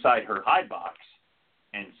climb inside her hide box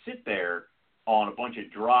and sit there on a bunch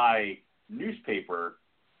of dry newspaper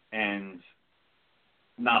and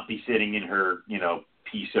not be sitting in her,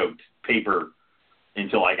 pea-soaked paper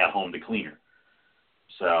until I got home to clean her.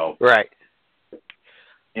 So right,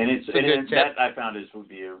 and that I found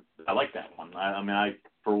I like that one. I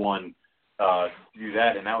for one do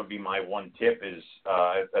that, and that would be my one tip. Is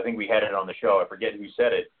I think we had it on the show. I forget who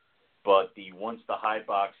said it, but once the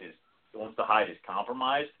hide is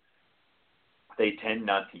compromised, they tend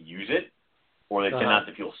not to use it, or they tend not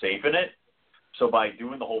to feel safe in it. So by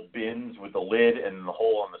doing the whole bins with the lid and the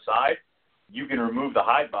hole on the side, you can remove the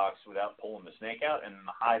hide box without pulling the snake out, and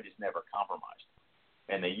the hide is never compromised.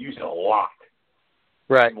 And they use it a lot,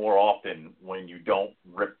 more often when you don't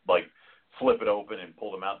flip it open and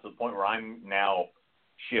pull them out, to the point where I'm now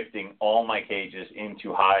shifting all my cages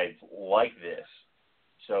into hides like this,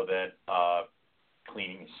 so that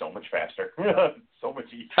cleaning is so much faster, so much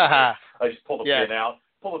easier. I just pull the bin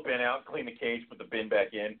out, clean the cage, put the bin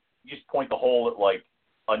back in. You just point the hole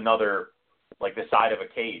at another, the side of a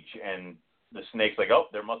cage, and the snake's like, oh,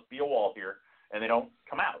 there must be a wall here, and they don't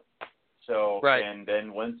come out. So, and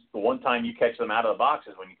then the one time you catch them out of the box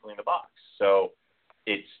is when you clean the box. So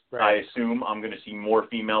I assume I'm going to see more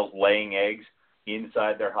females laying eggs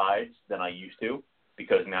inside their hides than I used to,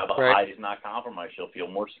 because now the hide is not compromised. She'll feel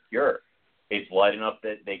more secure. It's light enough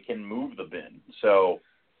that they can move the bin. So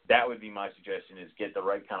that would be my suggestion, is get the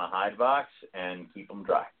right kind of hide box and keep them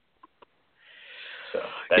dry. So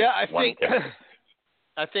that's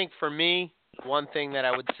I think for me, one thing that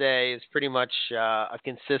I would say is pretty much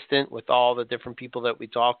consistent with all the different people that we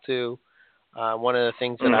talk to. One of the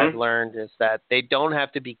things that I've learned is that they don't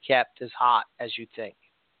have to be kept as hot as you think.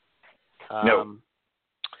 No.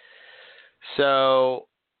 So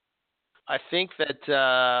I think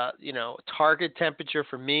that, target temperature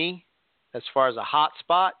for me, as far as a hot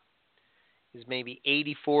spot, is maybe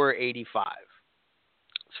 84 or 85.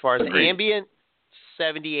 As far as ambient,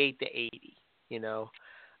 78 to 80,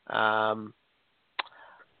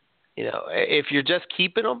 if you're just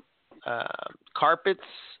keeping them, carpets,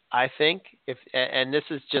 I think, and this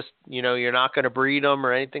is just, you're not going to breed them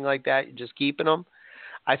or anything like that, you're just keeping them,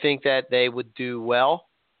 I think that they would do well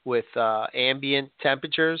with ambient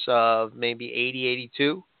temperatures of maybe 80,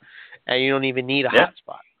 82, and you don't even need a hot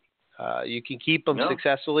spot. You can keep them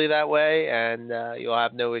successfully that way, and you'll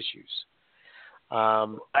have no issues.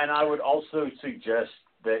 And I would also suggest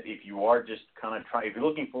that if you are just kind of if you're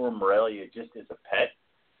looking for a Morelia just as a pet,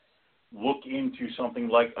 look into something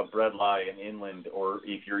like a Bredli, an Inland, or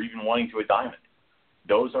if you're even wanting to, a Diamond.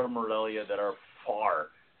 Those are Morelia that are far,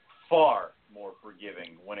 far more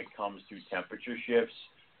forgiving when it comes to temperature shifts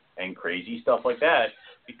and crazy stuff like that,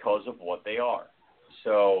 because of what they are.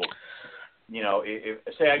 So, if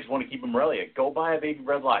say I just want to keep a Morelia, go buy a baby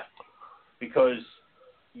Bredli, because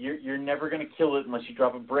you're never going to kill it unless you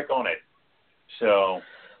drop a brick on it. So,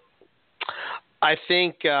 I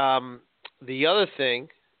think the other thing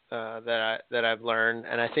that I've learned,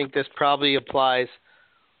 and I think this probably applies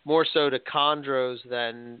more so to chondros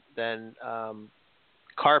than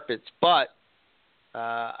carpets, but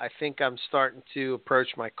I think I'm starting to approach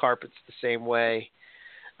my carpets the same way.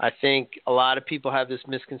 I think a lot of people have this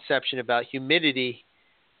misconception about humidity,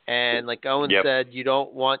 and like Owen said, you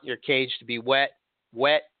don't want your cage to be wet.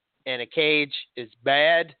 Wet in a cage is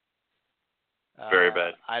bad. Very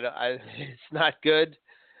bad. It's not good.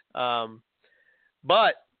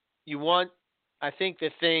 But you want, I think the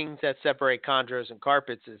things that separate chondros and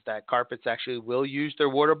carpets is that carpets actually will use their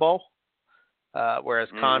water bowl, whereas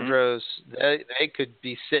chondros, they could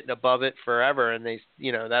be sitting above it forever, and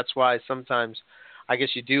that's why sometimes I guess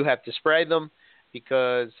you do have to spray them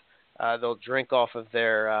because they'll drink off of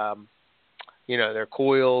their their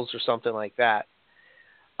coils or something like that.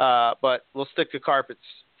 But we'll stick to carpets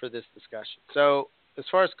for this discussion. So as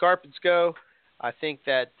far as carpets go, I think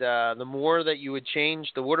that the more that you would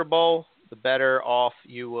change the water bowl, the better off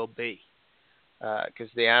you will be, because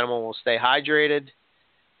the animal will stay hydrated,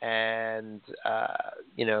 and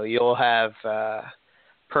you'll have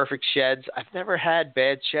perfect sheds. I've never had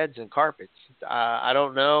bad sheds in carpets. I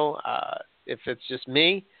don't know if it's just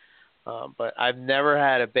me, but I've never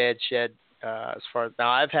had a bad shed. As far as now,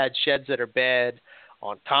 I've had sheds that are bad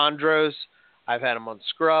on chondros. I've had them on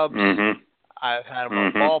scrubs. I've had them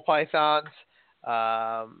on ball pythons.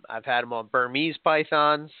 I've had them on Burmese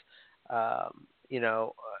pythons.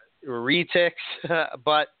 Retics,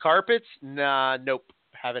 but carpets, nope,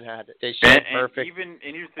 haven't had it. They shed perfect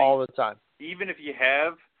all the time. Even if you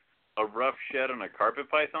have a rough shed on a carpet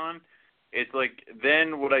python, it's like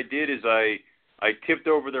then what I did is I tipped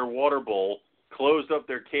over their water bowl, closed up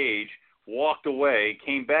their cage, walked away,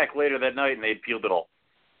 came back later that night, and they'd peeled it all.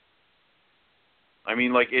 I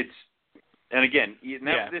mean, like and again,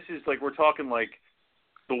 this is like we're talking like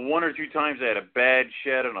the one or two times I had a bad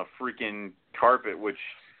shed on a freaking carpet, which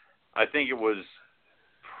I think it was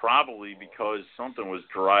probably because something was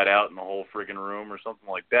dried out in the whole freaking room or something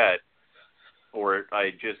like that, or I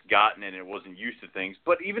had just gotten it and it wasn't used to things.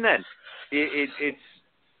 But even then, it's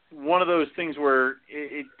one of those things where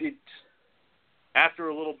it's after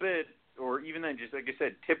a little bit, or even then, just like I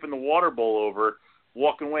said, tipping the water bowl over,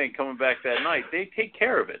 walking away and coming back that night, they take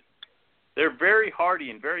care of it. They're very hardy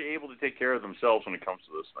and very able to take care of themselves when it comes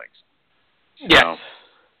to those things. Yes.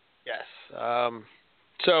 Yes.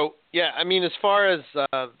 So, yeah, I mean, as far as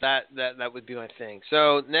that would be my thing.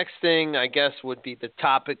 So next thing, I guess, would be the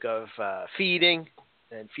topic of feeding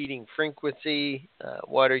and feeding frequency.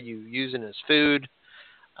 What are you using as food?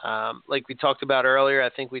 Like we talked about earlier, I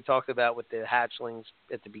think we talked about with the hatchlings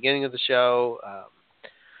at the beginning of the show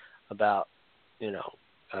about,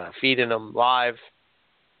 feeding them live.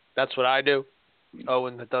 That's what I do.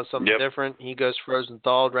 Owen does something different. He goes frozen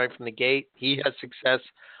thawed right from the gate. He has success.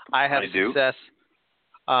 I have success.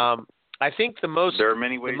 I think there are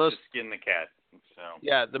many ways to skin the cat. So.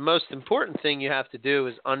 Yeah, the most important thing you have to do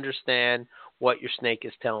is understand what your snake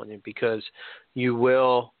is telling you, because you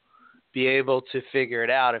will be able to figure it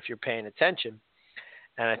out if you're paying attention.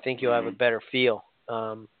 And I think you'll have a better feel.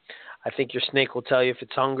 I think your snake will tell you if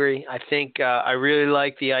it's hungry. I think I really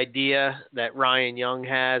like the idea that Ryan Young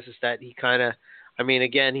has, is that he kind of,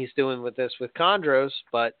 again, he's doing with chondros,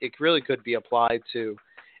 but it really could be applied to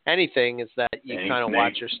anything, is that you kind of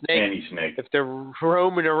watch your snake. Any snake. If they're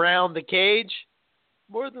roaming around the cage,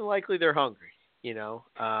 more than likely they're hungry,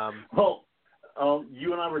 Well,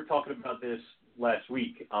 you and I were talking about this last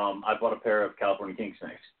week. I bought a pair of California king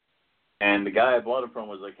snakes, and the guy I bought them from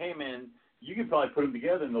was like, hey, man, you could probably put them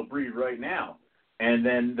together and they'll breed right now. And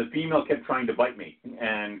then the female kept trying to bite me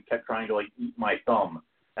and kept trying to, eat my thumb.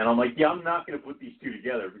 And I'm like, yeah, I'm not going to put these two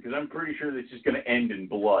together because I'm pretty sure this is going to end in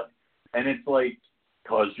blood. And it's like,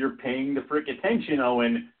 because you're paying the frick attention,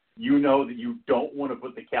 Owen, you know that you don't want to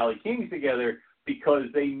put the Cali Kings together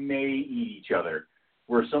because they may eat each other.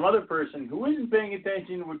 Where some other person who isn't paying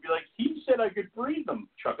attention would be like, he said I could breed them,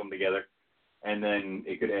 chuck them together. And then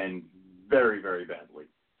it could end very, very badly.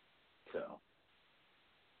 So.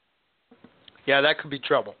 Yeah, that could be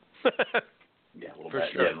trouble. Yeah, a little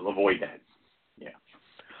bit. Sure. Yeah, avoid that. Yeah.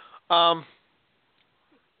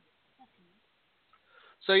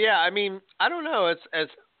 So yeah, I don't know. It's as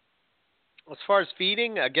far as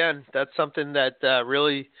feeding, again, that's something that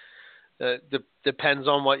really depends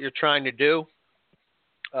on what you're trying to do.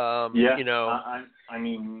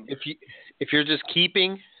 If you're just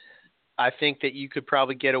keeping, I think that you could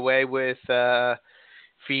probably get away with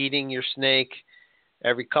feeding your snake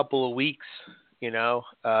every couple of weeks.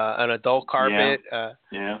 An adult carpet,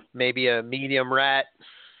 maybe a medium rat.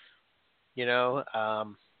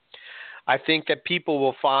 I think that people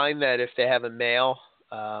will find that if they have a male,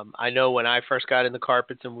 I know when I first got into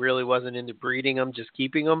carpets and really wasn't into breeding them, just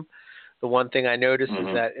keeping them, the one thing I noticed is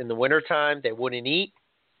that in the wintertime, they wouldn't eat.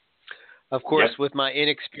 Of course, with my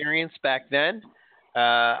inexperience back then,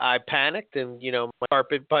 I panicked and, my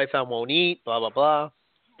carpet python won't eat, blah, blah, blah.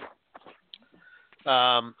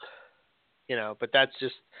 But that's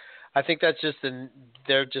just, I think that's just,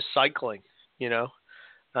 they're just cycling,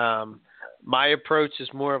 My approach is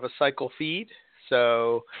more of a cycle feed.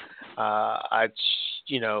 So I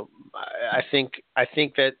think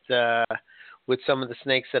that with some of the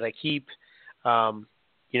snakes that I keep,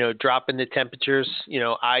 dropping the temperatures,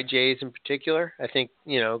 IJs in particular, I think,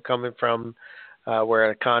 coming from where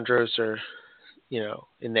the chondros are,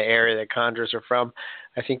 in the area that chondros are from,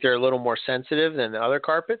 I think they're a little more sensitive than the other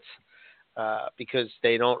carpets because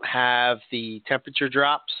they don't have the temperature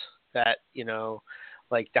drops that,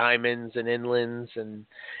 like diamonds and inlands. And,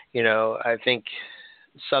 I think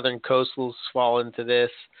southern coastals fall into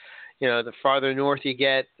this. The farther north you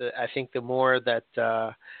get, I think the more that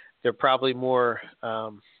they're probably more,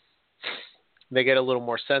 they get a little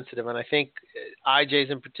more sensitive. And I think IJs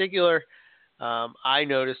in particular, I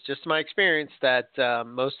noticed just my experience that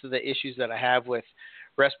most of the issues that I have with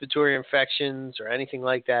respiratory infections or anything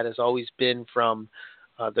like that has always been from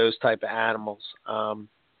those type of animals.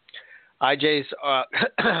 IJs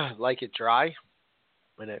like it dry,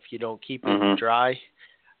 and if you don't keep it dry,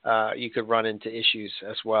 you could run into issues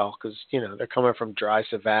as well because, they're coming from dry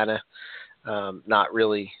savanna, not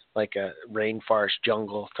really like a rainforest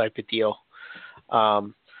jungle type of deal.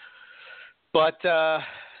 But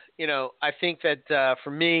I think that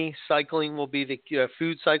for me, cycling will be the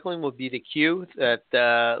food cycling will be the cue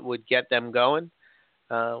that would get them going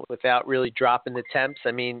without really dropping the temps.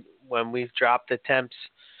 I mean, when we've dropped the temps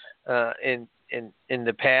in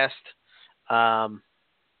the past,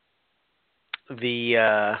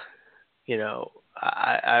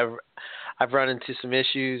 I've run into some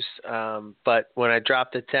issues, but when I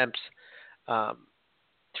drop the temps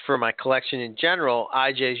for my collection in general,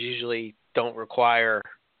 IJs usually don't require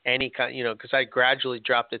any kind, because I gradually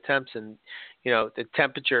drop the temps and, the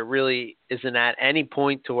temperature really isn't at any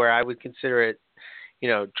point to where I would consider it,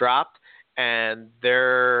 dropped, and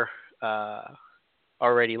they're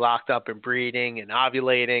already locked up and breeding and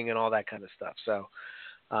ovulating and all that kind of stuff. So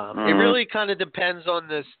it really kind of depends on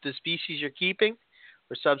the species you're keeping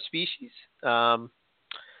or subspecies. I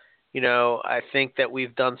think that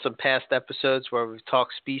we've done some past episodes where we've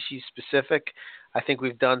talked species specific. I think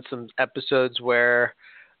we've done some episodes where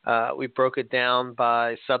we broke it down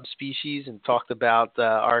by subspecies and talked about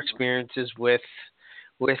our experiences with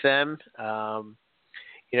them.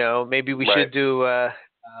 Maybe we should do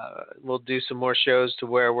we'll do some more shows to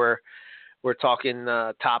where we're talking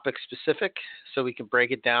topic specific so we can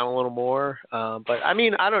break it down a little more. But I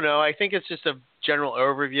mean, I don't know. I think it's just a general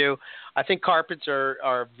overview. I think carpets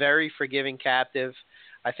are very forgiving captive.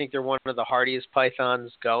 I think they're one of the hardiest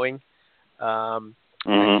pythons going.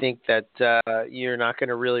 I think that you're not going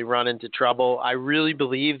to really run into trouble. I really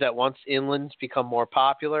believe that once inlands become more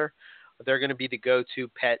popular, they're going to be the go-to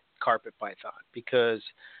pet carpet python because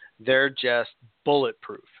they're just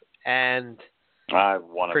bulletproof and I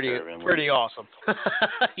want pretty awesome.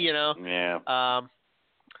 Yeah.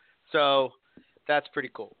 So that's pretty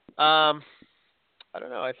cool. I don't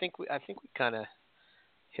know. I think we kind of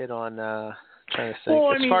hit on trying to think.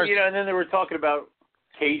 Well, and then they were talking about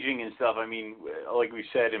caging and stuff. I mean, like we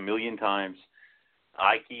said a million times,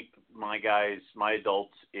 I keep my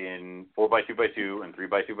adults in 4x2x2 and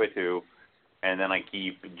 3x2x2, and then I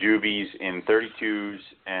keep juvies in 32s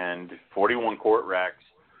and 41 quart racks,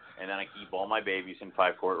 and then I keep all my babies in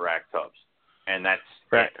 5-quart rack tubs, and that's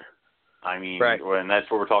right. It. I mean, and that's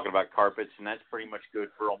what we're talking about, carpets, and that's pretty much good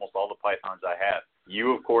for almost all the pythons I have.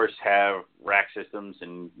 You, of course, have rack systems,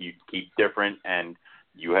 and you keep different, and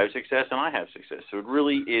you have success, and I have success. So it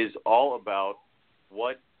really is all about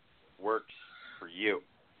what works for you.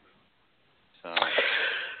 So,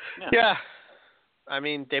 yeah. I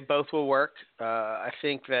mean, they both will work. I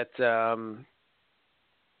think that,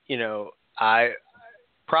 I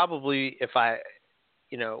probably, if I,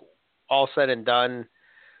 all said and done,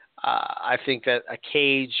 I think that a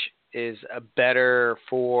cage is better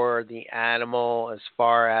for the animal as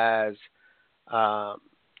far as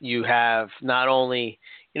you have not only,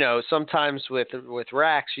 sometimes with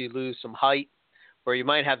racks you lose some height, where you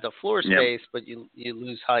might have the floor space, but you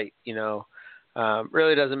lose height.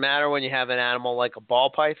 Really doesn't matter when you have an animal like a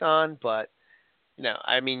ball python, but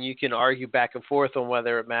you can argue back and forth on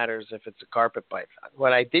whether it matters if it's a carpet python.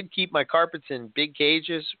 What I did keep my carpets in big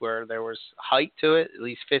cages where there was height to it, at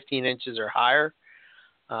least 15 inches or higher,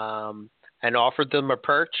 and offered them a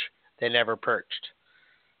perch. They never perched.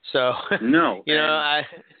 So no,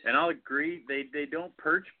 and I'll agree they don't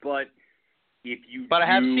perch, but if you I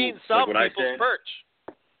have seen some people perch.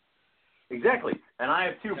 Exactly, and I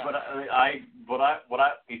have too. Yeah. But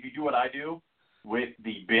if you do what I do with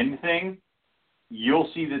the bin thing, you'll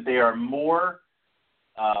see that they are more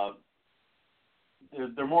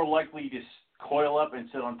they're more likely to coil up and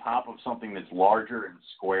sit on top of something that's larger and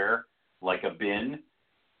square like a bin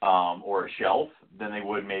or a shelf, than they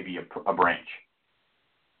would maybe a branch,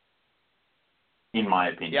 in my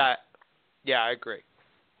opinion. Yeah, I agree.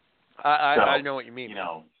 I know what you mean. You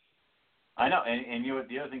know, I know, and you know what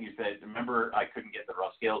the other thing is that, remember, I couldn't get the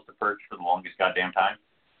rough scales to perch for the longest goddamn time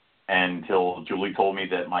until Julie told me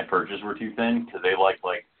that my perches were too thin because they like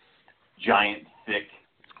giant, thick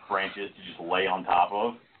branches to just lay on top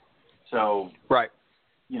of. So, right.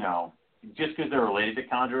 You know, just because they're related to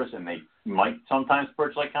chondros and they might sometimes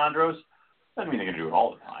perch like chondros, doesn't mean they're going to do it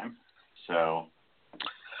all the time. So,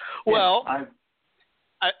 well,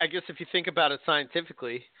 I guess if you think about it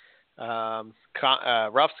scientifically,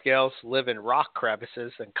 rough scales live in rock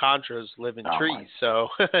crevices and chondros live in trees. So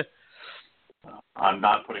I'm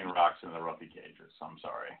not putting rocks in the roughy cages. I'm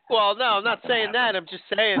sorry. Well, no, I'm not saying that. I'm just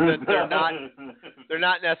saying that they're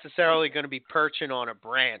not necessarily going to be perching on a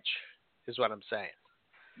branch, is what I'm saying.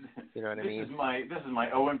 You know what I mean? This is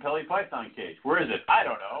my Owen Pelly python cage. Where is it? I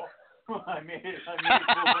don't know. I made it with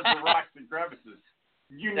a bunch of rocks and crevices.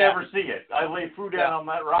 You never see it. I lay food down on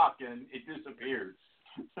that rock and it disappears.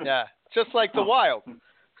 Yeah, just like the wild.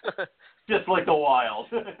 Just like the wild.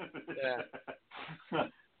 Yeah.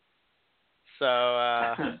 So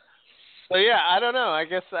yeah, I don't know. I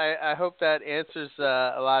guess I hope that answers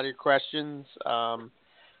a lot of your questions. I'm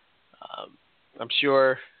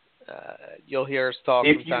sure you'll hear us talk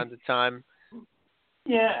from time to time.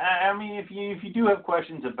 Yeah, I mean, if you do have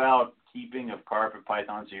questions about keeping of carpet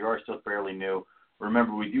pythons, so you are still fairly new,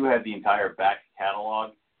 remember we do have the entire back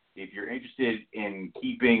catalog. If you're interested in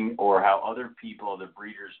keeping or how other people, the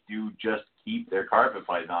breeders, do just keep their carpet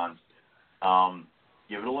pythons,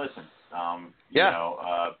 give it a listen. You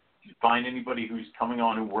know, find anybody who's coming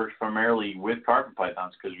on who works primarily with carpet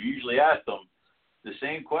pythons, because we usually ask them the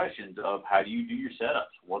same questions of how do you do your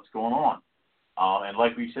setups, what's going on. And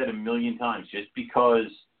like we've said a million times, just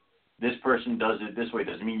because this person does it this way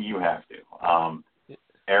doesn't mean you have to.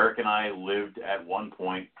 Eric and I lived at one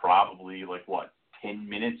point probably 10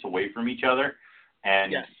 minutes away from each other,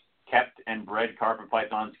 and kept and bred carpet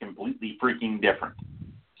pythons completely freaking different.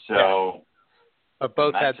 So but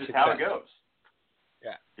both that's had just success. how it goes.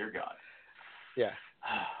 Yeah. Dear God. Yeah.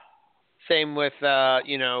 Same with, I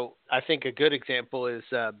think a good example is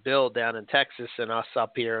Bill down in Texas and us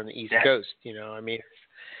up here on the East Coast. You know, I mean,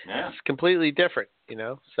 it's completely different,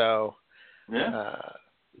 so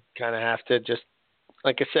kind of have to just,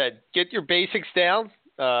 like I said, get your basics down,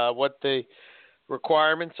 what the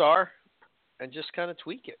requirements are, and just kind of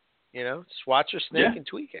tweak it, just watch your snake and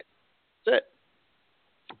tweak it. That's it.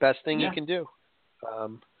 Best thing you can do.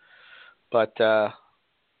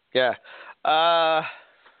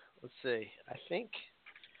 Let's see.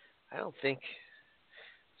 I don't think.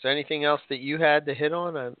 Is there anything else that you had to hit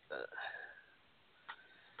on?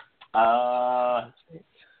 I'm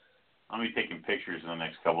gonna be taking pictures in the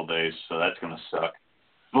next couple of days, so that's gonna suck.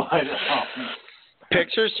 But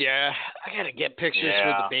pictures, I gotta get pictures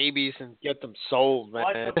for the babies and get them sold, man.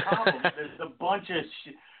 What's the problem? There's a bunch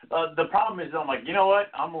of. The problem is, I'm like, you know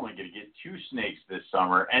what? I'm only gonna get 2 snakes this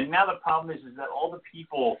summer, and now the problem is that all the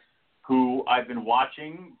people who I've been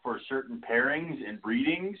watching for certain pairings and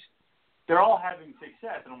breedings, they're all having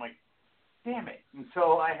success. And I'm like, damn it. And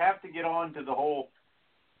so I have to get on to the whole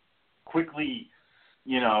quickly,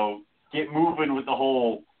 get moving with the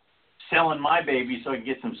whole selling my baby so I can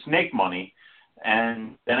get some snake money.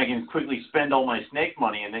 And then I can quickly spend all my snake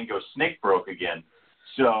money and then go snake broke again.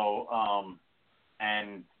 So,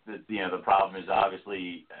 and the problem is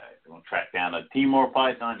obviously, we'll track down a Timor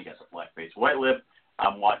python. You got the black-faced white lip.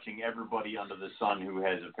 I'm watching everybody under the sun who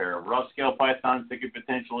has a pair of rough scale pythons that could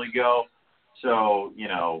potentially go. So,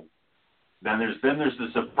 then there's the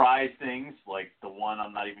surprise things, like the one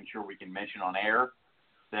I'm not even sure we can mention on air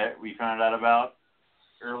that we found out about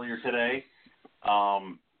earlier today,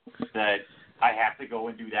 that I have to go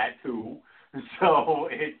and do that too. So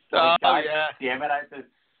it's damn it, I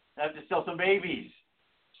have to sell some babies.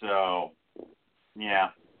 So, yeah.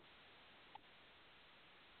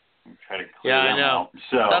 Try to clear I know. out.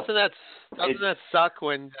 So doesn't that suck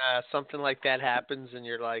when something like that happens and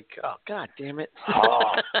you're like, oh God damn it.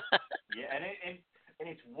 And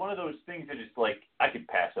it's one of those things that is like, I can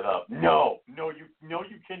pass it up. No, you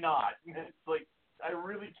cannot. It's like, I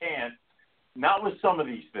really can't. Not with some of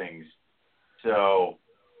these things. So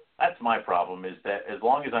that's my problem, is that as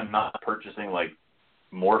long as I'm not purchasing like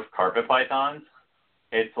morph carpet pythons,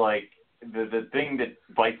 it's like, the thing that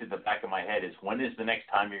bites at the back of my head is, when is the next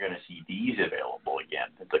time you're going to see these available again?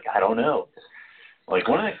 It's like, I don't know. Like,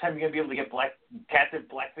 when the next time you're going to be able to get captive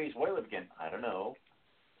black-faced white lip again? I don't know.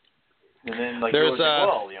 And then,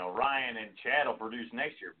 Ryan and Chad will produce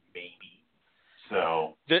next year, maybe.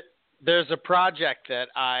 So there's a project that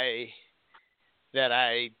I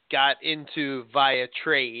got into via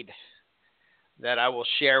trade that I will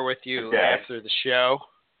share with you after the show.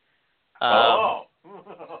 Oh,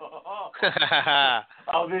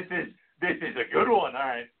 this is a good one. All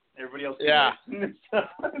right, everybody else. Yeah.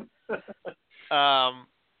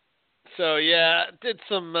 So yeah, did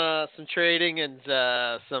some trading and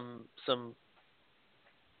some.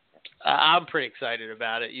 I'm pretty excited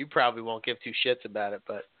about it. You probably won't give two shits about it,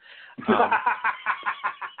 but.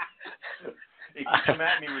 If you come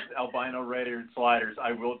at me with albino red-eared sliders,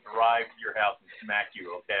 I will drive to your house and smack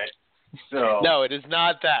you. Okay. So. No, it is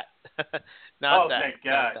not that. Not that. Thank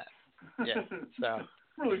God. Not that. Yeah. So. I'm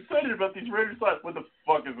really excited about these red-eared sliders. What the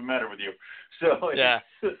fuck is the matter with you? So. Yeah.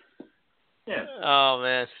 Yeah. Oh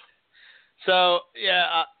man. So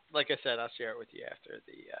yeah, like I said, I'll share it with you after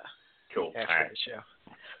the cool. after the show.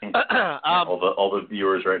 All the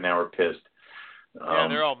viewers right now are pissed. Yeah,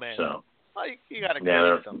 they're all mad. So. Well, you got to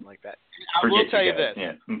create something like that. I will tell you this: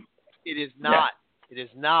 it is not. It is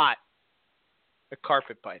not a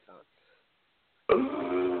carpet python,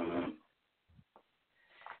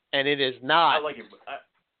 and it is not. I like it.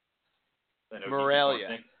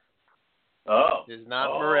 Morelia. Oh. It is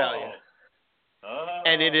not Morelia. Oh.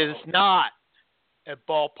 And it is not a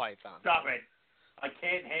ball python. Stop it! I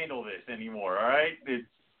can't handle this anymore. All right.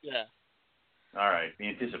 Yeah. All right. The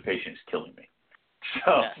anticipation is killing me.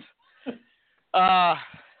 So. Yes.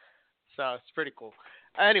 So it's pretty cool.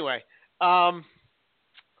 Anyway,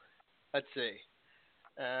 let's see.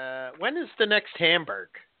 When is the next Hamburg?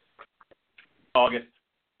 August.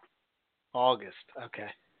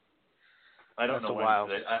 Okay. I don't know when.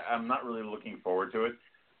 I'm not really looking forward to it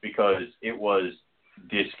because it was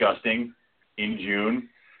disgusting in June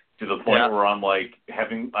to the point where I'm like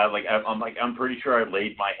I'm pretty sure I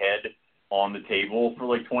laid my head on the table for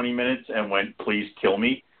like 20 minutes and went, "Please kill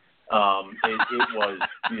me." It was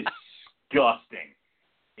disgusting.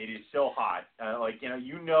 It is so hot.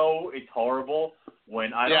 It's horrible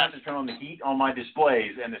when I don't have to turn on the heat on my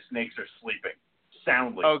displays and the snakes are sleeping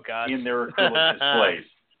soundly in their acrylic displays.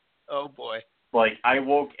 Oh, boy. Like, I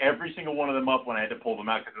woke every single one of them up when I had to pull them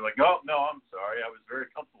out because they're like, oh, no, I'm sorry. I was very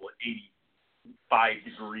comfortable at 85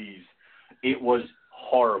 degrees. It was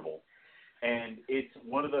horrible. And it's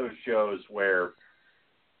one of those shows where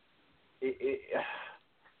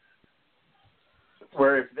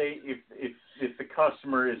where if the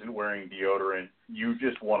customer isn't wearing deodorant, you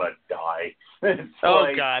just want to die.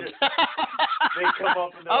 God! They come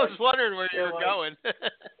up and I was wondering where you were going.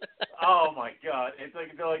 Oh my God! It's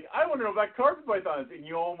like they're like, I want to know about carpet pythons, and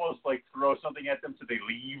you almost like throw something at them so they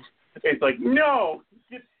leave. It's like, no,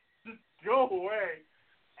 just go away.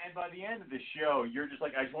 And by the end of the show, you're just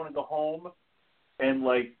like, I just want to go home, and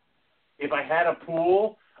like, if I had a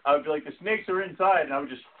pool, I would be like, the snakes are inside, and I would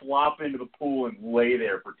just flop into the pool and lay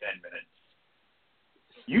there for 10 minutes.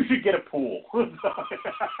 You should get a pool.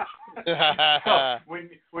 when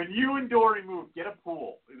you and Dory move, get a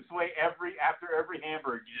pool. This way, after every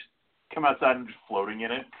Hamburg, you just come outside and just floating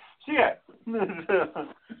in it. So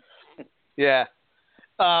yeah.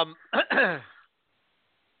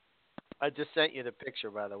 I just sent you the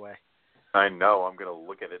picture, by the way. I know. I'm going to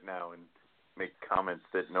look at it now and make comments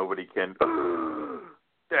that nobody can.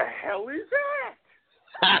 The hell is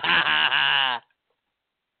that?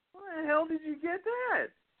 Where the hell did you get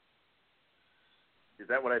that? Is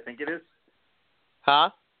that what I think it is?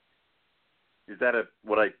 Huh? Is that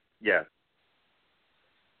yeah.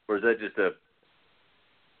 Or is that just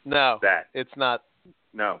No. That? It's not.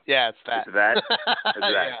 No. Yeah, it's that. It's that? It's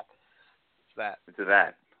that. Yeah. It's that. It's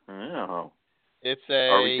that. Oh. It's a...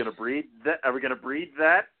 Are we going to breed that? Are we going to breed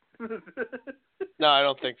that? No, I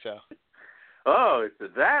don't think so. Oh, it's a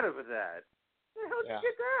that of a that. Where the hell did you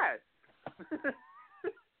get that?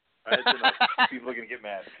 That's enough. People are going to get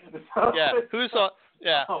mad. Yeah,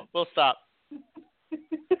 yeah, we'll stop.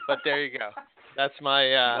 But there you go. That's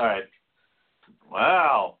my... All right.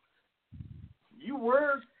 Wow. You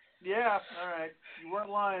were... Yeah, all right. You weren't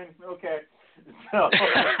lying. Okay. So...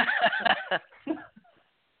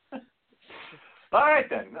 All right,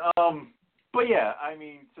 then. But yeah, I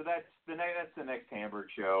mean, so that's the next Hamburg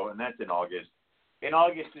show, and that's in August. In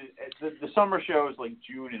August, the summer show is like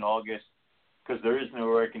June and August because there is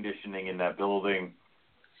no air conditioning in that building.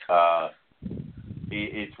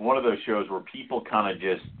 It's one of those shows where people kind of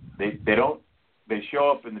just they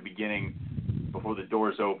show up in the beginning before the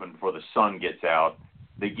doors open, before the sun gets out.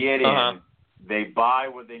 They get in, they buy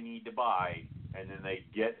what they need to buy, and then they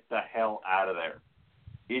get the hell out of there.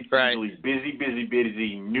 It's usually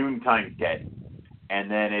busy, noontime dead. And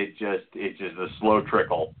then it's just a slow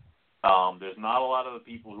trickle. There's not a lot of the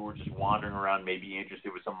people who are just wandering around, maybe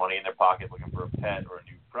interested with some money in their pocket, looking for a pet or a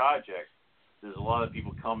new project. There's a lot of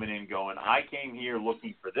people coming in going, I came here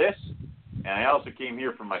looking for this, and I also came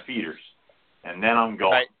here for my feeders, and then I'm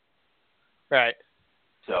going. Right.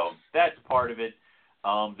 So that's part of it.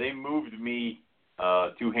 They moved me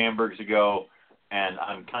 2 Hamburgs ago, and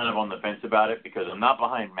I'm kind of on the fence about it because I'm not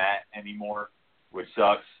behind Matt anymore, which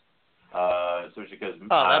sucks. Especially because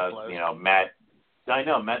Matt. I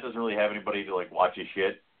know Matt doesn't really have anybody to like watch his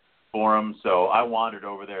shit for him, so I wandered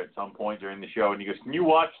over there at some point during the show, and he goes, "Can you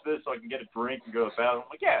watch this so I can get a drink and go to the bathroom?" I'm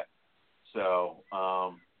like, "Yeah." So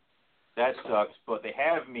that sucks, but they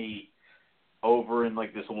have me over in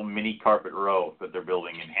like this little mini carpet row that they're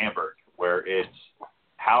building in Hamburg, where it's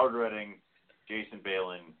Howard Redding, Jason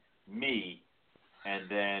Balin, me, and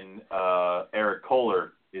then Eric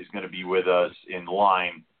Kohler is going to be with us in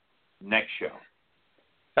line next show.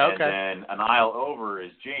 Okay. And then an aisle over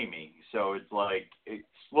is Jamie. So it's like,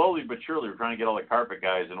 slowly but surely, we're trying to get all the carpet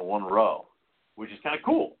guys in one row, which is kind of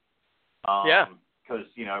cool. Yeah. Because,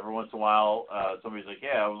 every once in a while, somebody's like,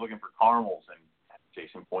 yeah, I was looking for caramels, and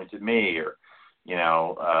Jason points at me. Or,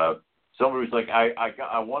 somebody was like,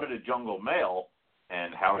 I wanted a jungle male,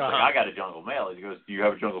 and Howard's like, I got a jungle male. He goes, do you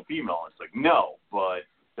have a jungle female? And it's like, no, but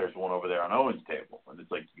there's one over there on Owen's table. And it's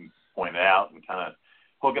like, you can point it out and kind of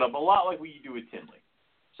hook it up a lot like what you do with Tinley.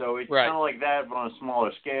 So it's kind of like that, but on a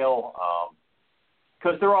smaller scale.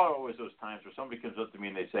 Because there are always those times where somebody comes up to me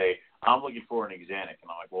and they say, I'm looking for an Xanax. And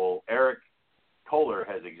I'm like, well, Eric Kohler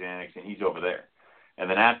has Xanax, and he's over there. And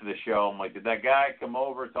then after the show, I'm like, did that guy come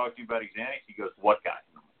over and talk to you about Xanax? He goes, what guy?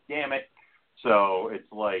 And I'm like, damn it. So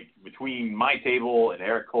it's like between my table and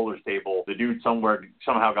Eric Kohler's table, the dude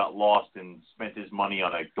somehow got lost and spent his money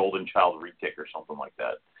on a Golden Child retick or something like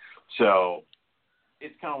that. So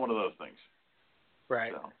it's kind of one of those things.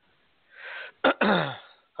 Right. So.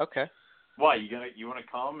 Okay. Why, you want to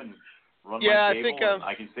come and run my table and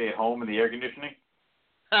I can stay at home in the air conditioning?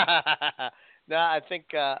 No, I think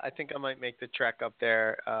I might make the trek up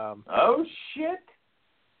there. Oh shit.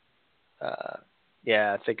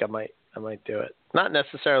 Yeah, I think I might do it. Not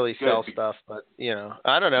necessarily sell stuff, but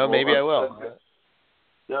I don't know. Maybe I will.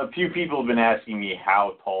 A few people have been asking me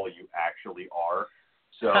how tall you actually are,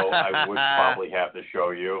 so I would probably have to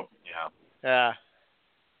show you. Yeah.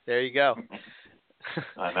 There you go.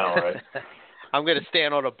 I know, right? I'm going to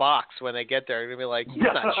stand on a box when they get there. I'm going to be like, he's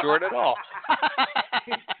not short at all.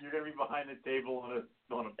 You're going to be behind the table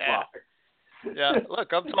on a box. Yeah,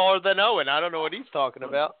 look, I'm taller than Owen. I don't know what he's talking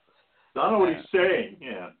about. I don't know what he's saying.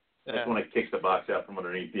 Yeah. That's when I kick the box out from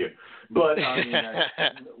underneath you. But, I mean,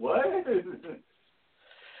 what?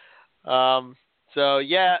 So,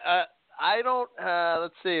 yeah, I don't,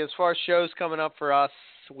 let's see, as far as shows coming up for us,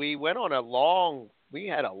 we went on we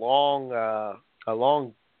had a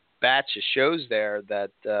long batch of shows there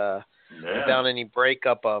that without any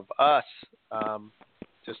breakup of us,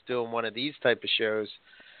 just doing one of these type of shows.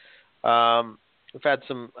 We've had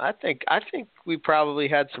some, I think we probably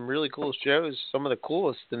had some really cool shows, some of the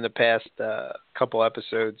coolest in the past couple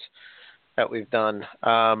episodes that we've done.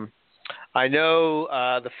 I know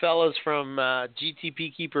the fellas from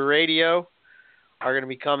GTP Keeper Radio are going to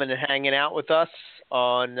be coming and hanging out with us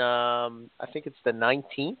on, I think it's the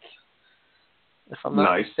 19th, if I'm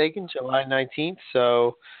not mistaken, July 19th.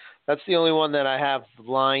 So that's the only one that I have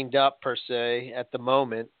lined up per se at the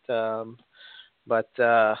moment. But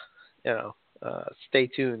stay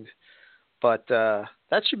tuned. But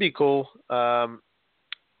that should be cool.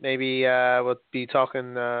 Maybe we'll be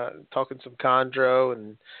talking some Chondro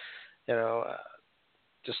and,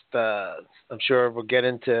 I'm sure we'll get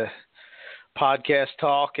into podcast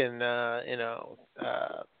talk and,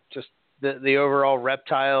 just the overall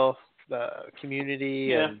reptile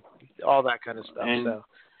community and all that kind of stuff.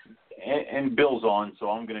 And Bill's on, so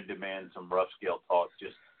I'm going to demand some rough scale talk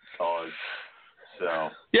just because. So.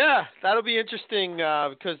 Yeah, that'll be interesting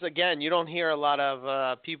because, again, you don't hear a lot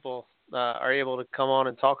of people are able to come on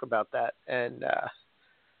and talk about that. And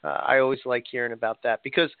I always like hearing about that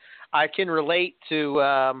because I can relate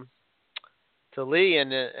to Lee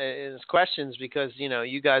and his questions because,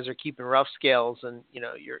 you guys are keeping rough scales and,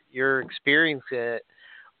 you're experiencing it.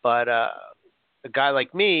 But a guy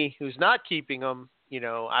like me who's not keeping them,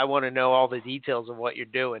 I want to know all the details of what you're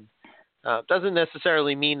doing. Doesn't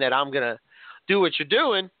necessarily mean that I'm going to do what you're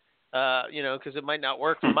doing, because it might not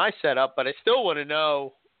work for my setup, but I still want to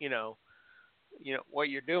know, what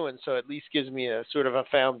you're doing. So at least gives me a sort of a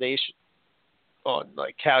foundation on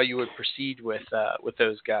like how you would proceed with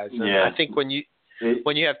those guys. And I think when you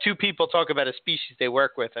have two people talk about a species they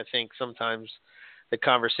work with, I think sometimes the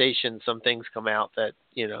conversation, some things come out that,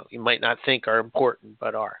 you might not think are important,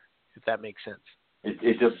 but are. if that makes sense.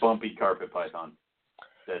 It's a bumpy carpet python.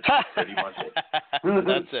 That's pretty much it.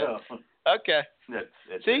 That's it. Okay.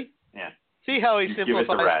 That's See? It. Yeah. See how he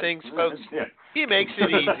simplifies things, folks? Yeah. He makes it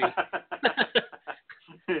easy.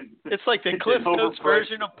 It's like the Cliff Notes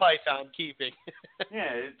version of python keeping.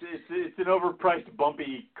 Yeah, it's an overpriced,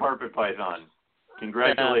 bumpy carpet python.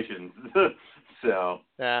 Congratulations. So.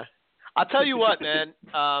 Yeah. I'll tell you what, man.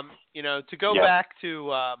 To go back to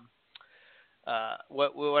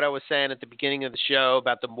what I was saying at the beginning of the show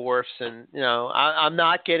about the morphs, and I'm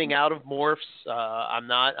not getting out of morphs. I'm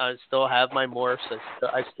not. I still have my morphs.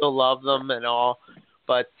 I still love them and all,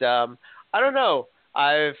 but I don't know.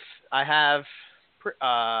 I have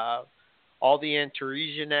all the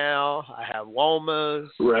Antaresia now. I have Womas,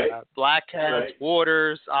 Blackheads,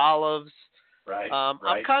 Waters, Olives. Right.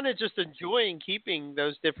 I'm kind of just enjoying keeping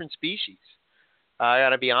those different species. I got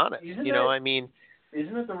to be honest. Isn't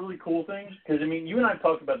it the really cool thing? Because, you and I have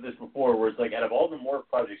talked about this before, where it's like, out of all the morph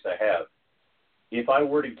projects I have, if I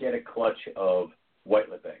were to get a clutch of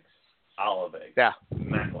white-lip eggs, olive eggs,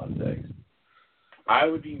 Macklot's eggs, I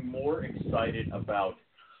would be more excited about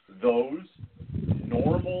those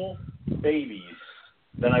normal babies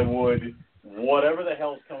than I would whatever the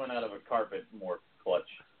hell's coming out of a carpet morph clutch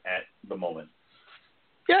at the moment.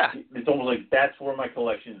 Yeah. It's almost like that's where my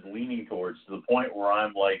collection is leaning towards, to the point where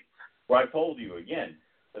I'm like, where I told you again,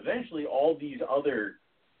 eventually all these other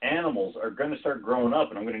animals are going to start growing up,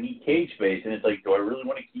 and I'm going to need cage space, and it's like, do I really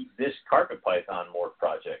want to keep this carpet python morph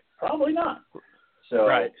project? Probably not. So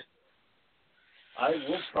I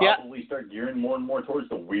will probably start gearing more and more towards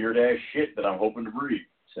the weird-ass shit that I'm hoping to breed.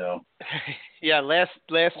 So. Yeah, last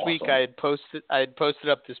awesome. week I had posted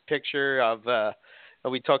up this picture of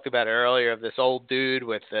we talked about it earlier, of this old dude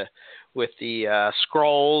with the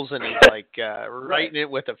scrolls, and he's like writing it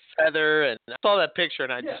with a feather, and I saw that picture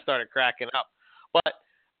and I just started cracking up. But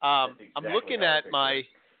I'm looking at I'm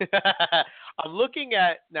looking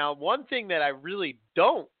at now, one thing that I really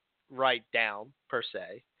don't write down per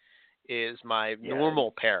se is my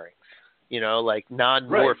normal pairings, like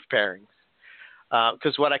non-morph pairings.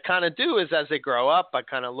 Because what I kind of do is, as they grow up, I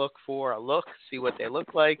kind of look, see what they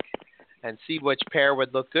look like, and see which pair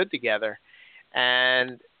would look good together.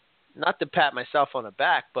 And not to pat myself on the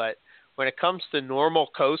back, but when it comes to normal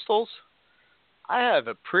coastals, I have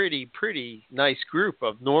a pretty nice group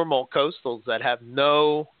of normal coastals that have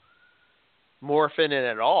no morph in it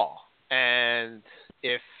at all. And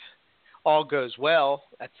if all goes well,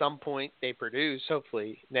 at some point they produce,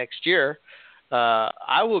 hopefully next year,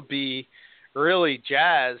 I will be really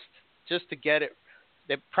jazzed just to get it.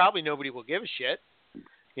 That probably nobody will give a shit,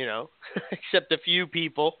 except a few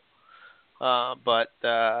people. But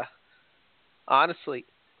honestly,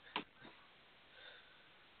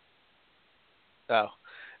 I'm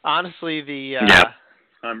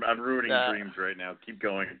ruining dreams right now. Keep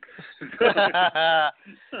going.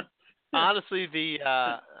 Honestly,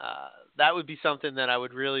 that would be something that I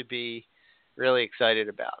would really be really excited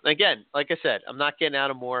about. And again, like I said, I'm not getting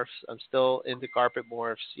out of morphs. I'm still into carpet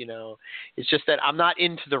morphs. It's just that I'm not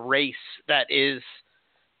into the race that is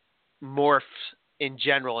morphs in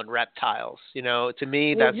general and reptiles. To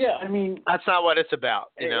me, that's not what it's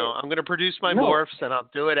about. I'm going to produce my morphs, and I'll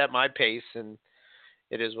do it at my pace, and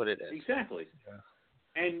it is what it is. Exactly.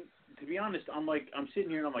 Yeah. And to be honest, I'm sitting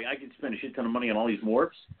here and I'm like, I could spend a shit ton of money on all these morphs,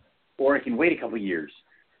 or I can wait a couple of years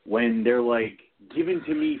when they're like given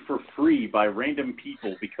to me for free by random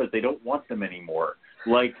people because they don't want them anymore.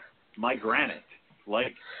 Like my granite,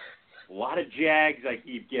 like a lot of jags I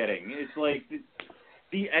keep getting. It's like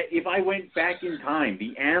if I went back in time,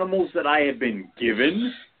 the animals that I have been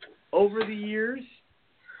given over the years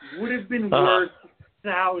would have been worth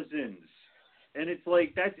thousands. And it's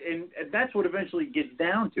like that's what eventually gets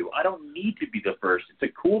down to. I don't need to be the first. It's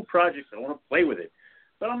a cool project. I want to play with it,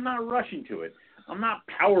 but I'm not rushing to it. I'm not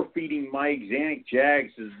power feeding my Axanthic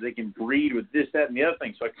Jags so they can breed with this, that, and the other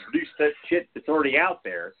thing, so I can produce that shit that's already out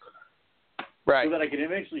there. Right. So that I can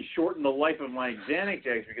eventually shorten the life of my Axanthic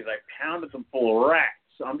Jags because I pounded them full of rats.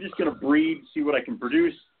 So I'm just going to breed, see what I can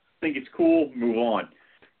produce, think it's cool, move on.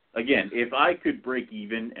 Again, if I could break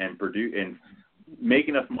even and produce and make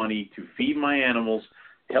enough money to feed my animals,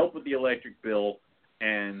 help with the electric bill,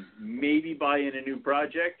 and maybe buy in a new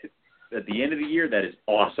project at the end of the year, that is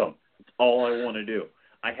awesome. That's all I want to do.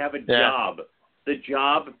 I have a job. The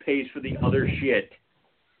job pays for the other shit.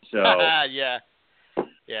 So yeah.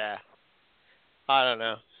 I don't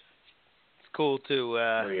know. It's cool to. What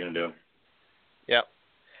are you gonna do? Yep.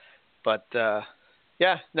 But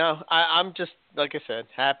Yeah, no, I'm just, like I said,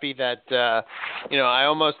 happy that, I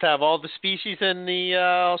almost have all the species in the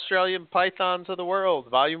Australian pythons of the world,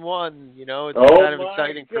 Volume 1. It's kind of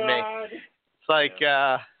exciting for me. It's like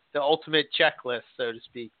the ultimate checklist, so to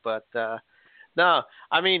speak. But, no,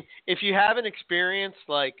 I mean, if you haven't experienced,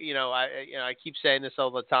 like, I keep saying this all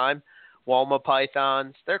the time, Walma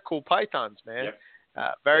pythons, they're cool pythons, man.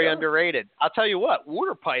 Yep. Very underrated. I'll tell you what,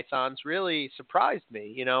 water pythons really surprised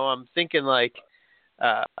me. I'm thinking like,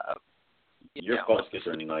 your buskets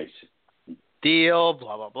are nice. Deal,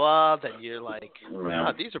 blah, blah, blah. Then you're like,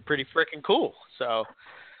 wow, these are pretty freaking cool. So,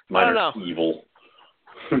 mine I don't know. Evil.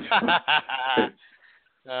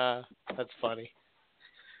 That's funny.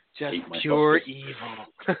 Just pure evil.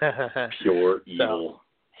 Pure evil.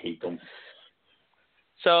 Hate them.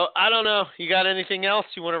 So, I don't know. You got anything else?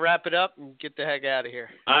 You want to wrap it up and get the heck out of here?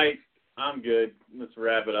 I'm good. Let's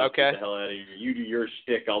wrap it up. Okay. Get the hell out of here. You do your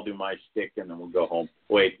shtick, I'll do my shtick, and then we'll go home.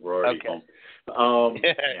 Wait, we're already home.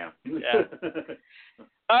 Yeah.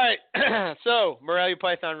 All right. So, Morelia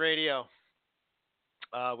Python Radio.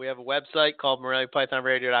 We have a website called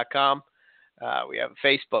MoreliaPythonRadio.com. We have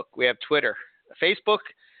Facebook. We have Twitter. Facebook,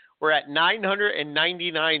 we're at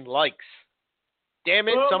 999 likes. Damn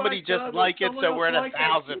it, somebody just like it, so we're at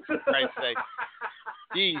 1,000, for Christ's sake.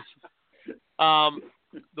 Jeez.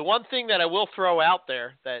 The one thing that I will throw out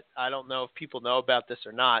there that I don't know if people know about this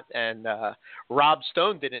or not, and Rob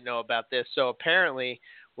Stone didn't know about this, so apparently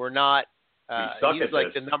we're not he's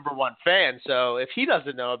like the number one fan, so if he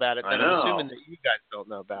doesn't know about it, then I'm assuming that you guys don't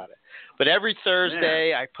know about it. But every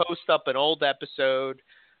Thursday I post up an old episode.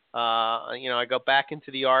 I go back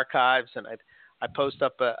into the archives and I post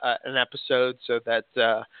up an episode so that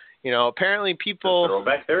apparently people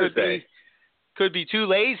Throwback Thursday could be too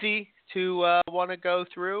lazy to want to go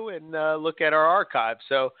through and look at our archive.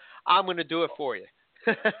 So I'm going to do it for you.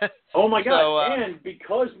 Oh, my God. So, and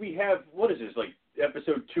because we have, what is this, like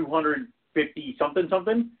episode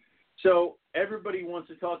 250-something? So everybody wants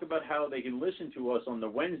to talk about how they can listen to us on the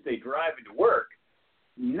Wednesday drive into work.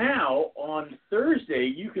 Now, on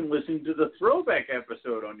Thursday, you can listen to the throwback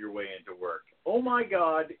episode on your way into work. Oh, my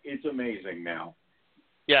God. It's amazing now.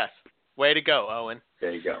 Yes. Way to go, Owen.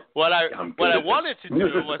 There you go. What I wanted to do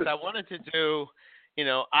was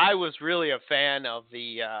I was really a fan of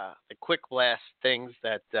the Quick Blast things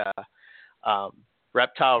that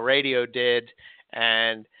Reptile Radio did,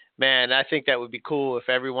 and man, I think that would be cool if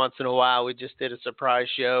every once in a while we just did a surprise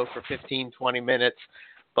show for 15, 20 minutes.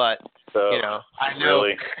 But I know,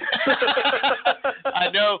 really?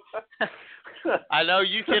 I know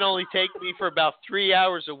you can only take me for about 3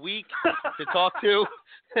 hours a week to talk to.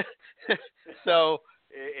 So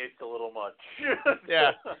it's a little much.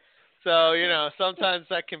 Yeah. So, sometimes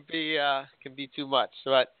that can be too much.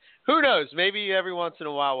 But who knows? Maybe every once in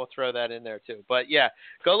a while we'll throw that in there too. But yeah,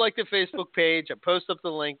 go like the Facebook page. I post up the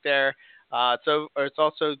link there. It's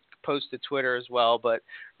also posted to Twitter as well, but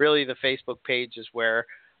really the Facebook page is where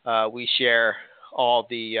we share all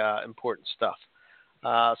the important stuff.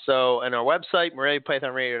 So on our website,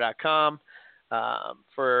 MoreliaPythonRadio.com,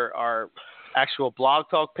 for our actual blog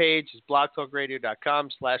talk page is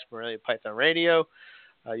blogtalkradio.com/MoreliaPythonRadio.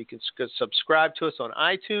 You can subscribe to us on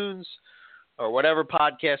iTunes or whatever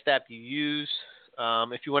podcast app you use.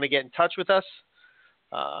 If you want to get in touch with us,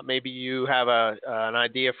 maybe you have an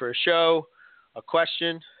idea for a show, a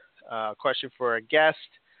question for a guest,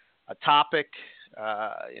 a topic,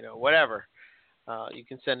 whatever. You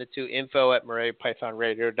can send it to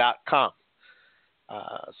info@MoreliaPythonRadio.com.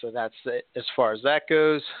 So that's it as far as that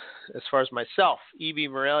goes. As far as myself, E.B.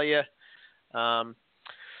 Morelia,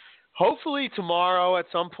 hopefully tomorrow at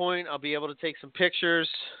some point I'll be able to take some pictures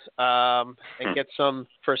and get some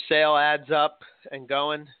for sale ads up and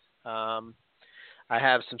going. I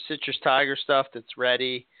have some Citrus Tiger stuff that's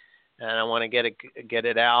ready, and I want to get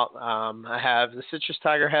it out. I have the Citrus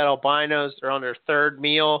Tiger head albinos. They're on their third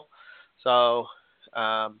meal, so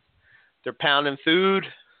they're pounding food.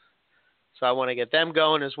 So I want to get them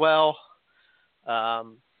going as well.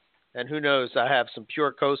 And who knows, I have some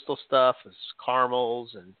pure coastal stuff,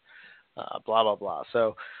 caramels and blah, blah, blah.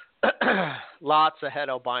 So lots of head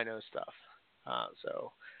albino stuff.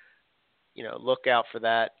 So, look out for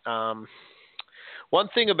that. One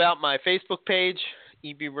thing about my Facebook page,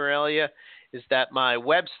 E.B. Morelia, is that my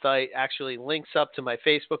website actually links up to my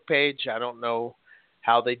Facebook page. I don't know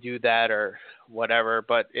how they do that or whatever,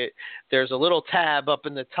 but there's a little tab up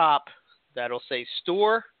in the top that'll say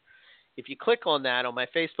store. If you click on that on my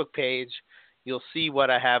Facebook page, you'll see what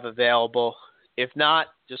I have available. If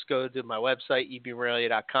not, just go to my website,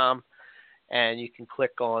 ebmorelia.com, and you can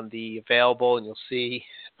click on the available, and you'll see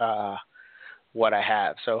what I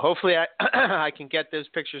have. So hopefully I can get those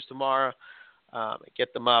pictures tomorrow,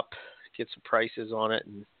 get them up, get some prices on it,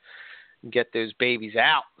 and get those babies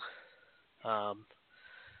out.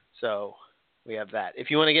 So we have that.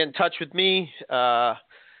 If you want to get in touch with me, as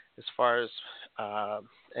far as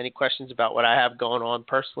any questions about what I have going on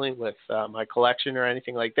personally with my collection or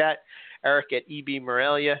anything like that, Eric at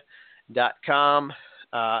ebmorelia.com.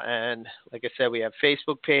 And like I said, we have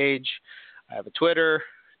Facebook page. I have a Twitter,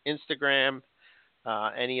 Instagram.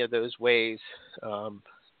 Any of those ways are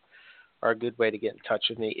a good way to get in touch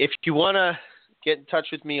with me. If you want to get in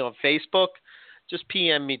touch with me on Facebook, just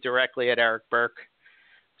PM me directly at Eric Burke.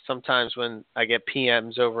 Sometimes when I get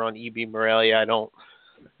PMs over on EB Morelia, I don't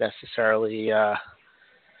necessarily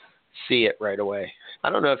see it right away. I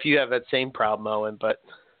don't know if you have that same problem, Owen, but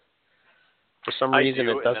for some reason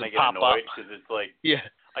it doesn't pop up. Because it's like, yeah.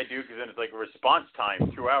 I do, because then it's like a response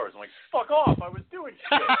time 2 hours. I'm like, fuck off, I was doing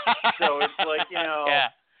shit. So it's like, yeah.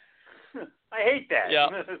 I hate that. Yeah.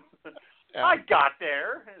 I got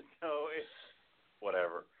there, so it's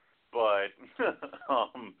whatever. But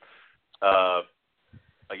I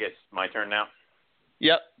guess my turn now.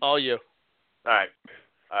 Yep, all you. All right.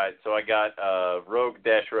 So I got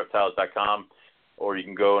rogue-reptiles.com, or you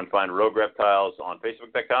can go and find Rogue Reptiles on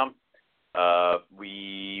Facebook.com.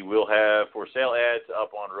 We will have for sale ads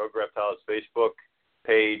up on Rogue Reptiles Facebook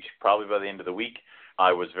page probably by the end of the week.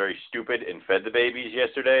 I was very stupid and fed the babies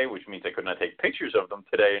yesterday, which means I could not take pictures of them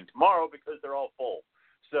today and tomorrow because they're all full.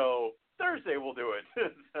 So Thursday we'll do it.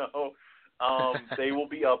 So they will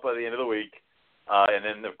be up by the end of the week. And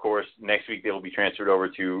then, of course, next week they will be transferred over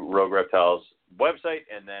to Rogue Reptiles website,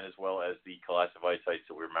 and then as well as the classified sites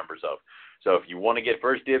that we're members of. So if you want to get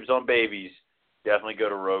first dibs on babies, definitely go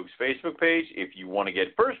to Rogue's Facebook page. If you want to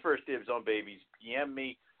get first dibs on babies, PM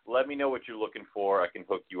me. Let me know what you're looking for. I can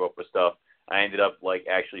hook you up with stuff. I ended up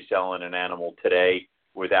actually selling an animal today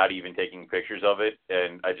without even taking pictures of it,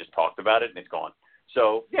 and I just talked about it, and it's gone.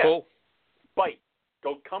 So, yeah, cool. Bite.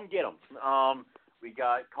 Go come get them. We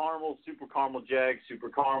got caramels, super caramel jags, super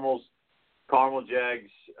caramels, caramel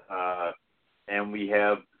jags, and we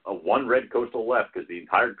have one red coastal left because the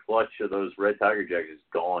entire clutch of those red tiger jags is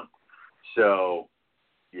gone. So,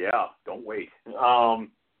 yeah, don't wait. And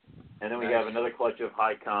then we have another clutch of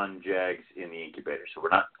high-con jags in the incubator. So we're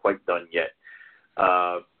not quite done yet.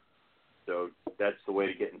 So that's the way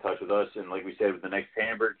to get in touch with us. And like we said, with the next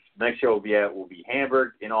show will be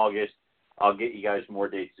Hamburg in August. I'll get you guys more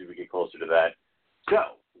dates as we get closer to that.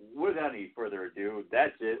 So without any further ado,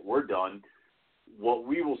 that's it. We're done. What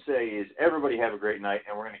we will say is everybody have a great night,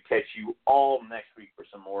 and we're going to catch you all next week for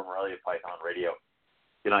some more Morelia Python Radio.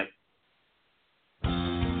 Good night.